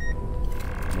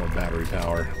more battery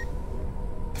power.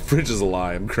 The fridge is a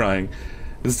lie. I'm crying.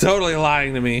 It's totally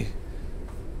lying to me.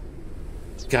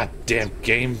 Goddamn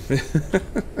game.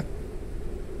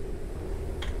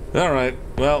 Alright,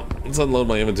 well, let's unload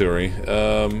my inventory.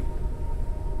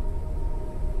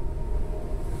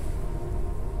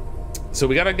 So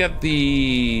we gotta get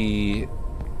the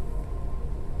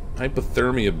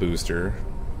hypothermia booster.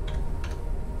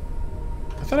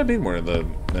 I thought I made more of the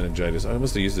meningitis. I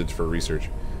must have used it for research.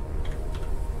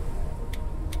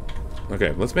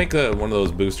 Okay, let's make one of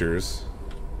those boosters.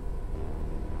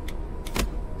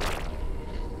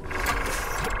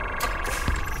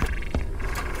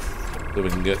 So we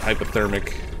can get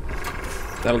hypothermic.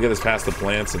 That'll get us past the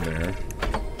plants in there.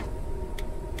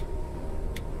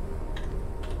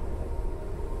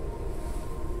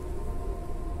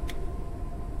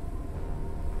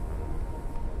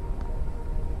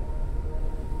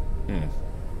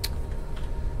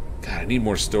 God, I need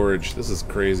more storage. This is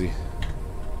crazy.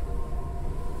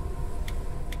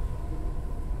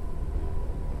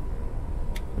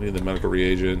 I need the medical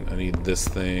reagent. I need this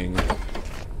thing.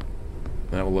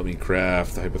 That will let me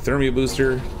craft the hypothermia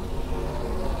booster.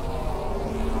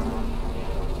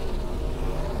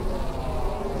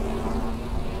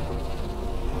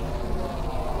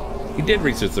 You did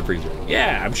research the freezer.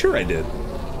 Yeah, I'm sure I did.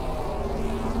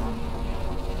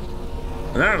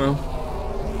 And I don't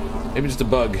know. Maybe just a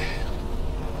bug.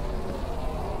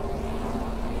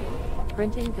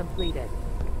 Printing completed.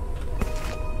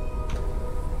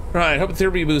 Right,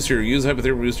 hypothermia booster. Use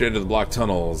hypothermia booster into the block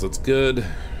tunnels. That's good.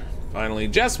 Finally,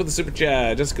 Jess with the super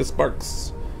chat. Jessica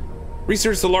Sparks.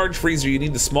 Research the large freezer. You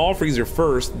need the small freezer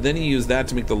first, then you use that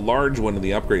to make the large one in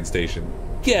the upgrade station.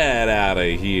 Get out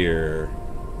of here.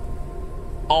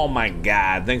 Oh my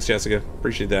god. Thanks, Jessica.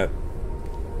 Appreciate that.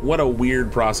 What a weird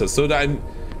process. So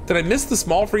did I miss the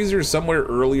small freezer somewhere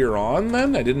earlier on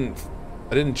then? I didn't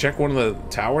check one of the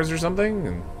towers or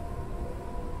something?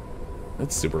 And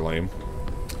That's super lame.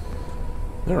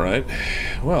 Alright.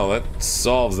 Well, that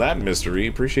solves that mystery.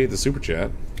 Appreciate the super chat.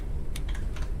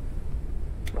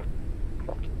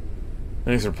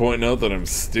 Thanks for pointing out that I'm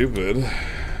stupid.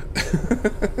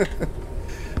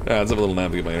 Let's have a little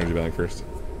nap to get my energy back first.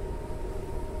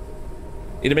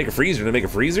 Need to make a freezer. To make a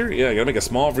freezer? Yeah, I gotta make a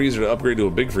small freezer to upgrade to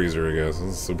a big freezer, I guess.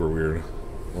 That's super weird.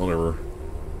 Whatever.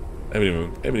 I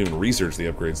haven't even researched the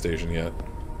upgrade station yet.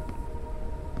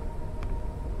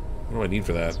 What do I need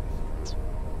for that?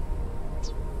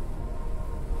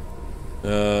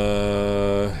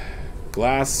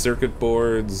 Glass circuit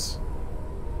boards.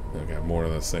 I got more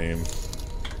of the same.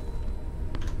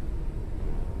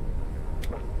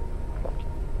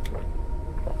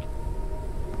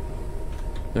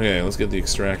 Okay, let's get the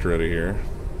extractor out of here.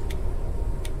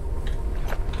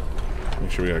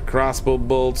 Make sure we got crossbow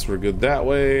bolts. We're good that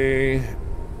way.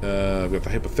 I've got the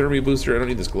hypothermia booster. I don't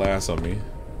need this glass on me.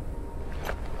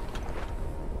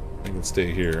 I can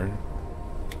stay here.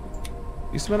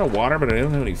 Used to amount of water, but I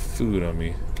don't have any food on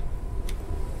me.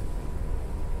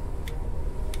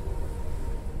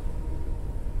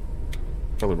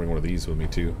 Probably bring one of these with me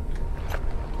too.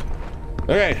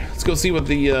 Okay, let's go see what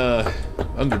the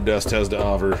Underdust has to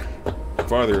offer.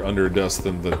 Farther under dust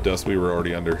than the dust we were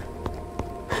already under.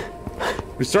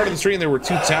 We started the stream. There were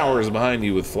 2 towers behind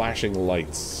you with flashing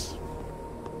lights.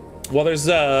 Well,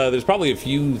 there's probably a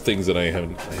few things that I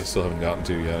still haven't gotten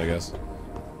to yet, I guess.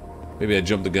 Maybe I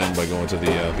jumped the gun by going to the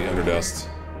Underdust.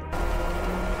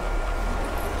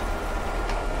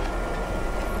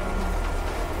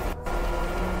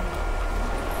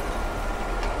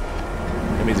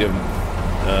 That means you haven't.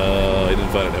 I didn't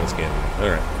find it. Have a scan. All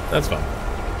right, that's fine.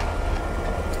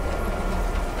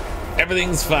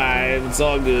 Everything's fine. It's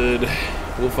all good.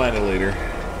 We'll find it later.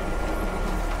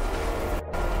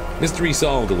 Mystery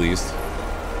solved, at least.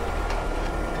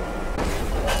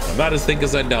 I'm not as thick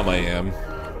as I dumb I am.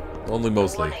 Only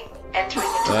mostly.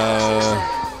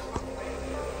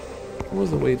 What was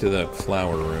the way to that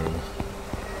flower room?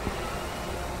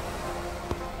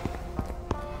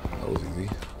 That was easy.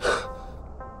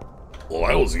 Well,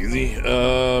 that was easy.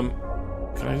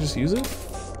 Can I just use it?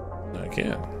 No, I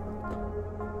can.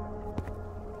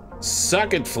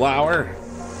 Suck it, flower.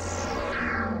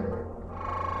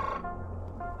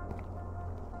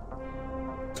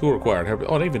 Tool required.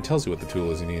 Oh, it even tells you what the tool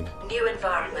is you need. New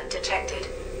environment detected.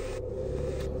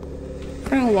 I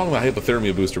don't know how long the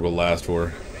hypothermia booster will last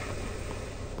for.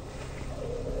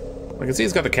 I can see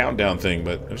it's got the countdown thing,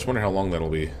 but I just wonder how long that'll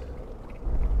be.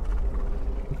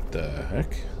 What the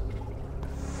heck?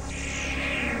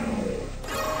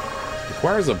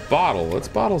 Requires a bottle. Let's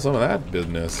bottle some of that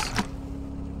business.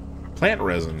 Plant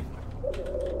resin.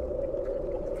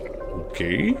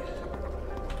 Okay.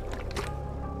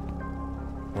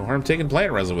 No harm taking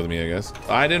plant resin with me, I guess.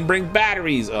 I didn't bring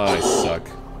batteries. Oh, I suck.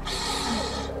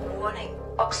 Warning.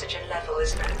 Oxygen level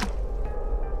is low.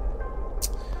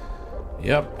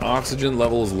 Yep, oxygen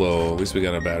level is low. At least we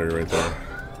got a battery right there.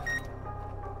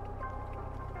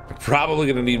 Probably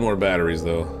gonna need more batteries,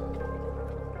 though.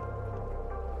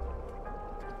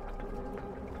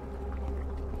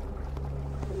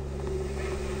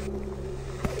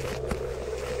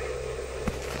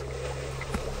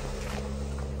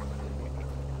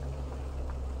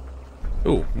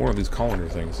 Ooh, more of these colander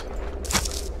things.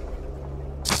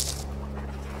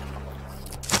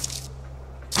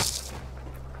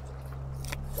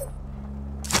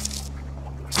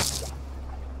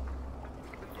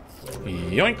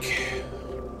 Yoink!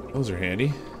 Those are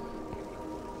handy.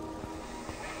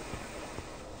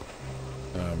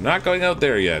 I'm not going out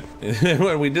there yet.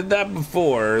 When we did that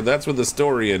before, that's when the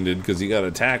story ended, because he got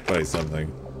attacked by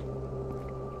something.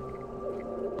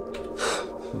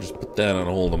 I'll just put that on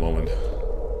hold a moment.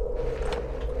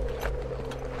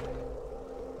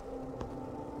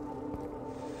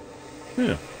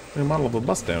 Yeah, a model of a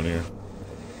bus down here.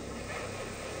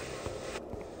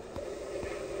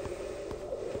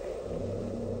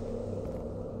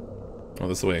 Oh,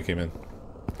 that's the way I came in.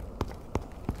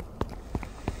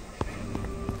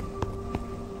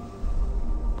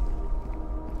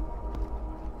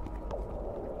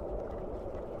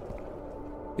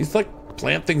 These, like,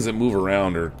 plant things that move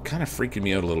around are kind of freaking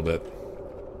me out a little bit.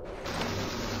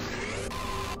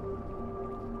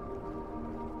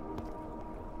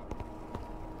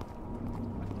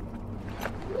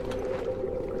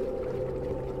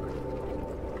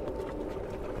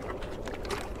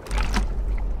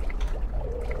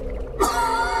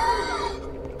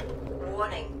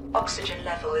 Oxygen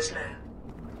level is low.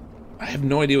 I have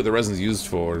no idea what the resin's used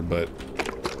for, but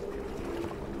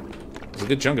there's a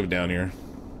good chunk of it down here.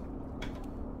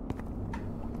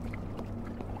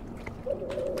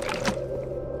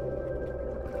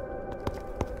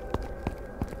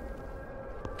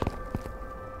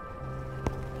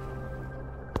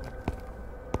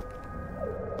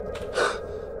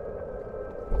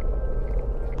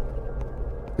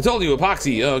 I told you,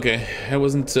 epoxy. Oh, okay. I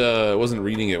wasn't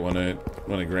reading it when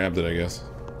I grabbed it, I guess.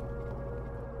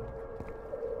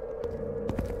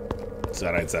 It's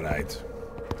alright, it's alright.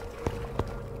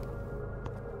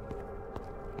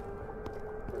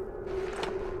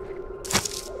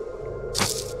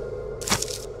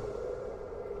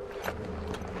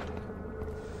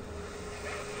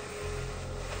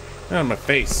 On my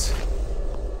face.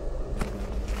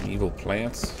 Evil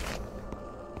plants.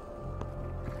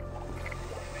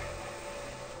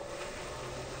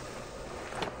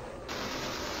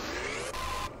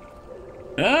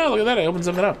 Oh, look at that. I opened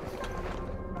something up.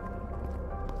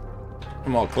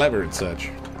 I'm all clever and such.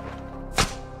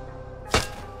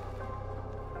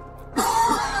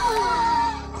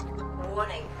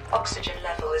 Warning, oxygen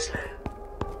level is low.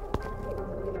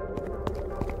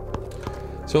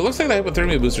 So it looks like the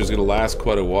hypothermia booster is going to last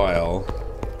quite a while.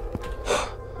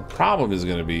 The problem is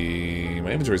going to be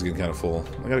my inventory is getting kind of full.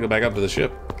 I got to go back up to the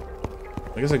ship.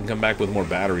 I guess I can come back with more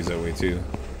batteries that way too.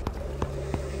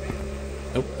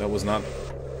 Nope, that was not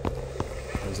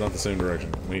the same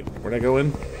direction. Wait, where'd I go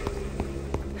in?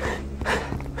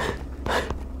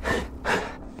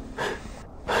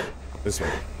 This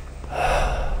way.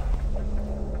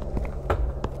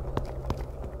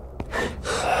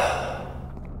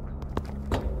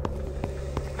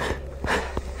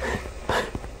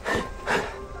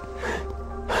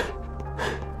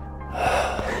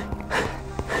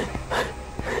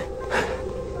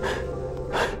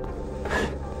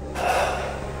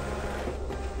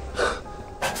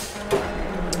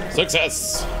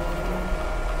 Success!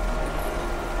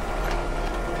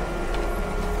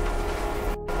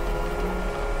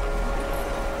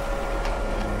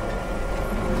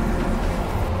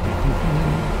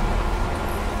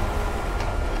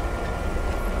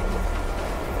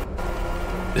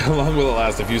 How long will it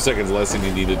last? A few seconds less than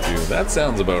you needed to. That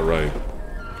sounds about right.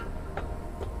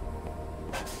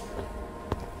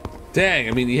 Dang,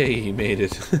 I mean, yay, he made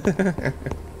it.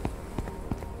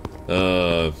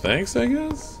 Thanks, I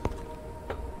guess?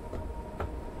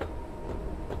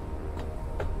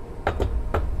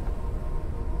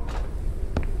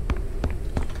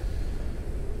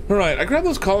 Alright, I grabbed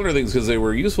those colander things because they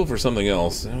were useful for something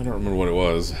else. I don't remember what it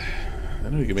was. I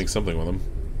know you can make something with them.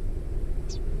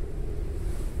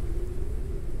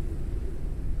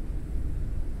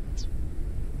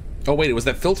 Oh wait, it was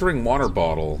that filtering water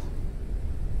bottle.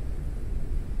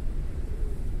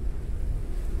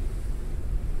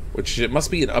 Which, it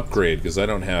must be an upgrade, because I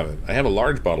don't have it. I have a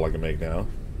large bottle I can make now.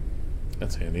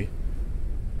 That's handy.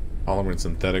 Polymer and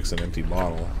synthetics, an empty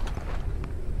bottle.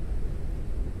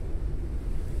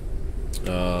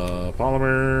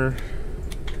 Polymer...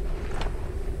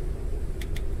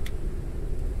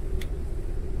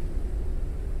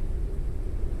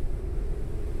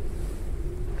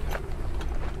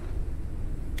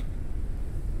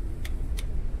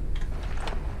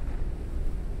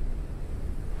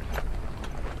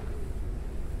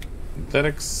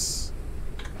 Synthetics.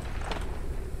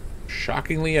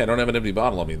 Shockingly, I don't have an empty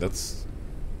bottle on me. That's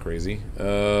crazy.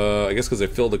 I guess because I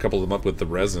filled a couple of them up with the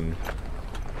resin.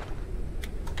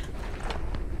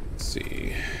 Let's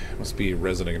see. Must be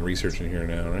resin I can research in here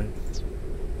now, right?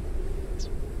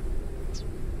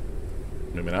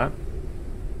 Maybe not.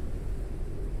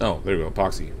 Oh, there we go.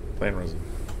 Epoxy. Plant resin.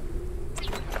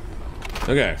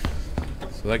 Okay.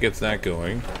 So that gets that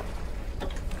going.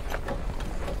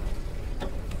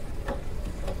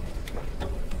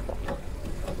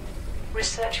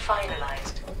 Research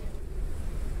finalized.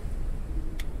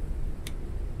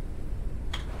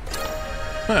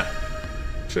 Huh.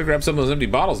 Should have grabbed some of those empty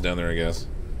bottles down there, I guess.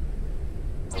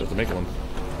 Have to make one.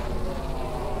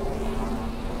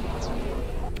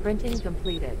 Printing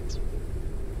completed.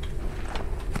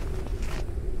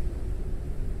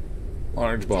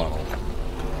 Large bottle.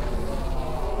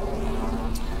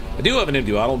 I do have an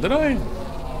empty bottle, did I?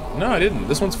 No, I didn't.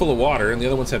 This one's full of water, and the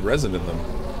other ones had resin in them.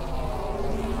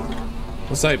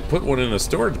 Unless I put one in a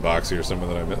storage box here or something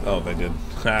that I missed. Oh, they did.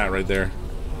 Ah, right there.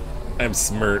 I'm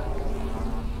smart.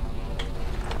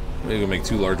 Maybe we'll make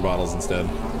 2 large bottles instead.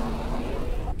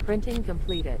 Printing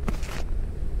completed.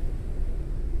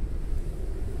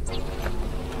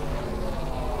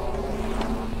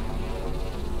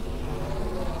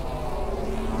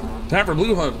 Time for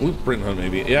blueprint hunt,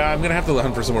 maybe. Yeah, I'm gonna have to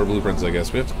hunt for some more blueprints, I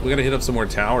guess. We gotta hit up some more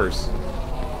towers.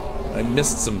 I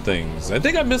missed some things. I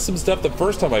think I missed some stuff the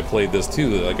first time I played this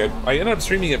too. Like I ended up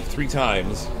streaming it 3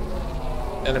 times,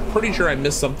 and I'm pretty sure I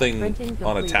missed something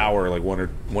on a tower, like one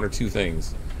or 2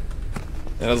 things.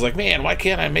 And I was like, man, why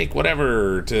can't I make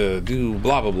whatever to do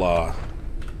blah blah blah?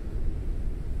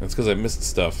 That's because I missed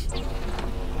stuff.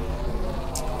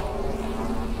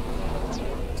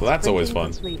 So that's always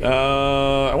fun. Completed.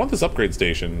 I want this upgrade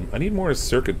station. I need more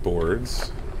circuit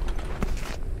boards.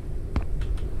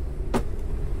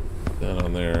 That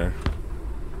on there.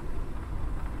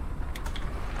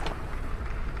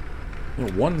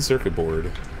 One circuit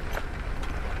board.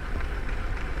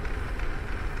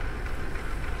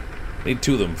 Need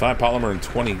 2 of them. 5 polymer and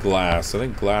 20 glass. I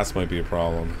think glass might be a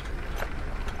problem.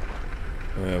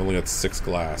 I've only got 6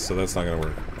 glass, so that's not gonna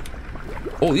work.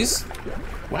 Oh, these...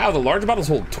 Wow, the large bottles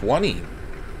hold 20.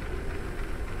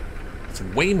 It's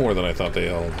way more than I thought they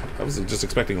held. I was just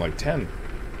expecting like 10.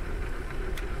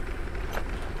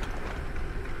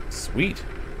 Sweet.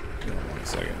 Hold on 1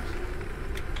 second.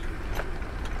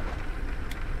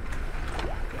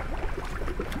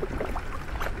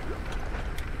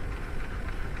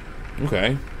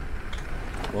 Okay.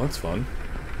 Well, that's fun.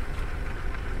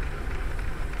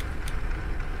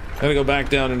 Gotta go back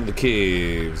down into the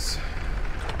caves.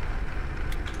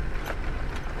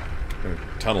 Or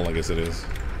tunnel, I guess it is.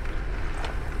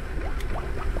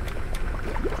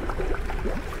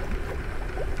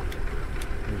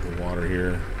 There's the water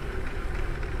here.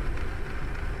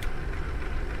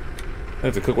 I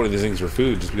have to cook one of these things for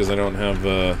food just because I don't have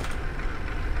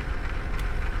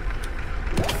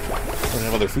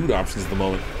other food options at the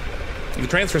moment. You can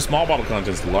transfer small bottle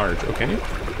contents to large. Oh, can you?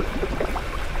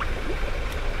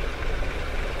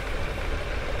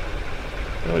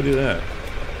 How do I do that?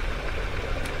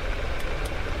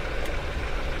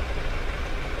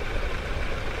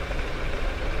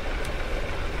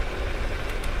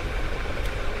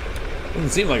 Doesn't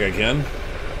seem like I can.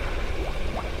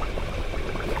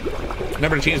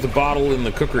 Remember to change the bottle in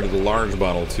the cooker to the large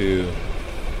bottle too.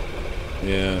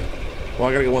 Yeah. Well,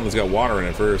 I gotta get one that's got water in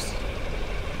it first.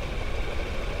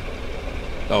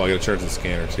 Oh, I gotta charge the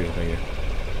scanner too. Thank you.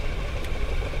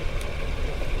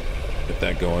 Get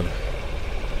that going.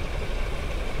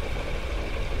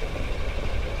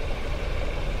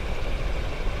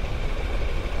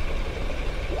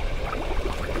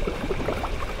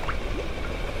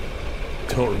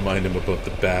 Don't remind him about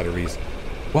the batteries.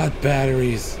 What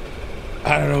batteries?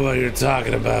 I don't know what you're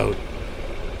talking about.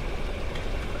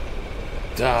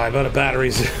 I'm out of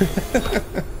batteries.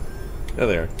 Oh,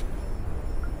 there.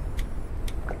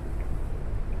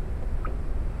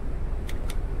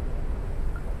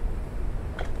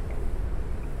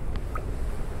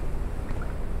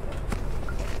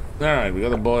 Alright, we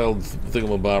got a boiled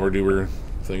thingamabobber-doober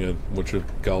thing of what you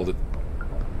called it.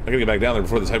 I gotta get back down there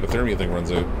before this hypothermia thing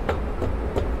runs out.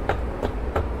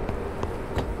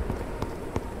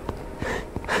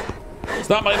 It's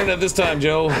not my internet this time,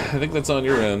 Joe. I think that's on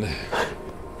your end.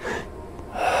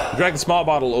 Drag the small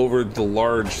bottle over the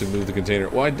large to move the container.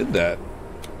 Well, I did that.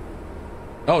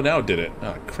 Oh, now it did it.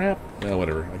 Oh, crap. Oh,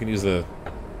 whatever. I can use the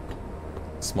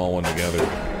small one together.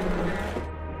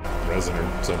 Resin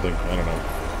or something. I don't know.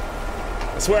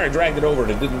 I swear I dragged it over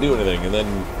and it didn't do anything, and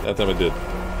then that time it did.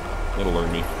 That'll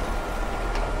learn me.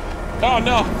 Oh,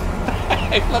 no!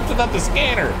 I left without the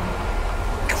scanner!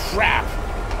 Crap!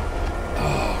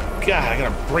 Oh, God, I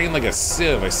got a brain like a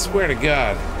sieve, I swear to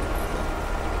God.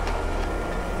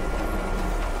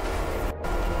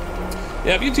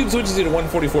 Yeah, if YouTube switches you to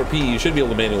 144p, you should be able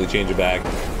to manually change it back.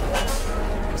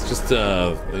 It's just,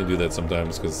 they do that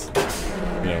sometimes, because,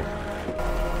 you know,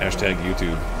 hashtag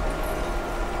YouTube.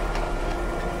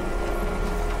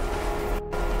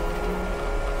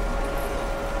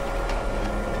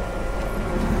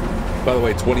 By the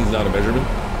way, 20 is not a measurement.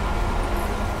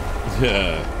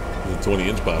 Yeah, the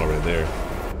 20-inch bottle right there.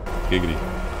 Giggity.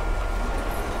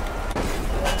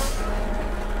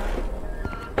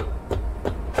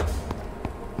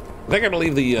 I think I'm gonna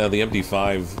leave the empty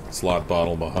 5 slot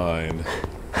bottle behind.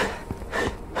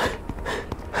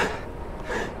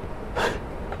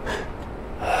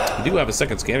 You do have a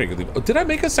second scanner you could leave. Oh, did I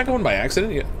make a second one by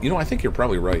accident? You know, I think you're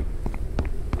probably right.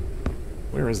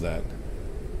 Where is that?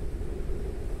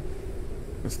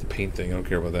 That's the paint thing. I don't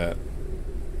care about that.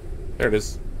 There it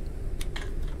is.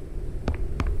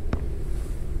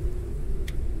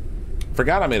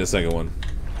 Forgot I made a second one.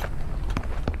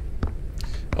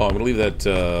 Oh, I'm gonna leave that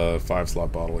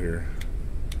 5-slot bottle here.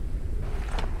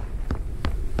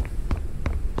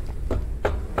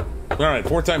 Alright,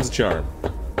 4 times the charm.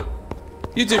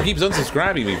 YouTube keeps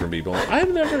unsubscribing me from people.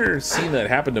 I've never seen that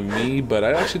happen to me, but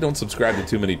I actually don't subscribe to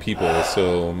too many people,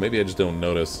 so maybe I just don't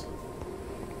notice.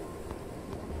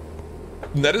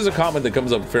 That is a comment that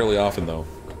comes up fairly often, though.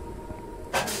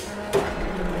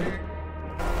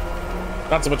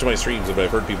 Not so much in my streams, but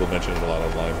I've heard people mention it a lot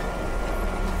online.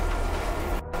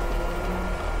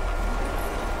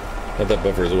 Got that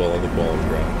buffer as well on the ball on the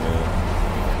ground. Yeah.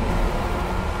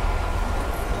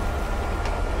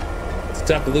 It's a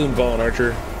top balloon falling,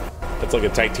 Archer. it's like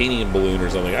a titanium balloon or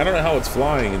something. I don't know how it's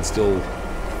flying and still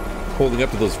holding up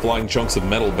to those flying chunks of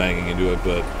metal banging into it,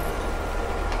 but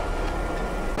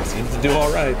it seems to do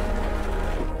all right.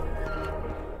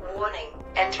 Warning,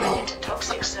 entering into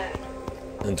toxic zone.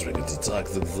 Entering into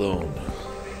toxic zone.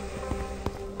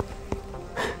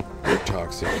 You're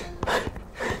toxic.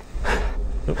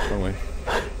 Oh, wrong way.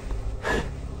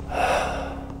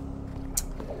 I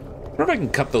wonder if I can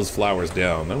cut those flowers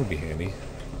down. That would be handy.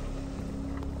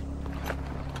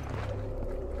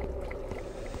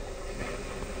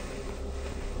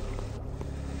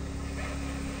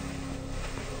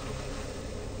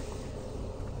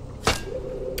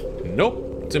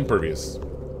 Nope, it's impervious.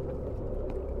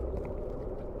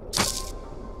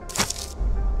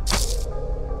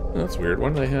 That's weird. Why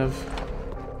did I have...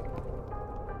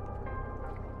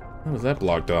 How was that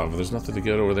blocked off? There's nothing to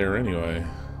get over there anyway.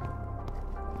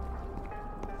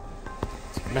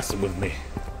 It's messing with me.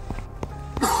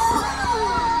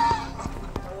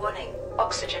 Warning,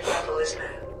 oxygen level is low.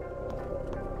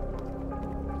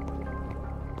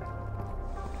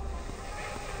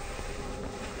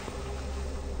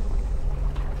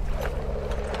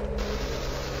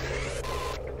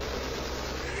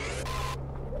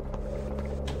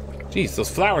 Jeez, those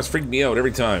flowers freak me out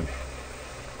every time.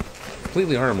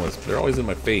 Completely harmless, but they're always in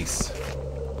my face.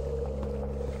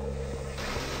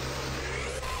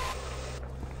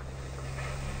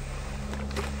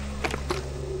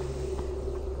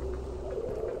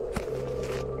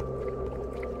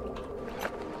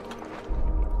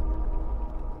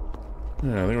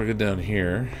 Yeah, I think we're good down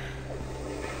here.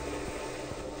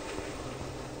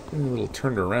 I'm a little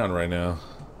turned around right now.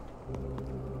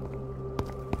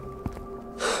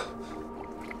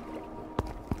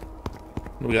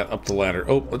 We got up the ladder.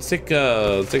 Oh, let's take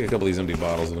a couple of these empty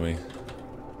bottles with me.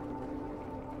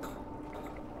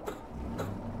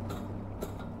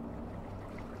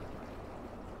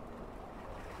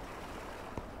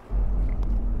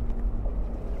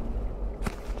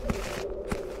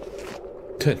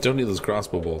 Don't need those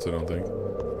crossbow bolts, I don't think.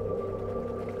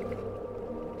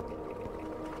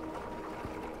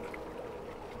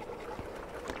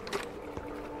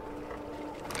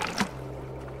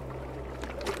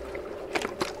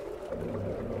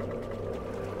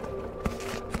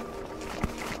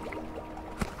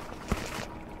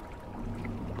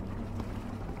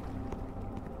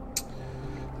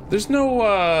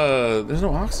 There's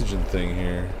no oxygen thing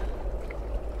here.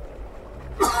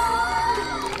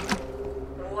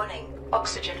 Warning,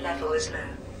 oxygen level is low.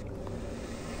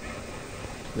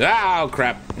 Oh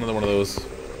crap! Another one of those.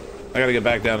 I gotta get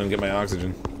back down and get my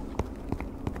oxygen.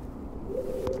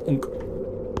 Unk.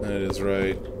 That is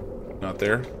right. Not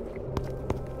there.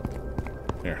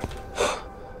 Here.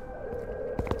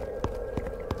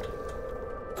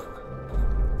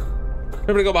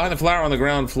 Remember to go behind the flower on the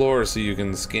ground floor so you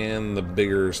can scan the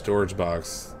bigger storage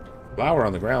box. Flower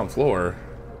on the ground floor?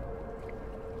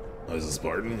 Oh, is a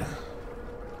Spartan?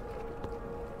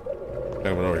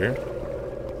 Got one over here.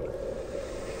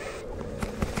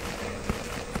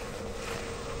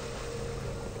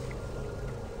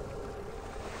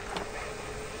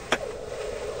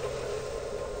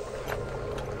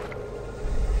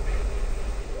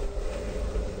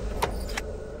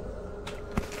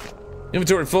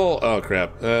 Inventory full. Oh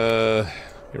crap. Get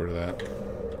rid of that.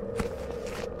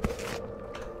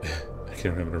 I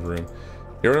can't remember the room.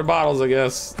 Get rid of bottles, I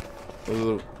guess.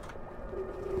 Those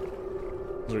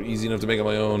are easy enough to make on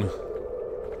my own.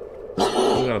 What's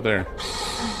got up there?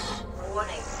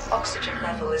 Warning, oxygen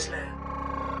level is low.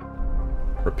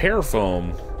 Repair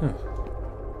foam. Huh.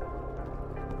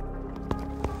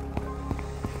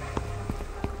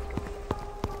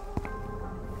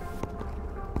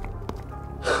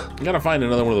 I gotta find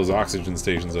another one of those oxygen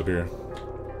stations up here.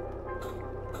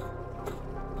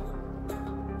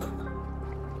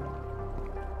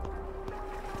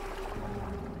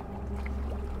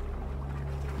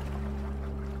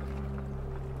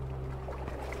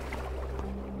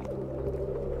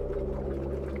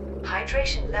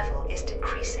 Hydration level is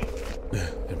decreasing.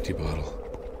 Empty bottle.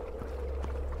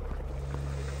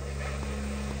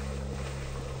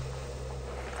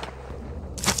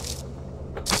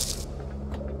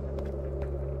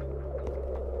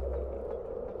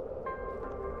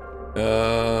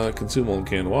 Consume old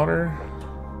canned water.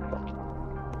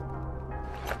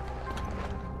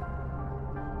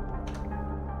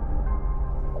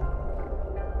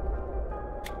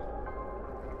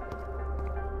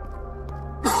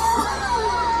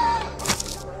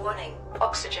 Warning,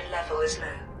 oxygen level is low.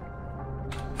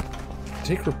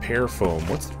 Take repair foam.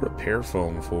 What's the repair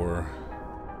foam for?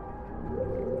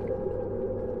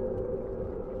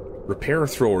 Repair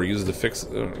thrower used to fix.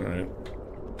 Alright.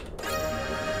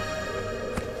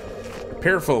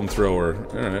 Parafoam thrower.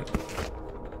 Alright.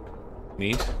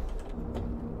 Neat.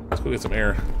 Let's go get some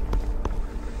air.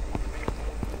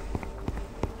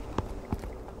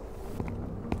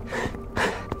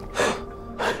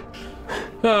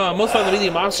 Most find the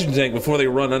medium oxygen tank before they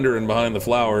run under and behind the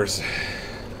flowers.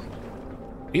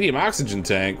 Medium oxygen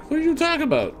tank? What are you talking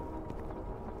about?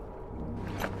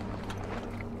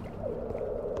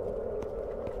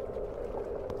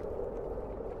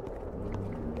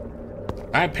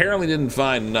 I apparently didn't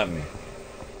find nothing.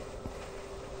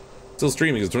 Still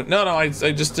streaming. No, I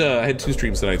just had 2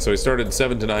 streams tonight, so I started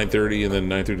 7 to 9:30 and then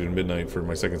 9:30 to midnight for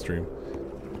my second stream.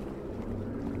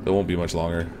 It won't be much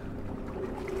longer.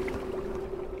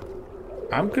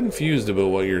 I'm confused about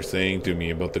what you're saying to me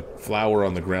about the flower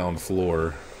on the ground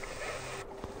floor.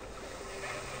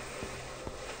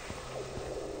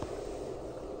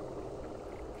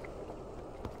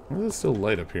 Why is it still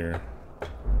light up here?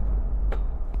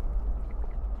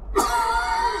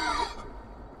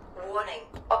 Warning,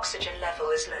 oxygen level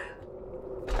is low.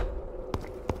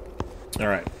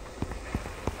 Alright.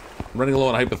 I'm running low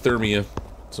on hypothermia,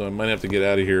 so I might have to get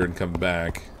out of here and come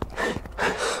back.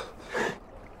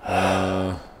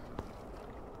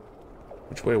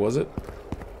 Which way was it?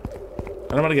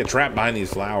 I don't want to get trapped behind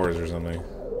these flowers or something.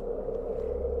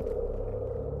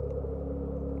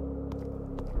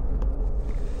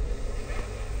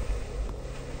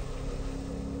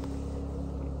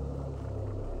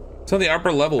 It's on the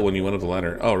upper level when you went up the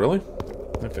ladder. Oh, really?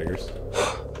 That figures.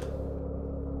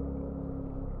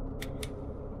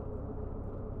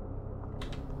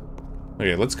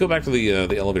 Okay, let's go back to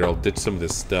the elevator. I'll ditch some of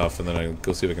this stuff, and then I'll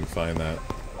go see if I can find that.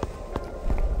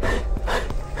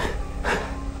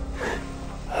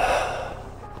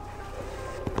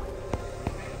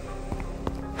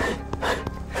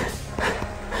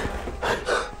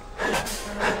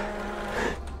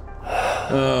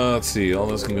 Let's see. All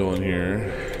this can go in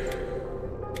here.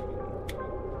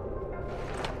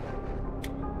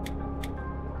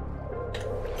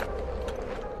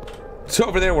 It's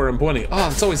over there where I'm pointing. Oh,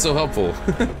 it's always so helpful.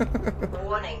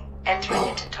 Warning, entering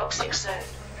into toxic zone.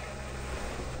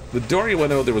 The door you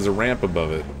went out, there was a ramp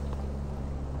above it.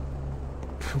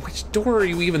 Which door are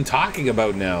you even talking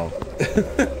about now?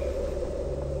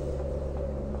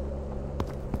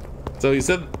 So you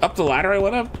said up the ladder I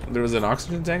went up? There was an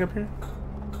oxygen tank up here?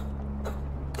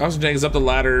 Oxygen tank is up the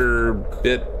ladder,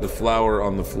 bit the flower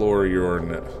on the floor, your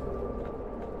net.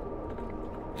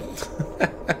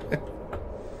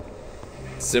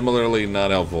 Similarly, not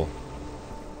helpful.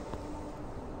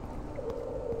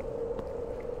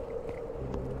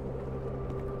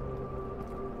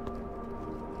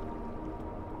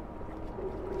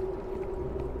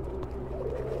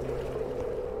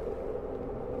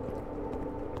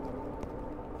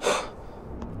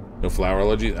 No flower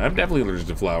allergy? I'm definitely allergic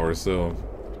to flowers, so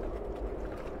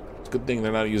it's a good thing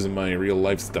they're not using my real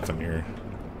life stuff in here.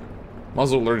 I'm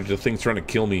also allergic to things trying to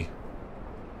kill me.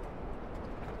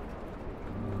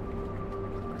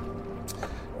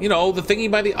 You know, the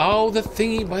thingy by the... Oh, the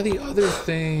thingy by the other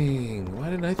thing. Why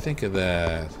didn't I think of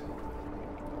that?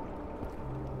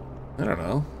 I don't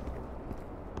know.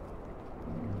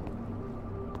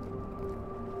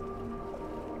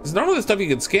 It's normally the stuff you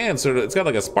can scan, so it's got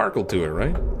like a sparkle to it,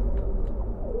 right?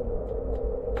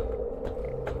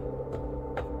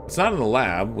 It's not in the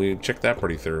lab. We checked that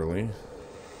pretty thoroughly.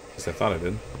 At least I thought I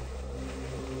did.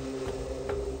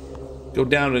 Go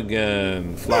down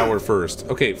again. Flower first.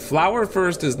 Okay, flower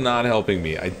first is not helping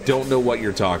me. I don't know what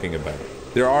you're talking about.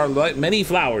 There are many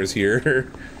flowers here,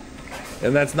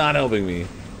 and that's not helping me.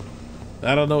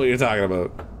 I don't know what you're talking about.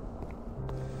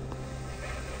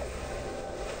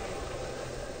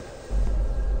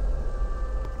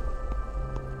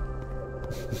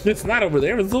 It's not over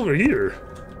there, it's over here.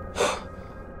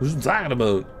 What are you talking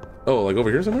about? Oh, like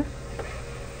over here somewhere?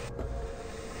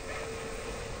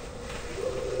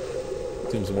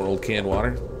 Seems some more old canned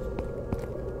water.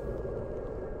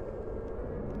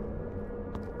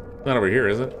 Not over here,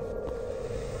 is it?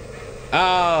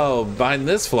 Oh, behind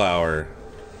this flower.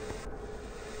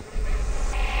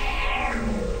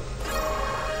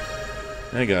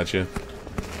 I got you.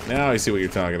 Now I see what you're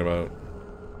talking about.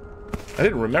 I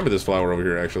didn't remember this flower over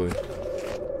here, actually.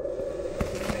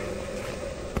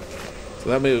 So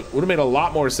that would have made a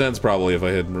lot more sense, probably, if I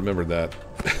had remembered that.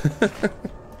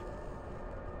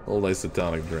 Old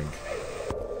isotonic drink.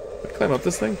 Can I climb up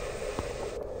this thing?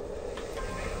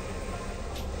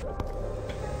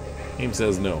 Game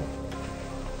says no.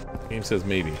 Game says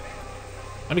maybe.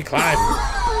 Let me climb!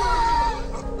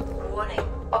 Warning,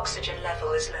 oxygen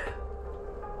level is low.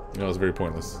 No, it's very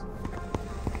pointless.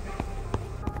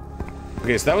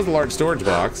 Okay, so that was the large storage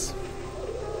box.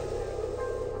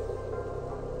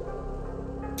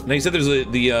 Now you said there's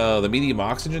the medium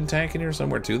oxygen tank in here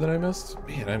somewhere too that I missed?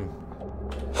 Man,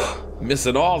 I'm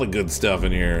missing all the good stuff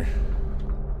in here.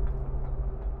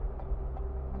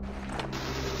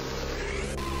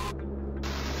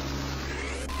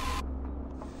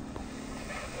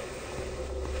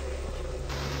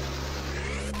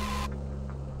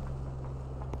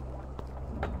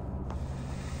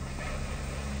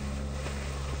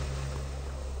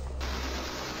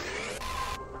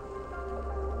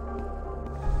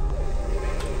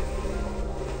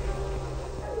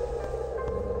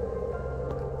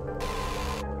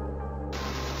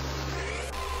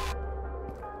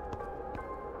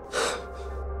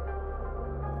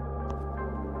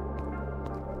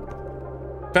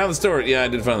 Found the store. Yeah, I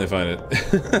did finally find it.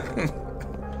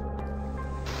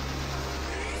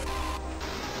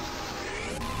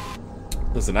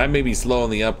 Listen, I may be slow on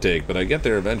the uptake, but I get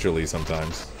there eventually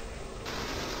sometimes.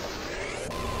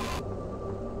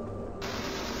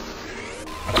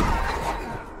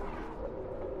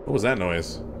 What was that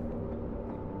noise?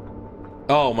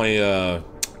 Oh, my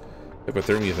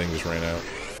hypothermia thing just ran out.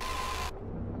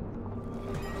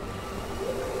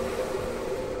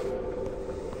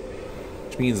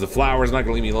 Which means the flower's not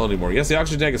gonna leave me alone anymore. Yes, the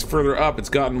oxygen tank is further up. It's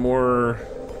gotten more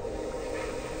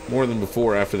than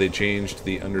before after they changed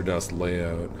the underdust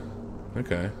layout.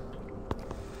 Okay.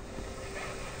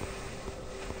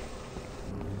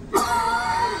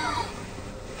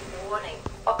 Warning,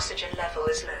 oxygen level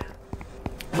is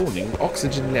low. Warning,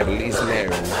 oxygen level is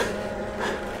low.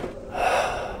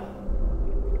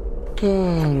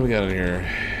 Oh, what do we got in here?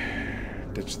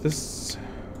 Ditch this.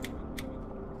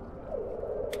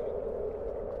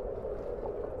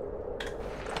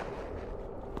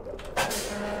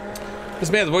 This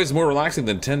man's voice is more relaxing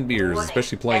than 10 beers,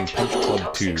 especially playing Punch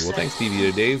Club 2. Well, thanks,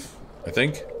 Stevie Dave, I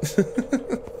think.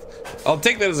 I'll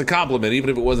take that as a compliment, even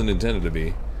if it wasn't intended to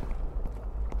be.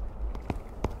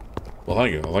 Well,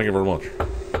 thank you. Thank you very much.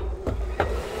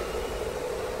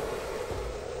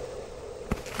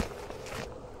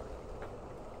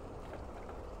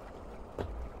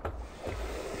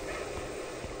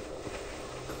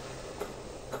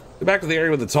 Go back to the area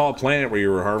with the tall plant where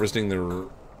you were harvesting the...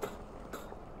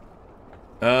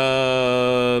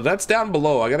 that's down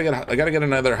below. I gotta get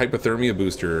another hypothermia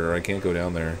booster, or I can't go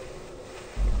down there.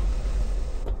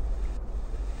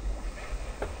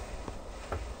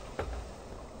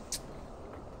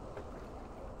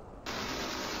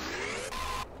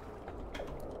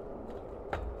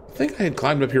 I think I had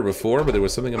climbed up here before, but there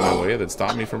was something in my way that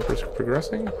stopped me from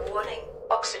progressing. Warning,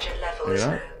 oxygen level is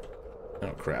low.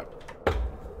 Oh crap!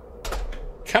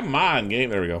 Come on, game.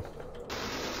 There we go.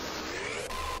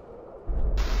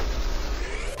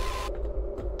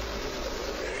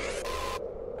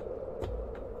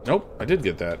 Nope, I did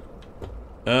get that.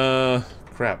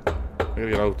 Crap. I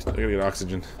gotta get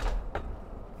oxygen.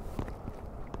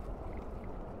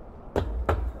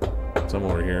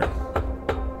 Somewhere here.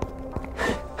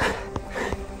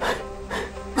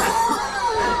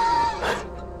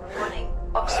 Warning,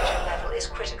 oxygen level is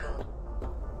critical.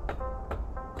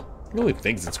 It really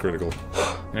thinks it's critical.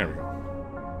 There we go.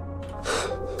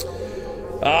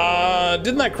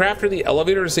 Didn't that crafter the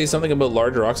elevator say something about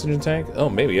larger oxygen tank? Oh,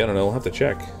 maybe. I don't know. We'll have to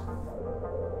check.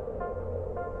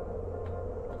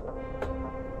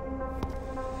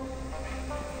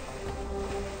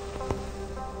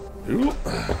 Ooh.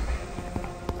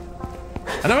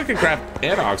 I know I can craft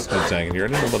an oxygen tank in here. I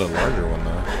didn't know about a larger one,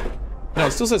 though. No,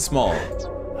 it still says small.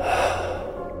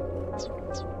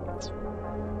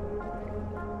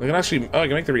 I can actually... Oh, I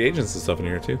can make the reagents and stuff in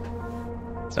here, too.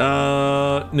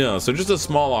 No, so just a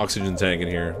small oxygen tank in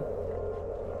here.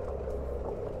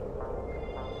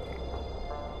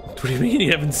 What do you mean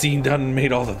you haven't seen, done, and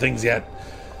made all the things yet?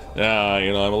 You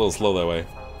know, I'm a little slow that way.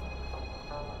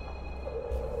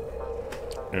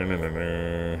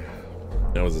 No.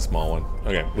 That was a small one.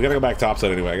 Okay, we gotta go back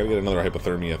topside anyway. I gotta get another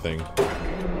hypothermia thing.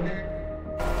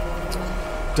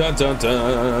 Dun dun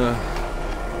dun.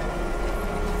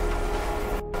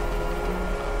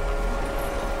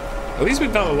 At least we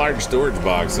found a large storage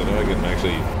box, so now I can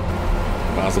actually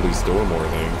possibly store more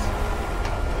things.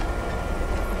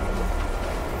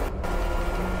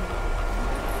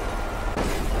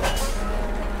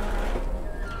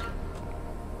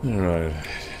 Alright,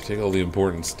 take all the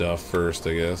important stuff first,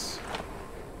 I guess.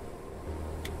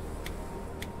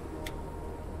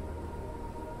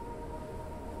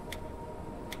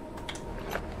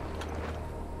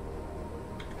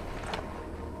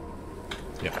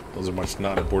 Yeah, those are much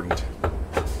not important.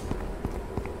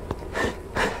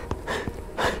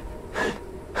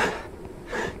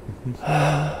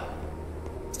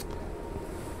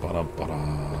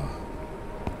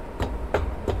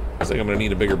 Is like I'm gonna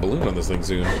need a bigger balloon on this thing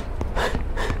soon.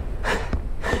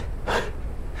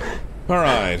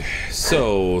 Alright,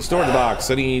 so storage box.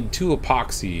 I need 2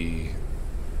 epoxy.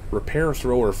 Repair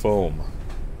thrower foam.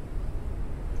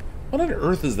 What on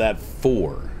earth is that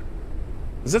for?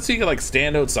 Is that so you can like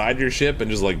stand outside your ship and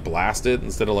just like blast it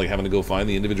instead of like having to go find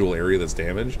the individual area that's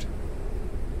damaged?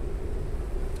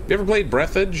 Have you ever played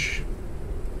Breathage?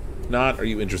 If not, are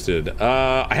you interested?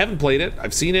 I haven't played it.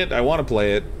 I've seen it. I want to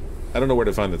play it. I don't know where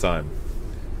to find the time.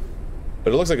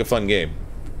 But it looks like a fun game.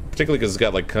 Particularly because it's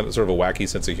got like kind of, sort of a wacky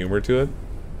sense of humor to it.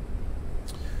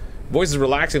 Voice is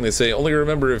relaxing, they say. Only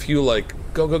remember if you like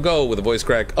go go go with a voice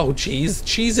crack. Oh cheese,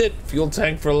 cheese it. Fuel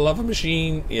tank for love of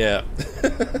machine. Yeah.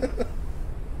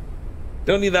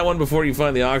 Don't need that one before you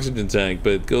find the oxygen tank,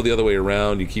 but go the other way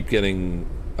around. You keep getting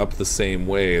up the same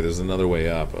way. There's another way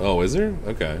up. Oh, is there?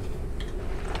 Okay.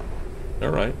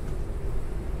 Alright.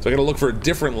 So I gotta look for a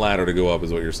different ladder to go up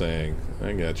is what you're saying.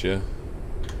 I gotcha.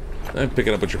 I'm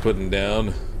picking up what you're putting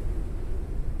down.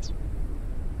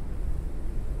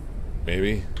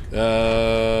 Maybe.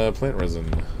 Plant resin.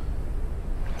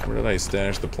 Where did I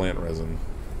stash the plant resin?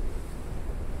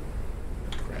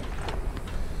 Crap.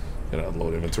 Gotta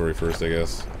unload inventory first, I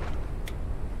guess.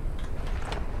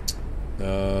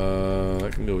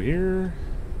 That can go here.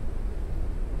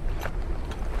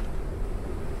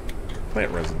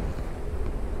 Plant resin.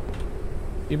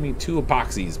 Give me 2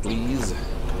 epoxies, please.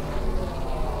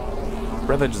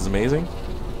 Ravaged is amazing.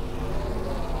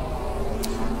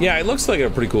 Yeah, it looks like a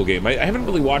pretty cool game. I haven't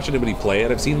really watched anybody play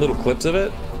it. I've seen little clips of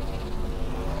it.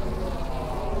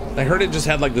 I heard it just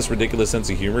had like this ridiculous sense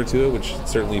of humor to it, which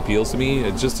certainly appeals to me.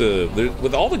 It's just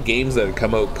with all the games that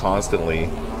come out constantly,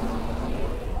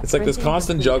 it's like this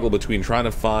constant juggle between trying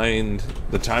to find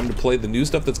the time to play the new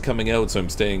stuff that's coming out so I'm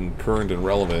staying current and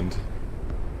relevant,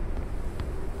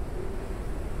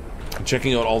 and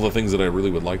checking out all the things that I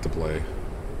really would like to play.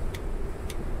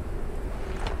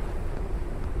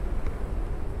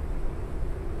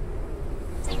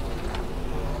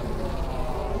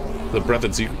 The Breath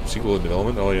and sequel in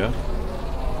development? Oh yeah.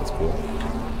 That's cool.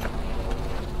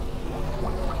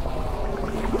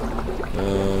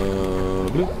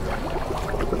 Bloop.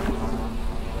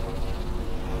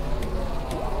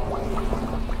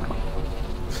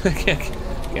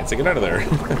 Can't take it out of there.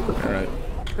 Alright.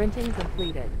 Printing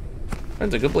completed.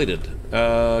 Printing completed.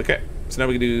 Okay. So now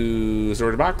we can do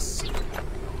storage box.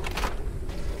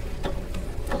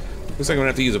 Looks like I'm gonna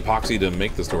have to use epoxy to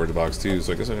make the storage box too,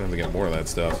 so I guess I'm gonna have to get more of that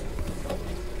stuff.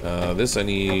 This I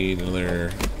need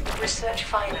another Research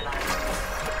finalized.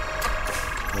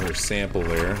 Another sample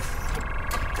there.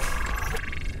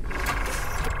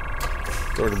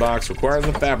 Storage box requires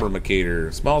a fabricator.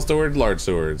 Small storage, large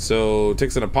storage. So it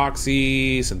takes an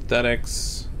epoxy,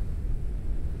 synthetics.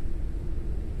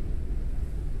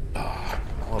 Oh,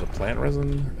 a lot of plant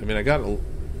resin. I mean, I got a...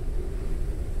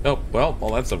 Oh, well,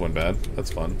 all that stuff went bad.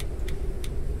 That's fun.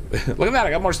 Look at that, I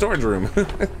got more storage room.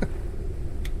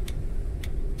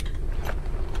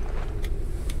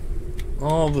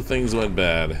 All the things went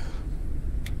bad.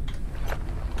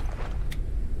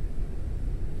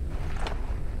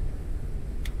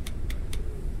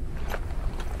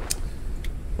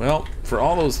 Well, for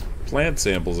all those plant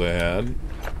samples I had,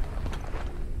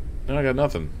 now I got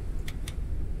nothing.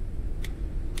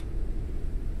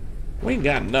 We ain't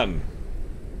got nothing.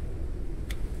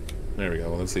 There we go.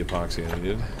 Well, that's the epoxy I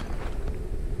needed.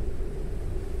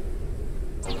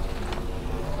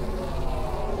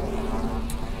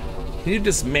 Can you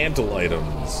dismantle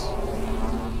items?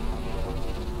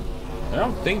 I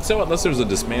don't think so, unless there's a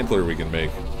dismantler we can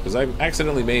make. Because I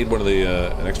accidentally made one of the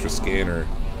an extra scanner.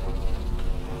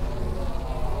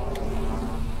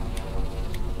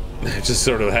 I just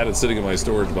sort of had it sitting in my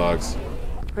storage box.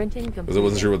 Printing complete. Because I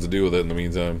wasn't sure what to do with it in the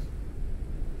meantime.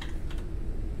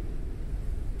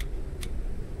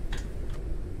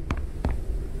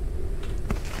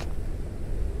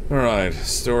 Alright,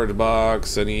 storage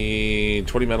box. I need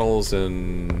 20 metals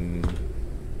and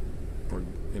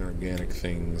inorganic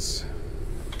things.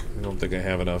 I don't think I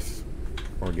have enough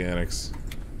organics.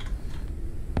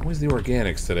 Where's the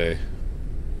organics today?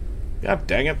 God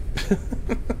dang it.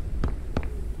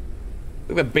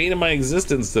 Look at the bane of my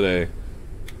existence today.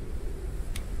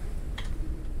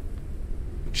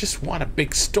 Just want a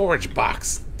big storage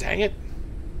box. Dang it.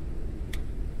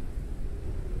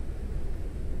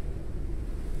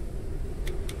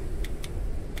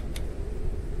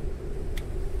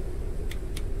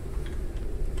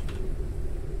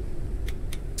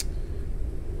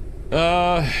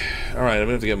 Alright, I'm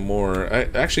gonna have to get more.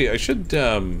 I should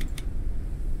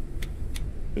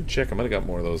check. I might have got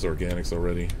more of those organics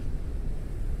already.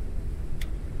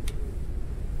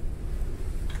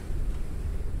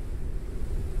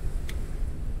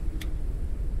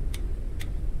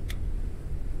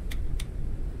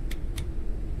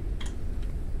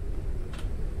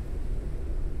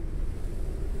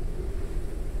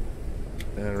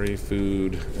 Battery,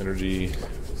 food, energy.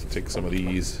 Let's take some of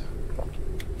these.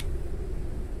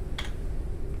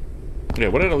 Yeah,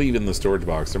 what did I leave in the storage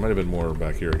box? There might have been more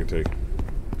back here I could take.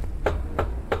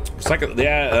 Recycle,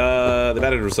 yeah, the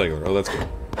battery recycler. Oh, that's good.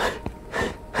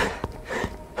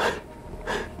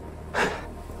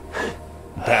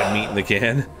 Bad meat in the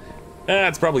can.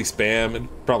 It's probably spam.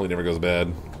 It probably never goes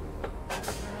bad.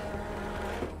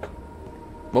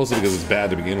 Mostly because it's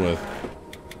bad to begin with.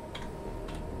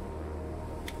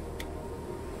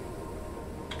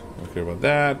 Don't care about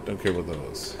that. Don't care about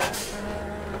those.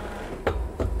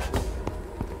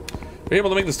 Are you able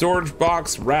to make the storage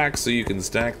box rack so you can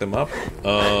stack them up?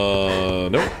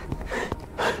 Nope.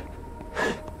 I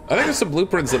think there's some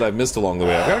blueprints that I've missed along the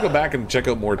way. I've got to go back and check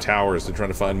out more towers to try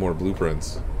to find more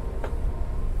blueprints.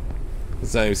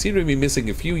 I seem to be missing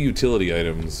a few utility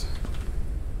items.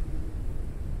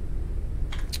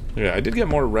 Yeah, I did get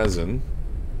more resin.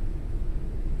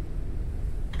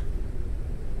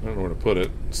 I don't know where to put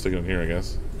it. Stick it in here, I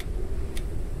guess.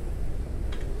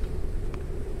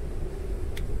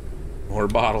 More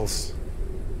bottles.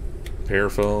 Pear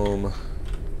foam.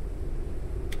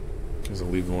 I'll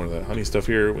leave more of that honey stuff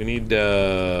here. We need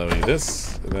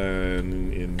this. And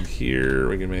then in here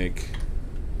we can make...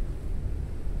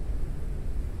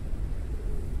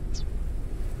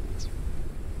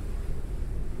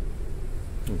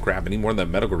 Oh, crap, I need more of that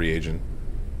medical reagent.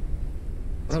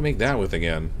 What do I make that with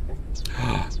again?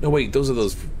 No, wait, those are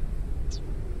those...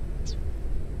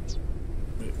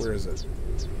 Wait, where is it?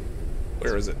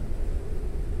 Where is it?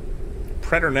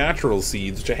 Preternatural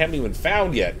seeds, which I haven't even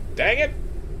found yet. Dang it!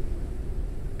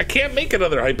 I can't make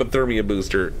another hypothermia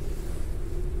booster.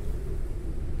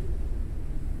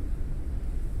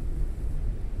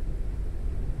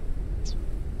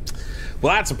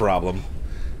 Well, that's a problem.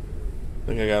 I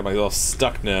think I got myself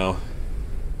stuck now.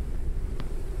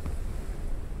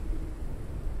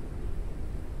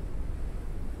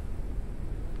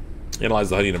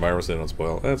 Analyze the honey and the virus so they don't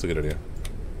spoil. That's a good idea.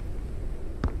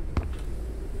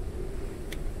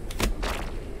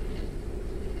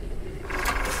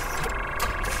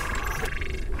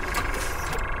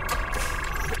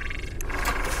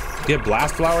 Do you have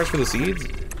blast flowers for the seeds?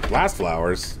 Blast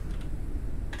flowers?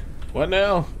 What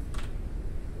now?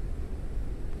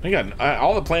 I got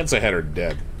all the plants I had are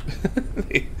dead.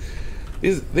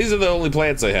 These are the only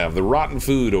plants I have. The rotten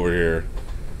food over here.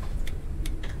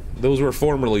 Those were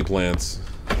formerly plants.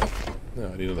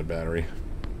 Oh, I need another battery.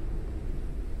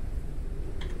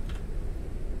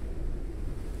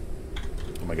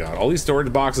 Oh my god, all these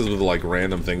storage boxes with like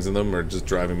random things in them are just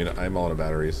driving me. I'm all out of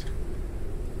batteries.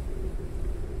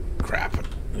 Crap.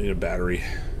 I need a battery.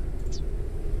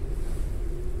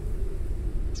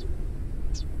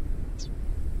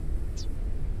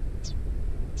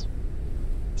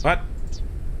 What?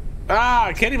 Ah,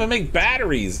 I can't even make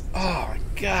batteries. Oh my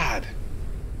god.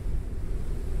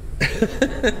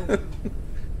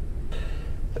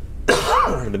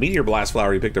 The meteor blast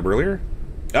flower you picked up earlier?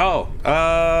 Oh,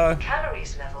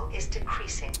 Calories level is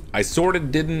decreasing. I sort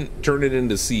of didn't turn it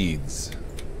into seeds.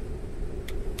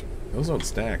 Those don't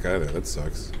stack either, that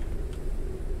sucks.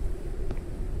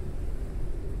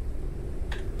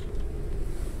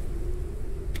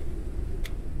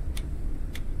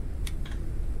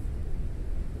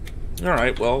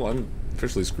 Alright, well, I'm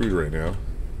officially screwed right now.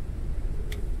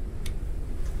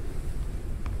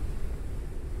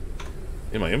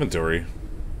 In my inventory.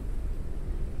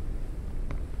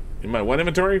 In my what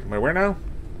inventory? My where now?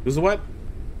 Who's the what?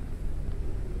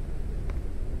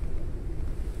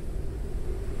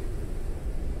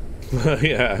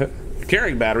 Yeah.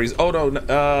 Carrying batteries. Oh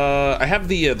no, I have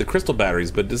the crystal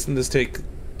batteries, but doesn't this take...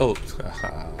 Oh.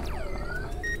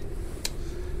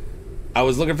 I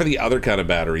was looking for the other kind of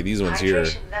battery. These ones here.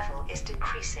 Hydration level is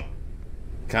decreasing.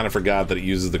 Kind of forgot that it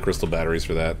uses the crystal batteries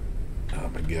for that. Oh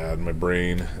my god, my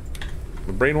brain.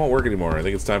 My brain won't work anymore. I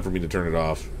think it's time for me to turn it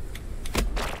off.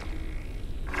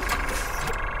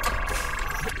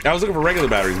 I was looking for regular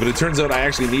batteries, but it turns out I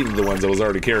actually needed the ones I was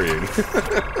already carrying.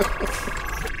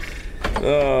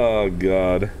 Oh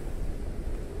god.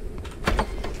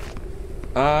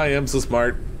 I am so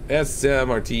smart.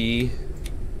 SMRT.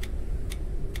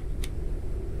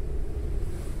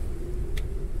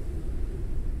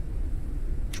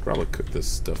 Should probably cook this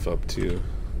stuff up too.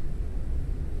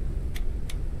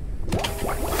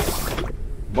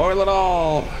 Boil it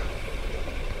all.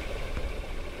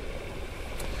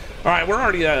 All right, we're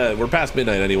already we're past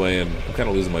midnight anyway, and I'm kind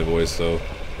of losing my voice, so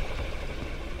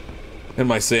and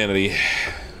my sanity.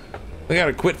 I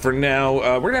gotta quit for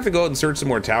now. We're gonna have to go out and search some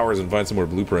more towers and find some more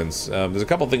blueprints. There's a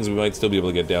couple things we might still be able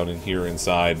to get down in here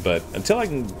inside, but until I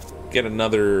can get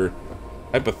another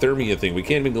hypothermia thing. We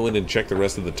can't even go in and check the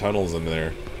rest of the tunnels in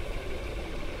there.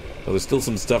 Well, there's still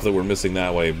some stuff that we're missing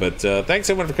that way. But thanks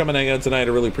everyone for coming hang out tonight.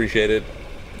 I really appreciate it.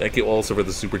 Thank you also for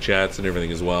the super chats and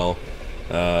everything as well.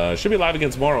 Should be live again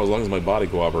tomorrow as long as my body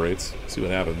cooperates. See what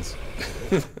happens.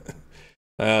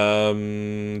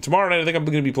 Tomorrow night I think I'm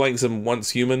going to be playing some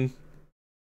Once Human.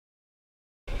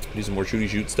 Do some more shooty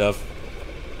shoot stuff.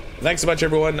 Thanks so much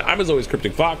everyone. I'm as always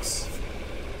CrypticFox.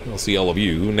 I'll see all of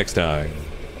you next time.